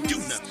 That's what you do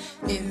now.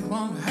 It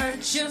won't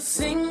hurt your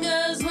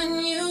fingers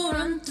when you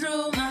run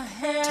through my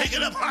hair. Take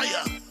it up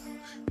higher.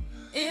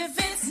 If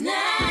it's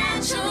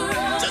natural,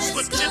 that's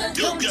what you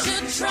do, don't girl.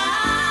 you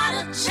try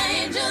to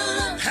change your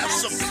look. Have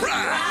some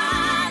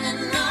pride.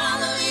 And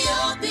all of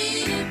your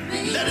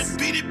beat. Let it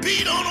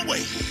beat on the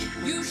way.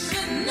 You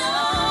should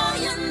know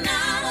you're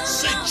not alone.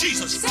 Say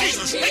Jesus,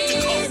 Jesus, take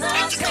the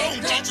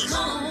comb, Jesus.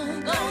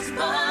 Those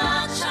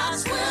butt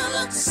shots will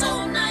look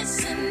so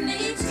nice and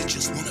neat. You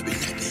just wanna be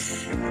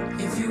nappy.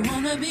 If you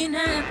wanna be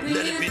nappy,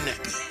 let it be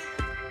nappy.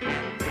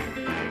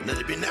 Let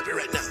it be nappy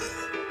right now.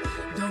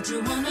 Don't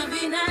you wanna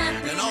be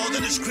nappy? And all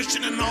that is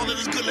Christian and all that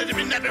is good, let it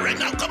be nappy right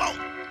now. Come on.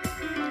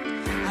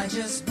 I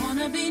just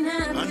wanna be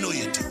nappy. I know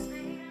you do.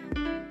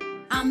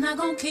 I'm not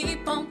gonna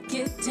keep on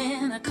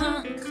getting a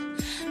conch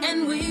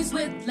and weaves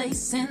with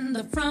lace in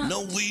the front.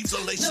 No weaves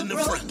or lace in the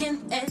front. The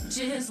broken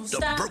edges will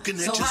stop. Broken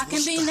edges so I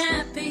can be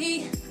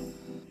nappy.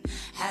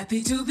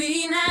 Happy to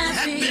be nappy.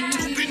 Happy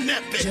to be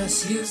nappy.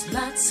 Just use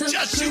lots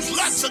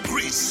of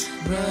grease.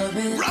 Rub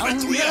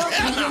it through your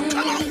hair now.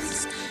 Come on.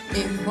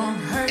 It won't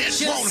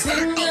hurt your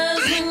fingers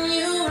when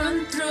you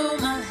run through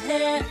my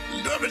hair.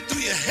 Rub it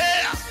through your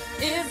hair.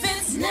 If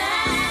it's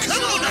natural,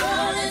 come on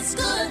now. It's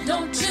good.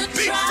 Don't you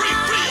be free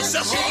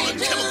yourself from all the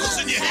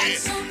chemicals in your hair.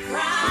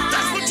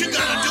 That's what you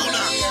gotta do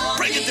now.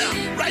 Break it down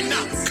right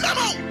now. Come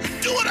on.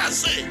 Do what I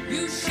say.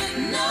 You should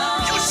know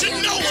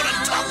what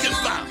I'm talking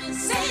about.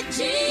 Say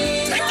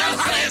Jesus. Take that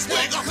hot ass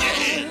wig off your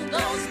head.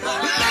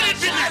 Let it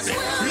be nappy.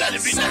 Let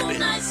it be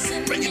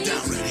nappy. Break it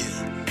down right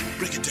here.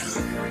 Break it down.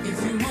 If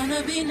you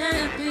wanna be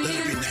nappy, let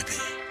it be nappy.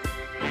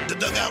 The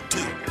dugout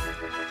too.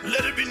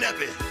 Let it be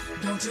nappy.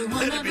 Don't you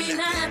wanna be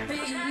nappy?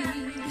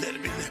 Let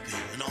it be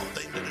nappy. And all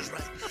things that is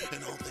right.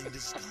 And all things that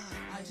is good.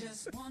 I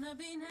just wanna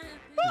be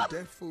nappy. Did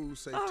that fool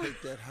say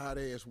take that hot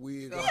ass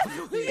wig off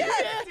your head?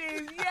 Yes,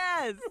 Steve,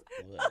 yes.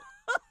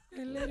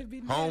 And let it be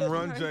home nappy.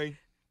 run, Jay.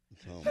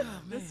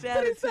 This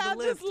added to the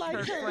list, like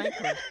Kirk Kirk.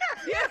 Franklin.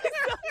 Yeah,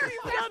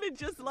 he sounded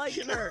just like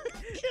Kirk.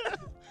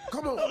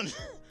 Come on.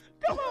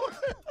 Come on.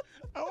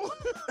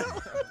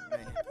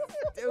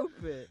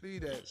 Stupid. Be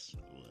that.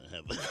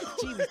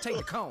 Jesus, take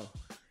the comb.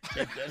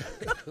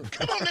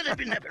 Come on, let it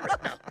be nappy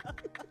right now.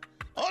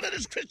 All that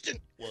is Christian.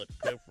 What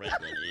Kirk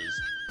Franklin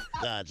is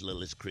God's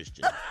littlest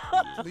Christian.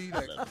 Leave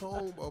that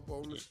comb up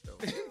on the stove.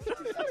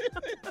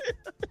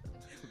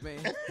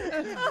 Man.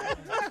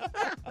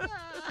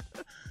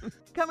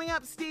 Coming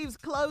up, Steve's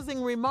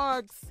closing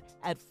remarks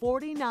at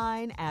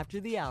 49 after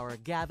the hour.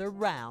 Gather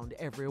round,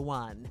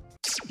 everyone.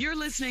 You're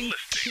listening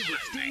to the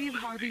Steve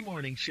Harvey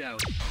Morning Show.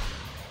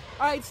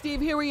 All right, Steve,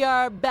 here we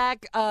are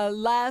back,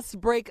 last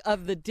break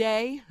of the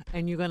day,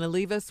 and you're going to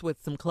leave us with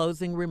some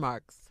closing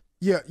remarks.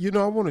 Yeah,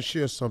 I want to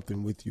share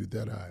something with you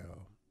that I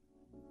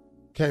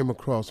came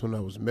across when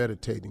I was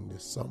meditating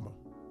this summer.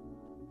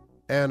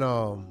 And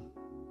a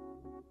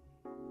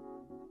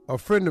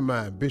friend of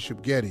mine,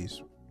 Bishop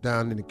Geddes,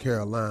 down in the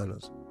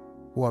Carolinas,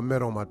 who I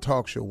met on my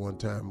talk show one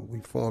time, we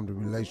formed a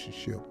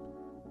relationship.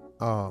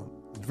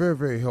 Very,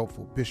 very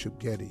helpful, Bishop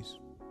Geddes.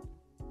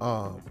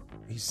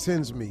 He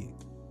sends me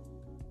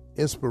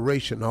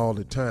inspiration all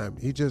the time.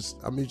 He's just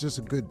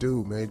a good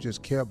dude, man. He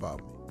just care about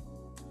me.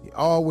 He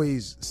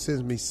always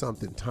sends me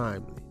something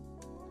timely.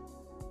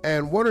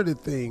 And one of the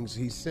things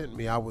he sent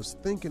me, I was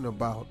thinking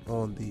about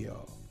on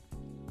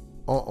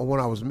when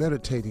I was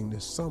meditating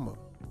this summer.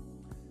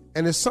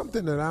 And it's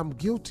something that I'm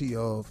guilty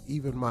of,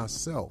 even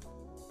myself.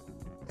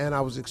 And I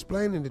was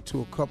explaining it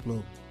to a couple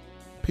of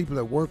people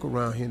that work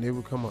around here, and they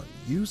would come up,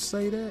 you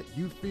say that?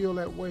 You feel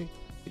that way?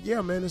 But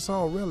yeah, man, it's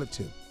all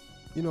relative.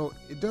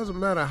 It doesn't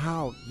matter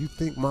how you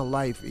think my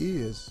life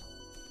is.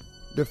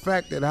 The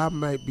fact that I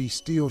might be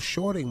still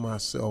shorting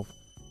myself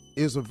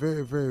is a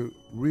very, very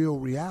real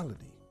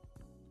reality.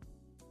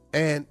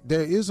 And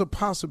there is a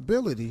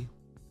possibility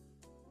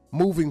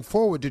moving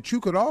forward that you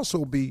could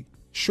also be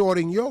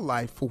shorting your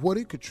life for what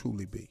it could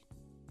truly be.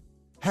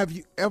 Have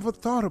you ever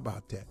thought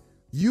about that?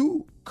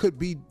 You could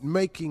be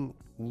making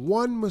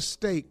one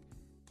mistake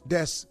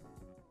that's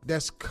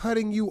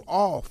cutting you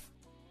off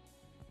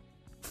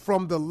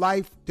from the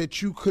life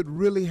that you could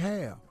really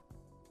have.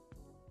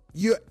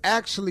 You're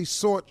actually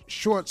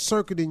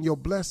short-circuiting your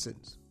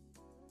blessings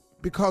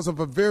because of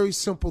a very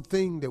simple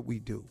thing that we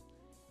do.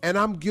 And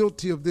I'm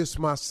guilty of this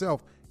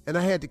myself, and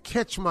I had to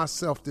catch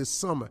myself this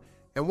summer.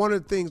 And one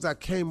of the things I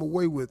came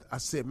away with, I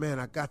said, man,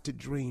 I got to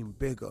dream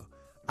bigger.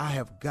 I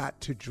have got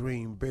to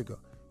dream bigger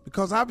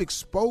because I've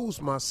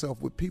exposed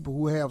myself with people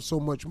who have so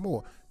much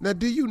more. Now,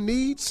 do you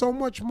need so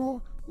much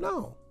more?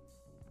 No.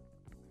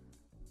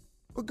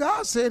 But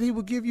God said he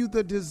would give you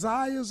the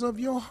desires of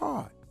your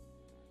heart.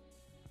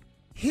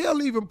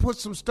 He'll even put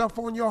some stuff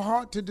on your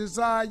heart to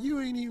desire you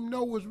ain't even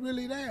know was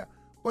really there.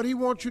 But he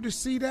wants you to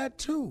see that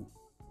too.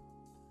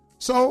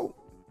 So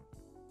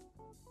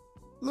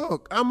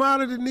Look, I'm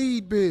out of the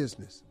need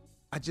business.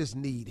 I just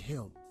need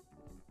him.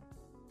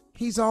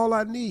 He's all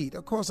I need.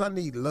 Of course, I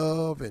need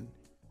love and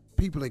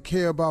people that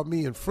care about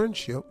me and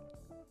friendship.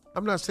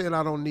 I'm not saying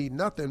I don't need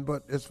nothing,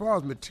 but as far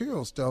as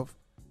material stuff,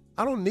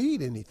 I don't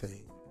need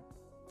anything.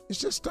 It's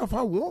just stuff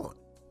I want.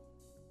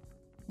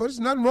 But there's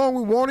nothing wrong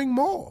with wanting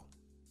more,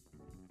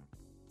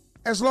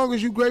 as long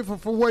as you're grateful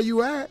for where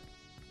you at.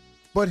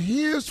 But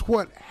here's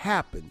what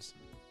happens,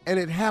 and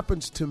it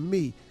happens to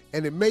me,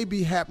 and it may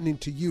be happening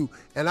to you,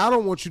 and I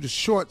don't want you to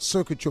short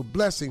circuit your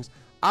blessings.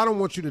 I don't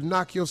want you to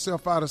knock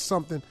yourself out of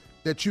something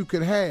that you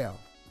could have.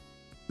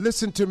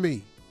 Listen to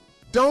me.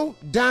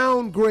 Don't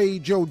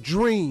downgrade your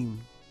dream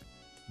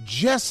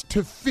just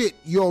to fit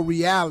your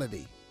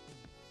reality.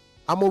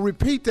 I'm going to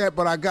repeat that,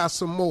 but I got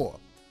some more.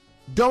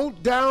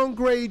 Don't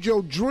downgrade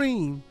your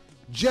dream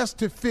just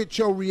to fit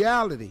your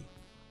reality.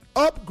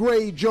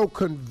 Upgrade your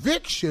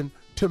conviction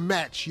to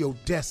match your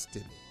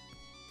destiny.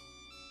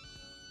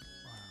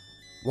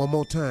 One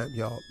more time,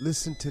 y'all.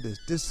 Listen to this.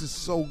 This is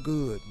so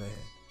good, man.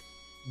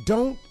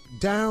 Don't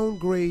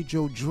downgrade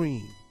your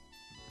dream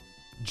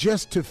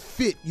just to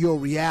fit your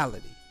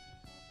reality.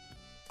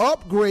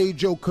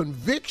 Upgrade your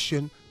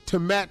conviction to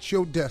match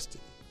your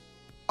destiny.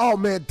 Oh,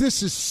 man,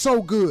 this is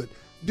so good.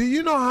 Do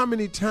you know how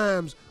many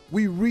times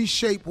we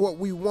reshape what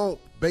we want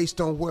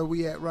based on where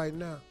we at right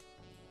now?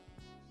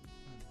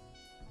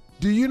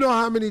 Do you know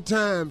how many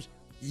times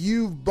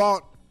you've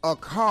bought a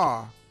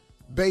car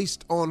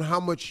based on how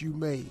much you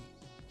made?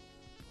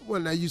 Well,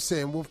 now you're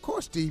saying, well, of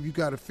course, Steve, you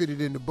got to fit it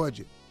in the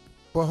budget.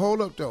 But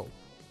hold up, though.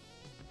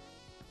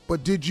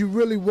 But did you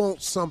really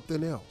want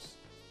something else?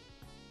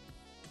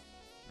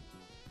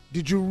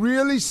 Did you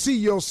really see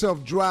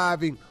yourself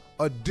driving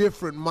a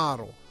different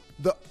model,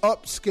 the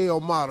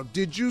upscale model?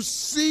 Did you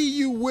see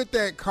you with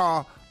that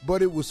car,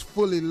 but it was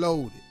fully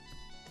loaded?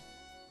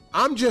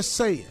 I'm just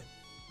saying.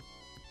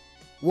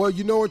 Well,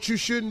 you know what you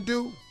shouldn't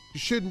do? You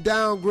shouldn't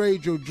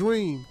downgrade your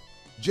dream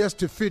just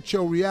to fit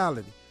your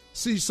reality.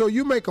 See, so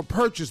you make a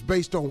purchase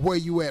based on where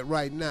you at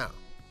right now.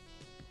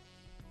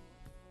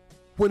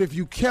 When if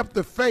you kept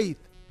the faith,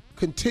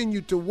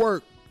 continued to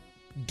work,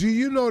 do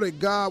you know that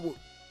God,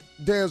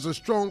 there's a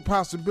strong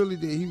possibility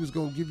that he was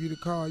going to give you the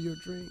car of your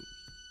dreams?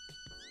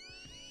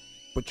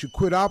 But you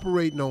quit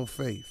operating on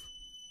faith.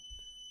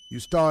 You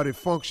started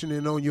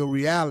functioning on your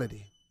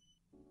reality.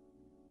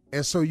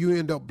 And so you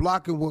end up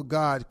blocking what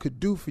God could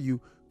do for you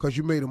because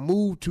you made a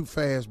move too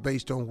fast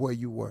based on where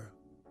you were.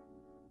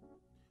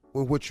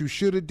 When what you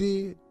should have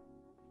did,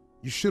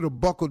 you should have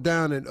buckled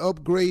down and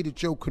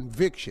upgraded your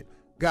conviction,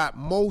 got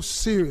more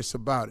serious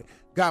about it,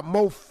 got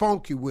more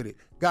funky with it,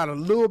 got a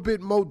little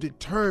bit more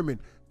determined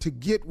to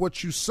get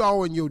what you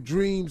saw in your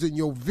dreams and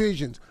your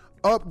visions.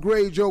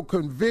 Upgrade your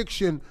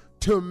conviction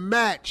to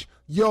match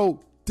your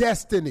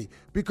destiny.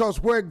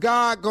 Because where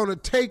God gonna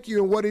take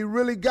you and what he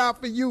really got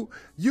for you,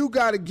 you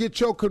got to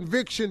get your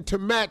conviction to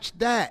match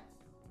that.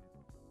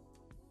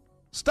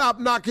 Stop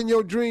knocking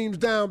your dreams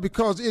down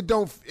because it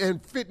don't,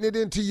 and fitting it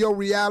into your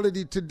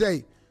reality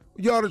today.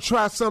 You ought to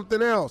try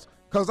something else,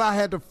 because I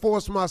had to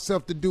force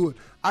myself to do it.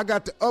 I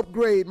got to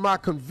upgrade my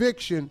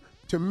conviction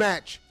to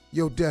match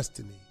your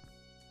destiny.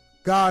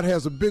 God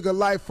has a bigger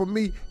life for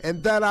me,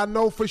 and that I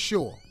know for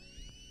sure.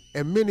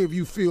 And many of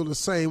you feel the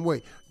same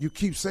way. You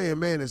keep saying,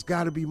 man, there's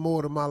got to be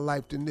more to my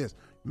life than this.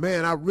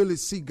 Man, I really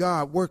see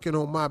God working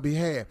on my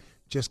behalf.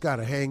 Just got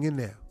to hang in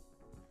there.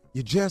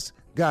 You just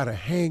got to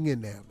hang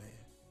in there, man.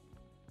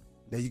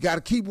 Now, you got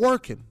to keep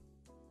working,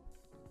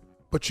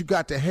 but you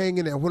got to hang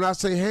in there. When I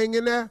say hang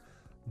in there,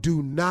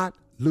 do not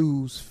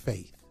lose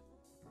faith.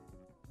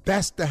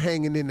 That's the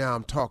hanging in there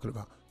I'm talking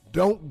about.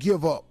 Don't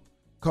give up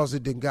because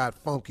it done got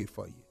funky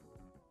for you.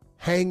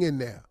 Hang in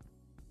there.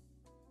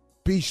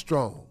 Be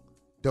strong.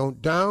 Don't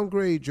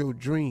downgrade your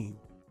dream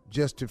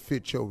just to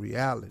fit your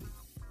reality.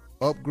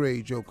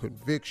 Upgrade your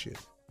conviction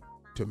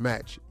to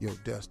match your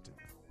destiny.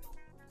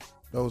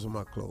 Those are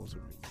my closing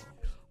remarks.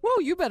 Whoa,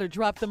 you better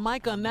drop the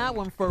mic on that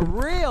one for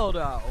real,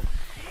 though.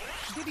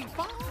 Did he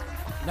fall?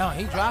 No,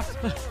 he dropped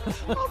it.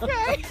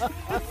 Okay.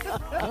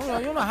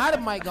 You don't know how the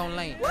mic gonna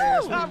land.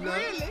 Woo, not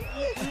really.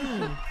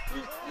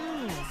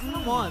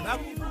 Come on.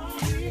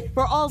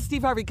 For all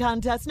Steve Harvey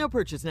contests, no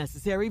purchase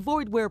necessary,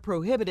 void where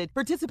prohibited.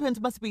 Participants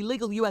must be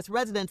legal U.S.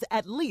 residents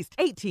at least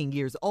 18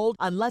 years old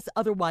unless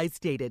otherwise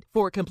stated.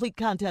 For complete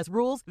contest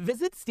rules,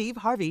 visit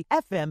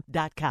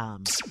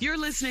SteveHarveyFM.com. You're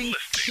listening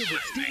to the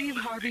Steve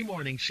Harvey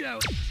Morning Show.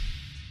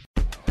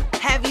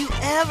 Have you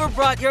ever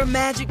brought your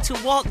magic to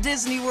Walt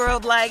Disney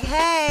World like,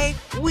 hey,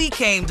 we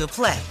came to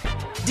play?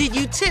 Did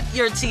you tip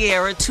your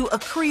tiara to a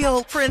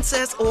Creole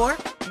princess or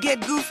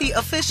get goofy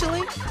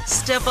officially?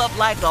 Step up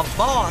like a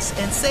boss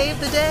and save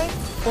the day?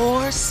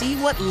 Or see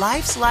what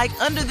life's like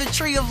under the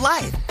tree of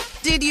life?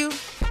 Did you?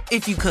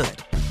 If you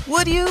could.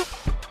 Would you?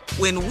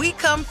 When we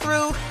come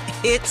through,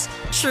 it's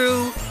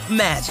true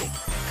magic.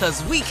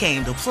 'Cause we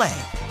came to play.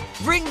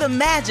 Bring the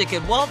magic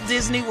at Walt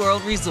Disney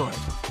World Resort.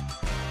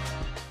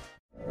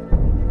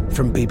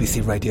 From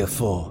BBC Radio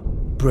 4,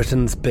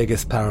 Britain's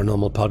biggest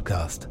paranormal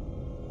podcast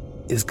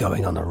is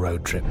going on a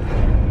road trip.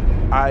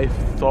 I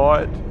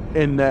thought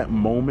In that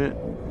moment,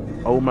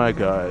 oh my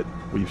God,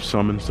 we've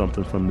summoned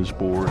something from this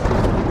board.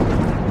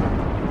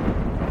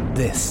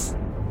 This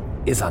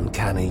is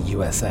Uncanny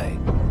USA.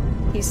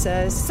 He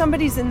says,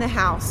 somebody's in the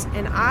house,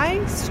 and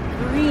I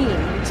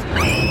screamed.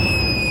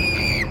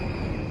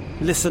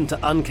 Listen to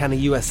Uncanny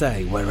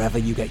USA wherever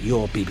you get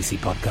your BBC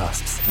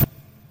podcasts,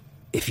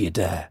 if you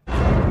dare.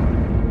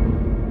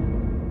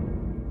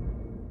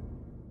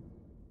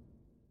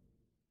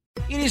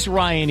 It is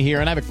Ryan here,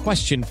 and I have a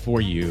question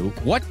for you.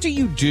 What do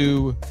you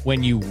do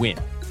when you win?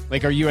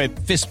 Like, are you a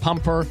fist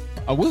pumper,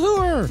 a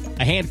woohooer,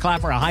 a hand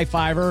clapper, a high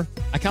fiver?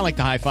 I kind of like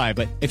the high five,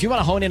 but if you want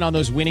to hone in on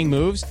those winning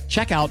moves,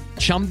 check out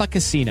Chumba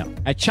Casino.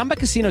 At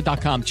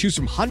ChumbaCasino.com, choose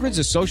from hundreds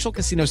of social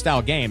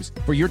casino-style games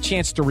for your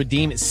chance to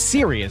redeem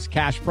serious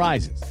cash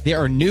prizes. There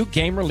are new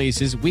game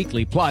releases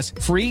weekly, plus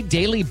free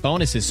daily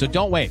bonuses. So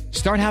don't wait.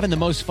 Start having the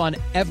most fun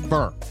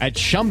ever at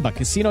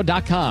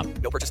ChumbaCasino.com.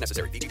 No purchase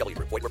necessary. VGW.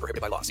 Void where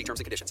prohibited by law. See terms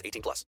and conditions.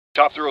 18+.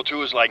 Top Thrill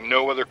 2 is like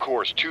no other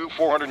course. 2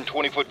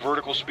 420-foot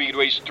vertical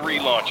speedways, 3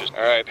 launches.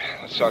 All right,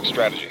 let's talk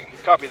strategy.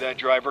 Copy that,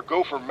 driver.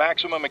 Go for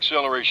maximum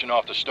acceleration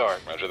off the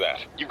start. Roger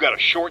that. You've got a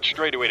short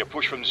straightaway to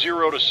push from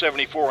 0 to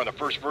 74 on the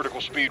first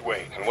vertical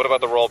speedway. And what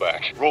about the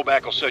rollback?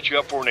 Rollback will set you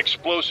up for an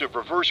explosive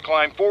reverse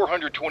climb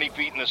 420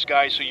 feet in the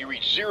sky so you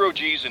reach 0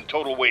 G's in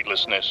total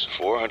weightlessness.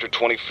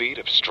 420 feet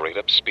of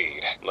straight-up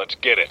speed. Let's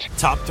get it.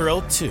 Top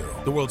Thrill 2,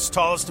 the world's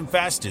tallest and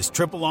fastest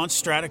triple-launch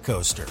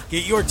stratocoaster.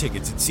 Get your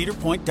tickets at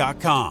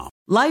cedarpoint.com.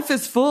 Life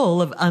is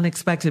full of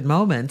unexpected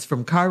moments,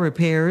 from car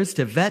repairs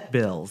to vet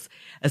bills.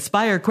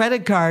 Aspire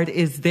Credit Card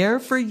is there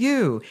for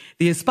you.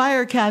 The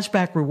Aspire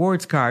Cashback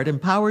Rewards Card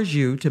empowers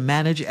you to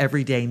manage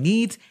everyday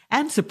needs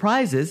and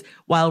surprises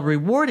while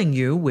rewarding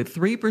you with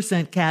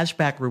 3%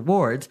 cashback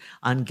rewards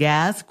on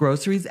gas,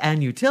 groceries,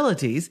 and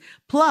utilities,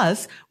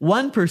 plus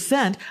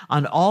 1%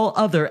 on all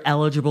other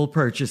eligible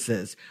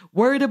purchases.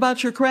 Worried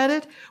about your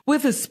credit?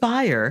 With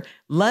Aspire,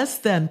 less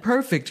than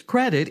perfect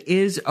credit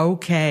is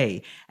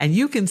okay, and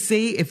you can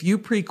see if you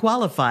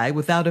pre-qualify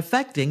without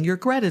affecting your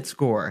credit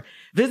score.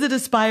 Visit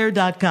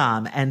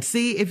Aspire.com and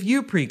see if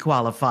you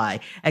pre-qualify.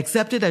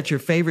 Accepted at your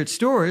favorite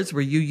stores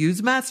where you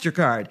use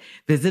MasterCard.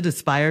 Visit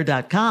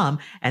Aspire.com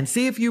and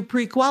see if you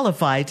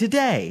pre-qualify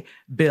today.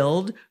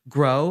 Build,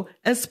 grow,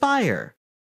 aspire.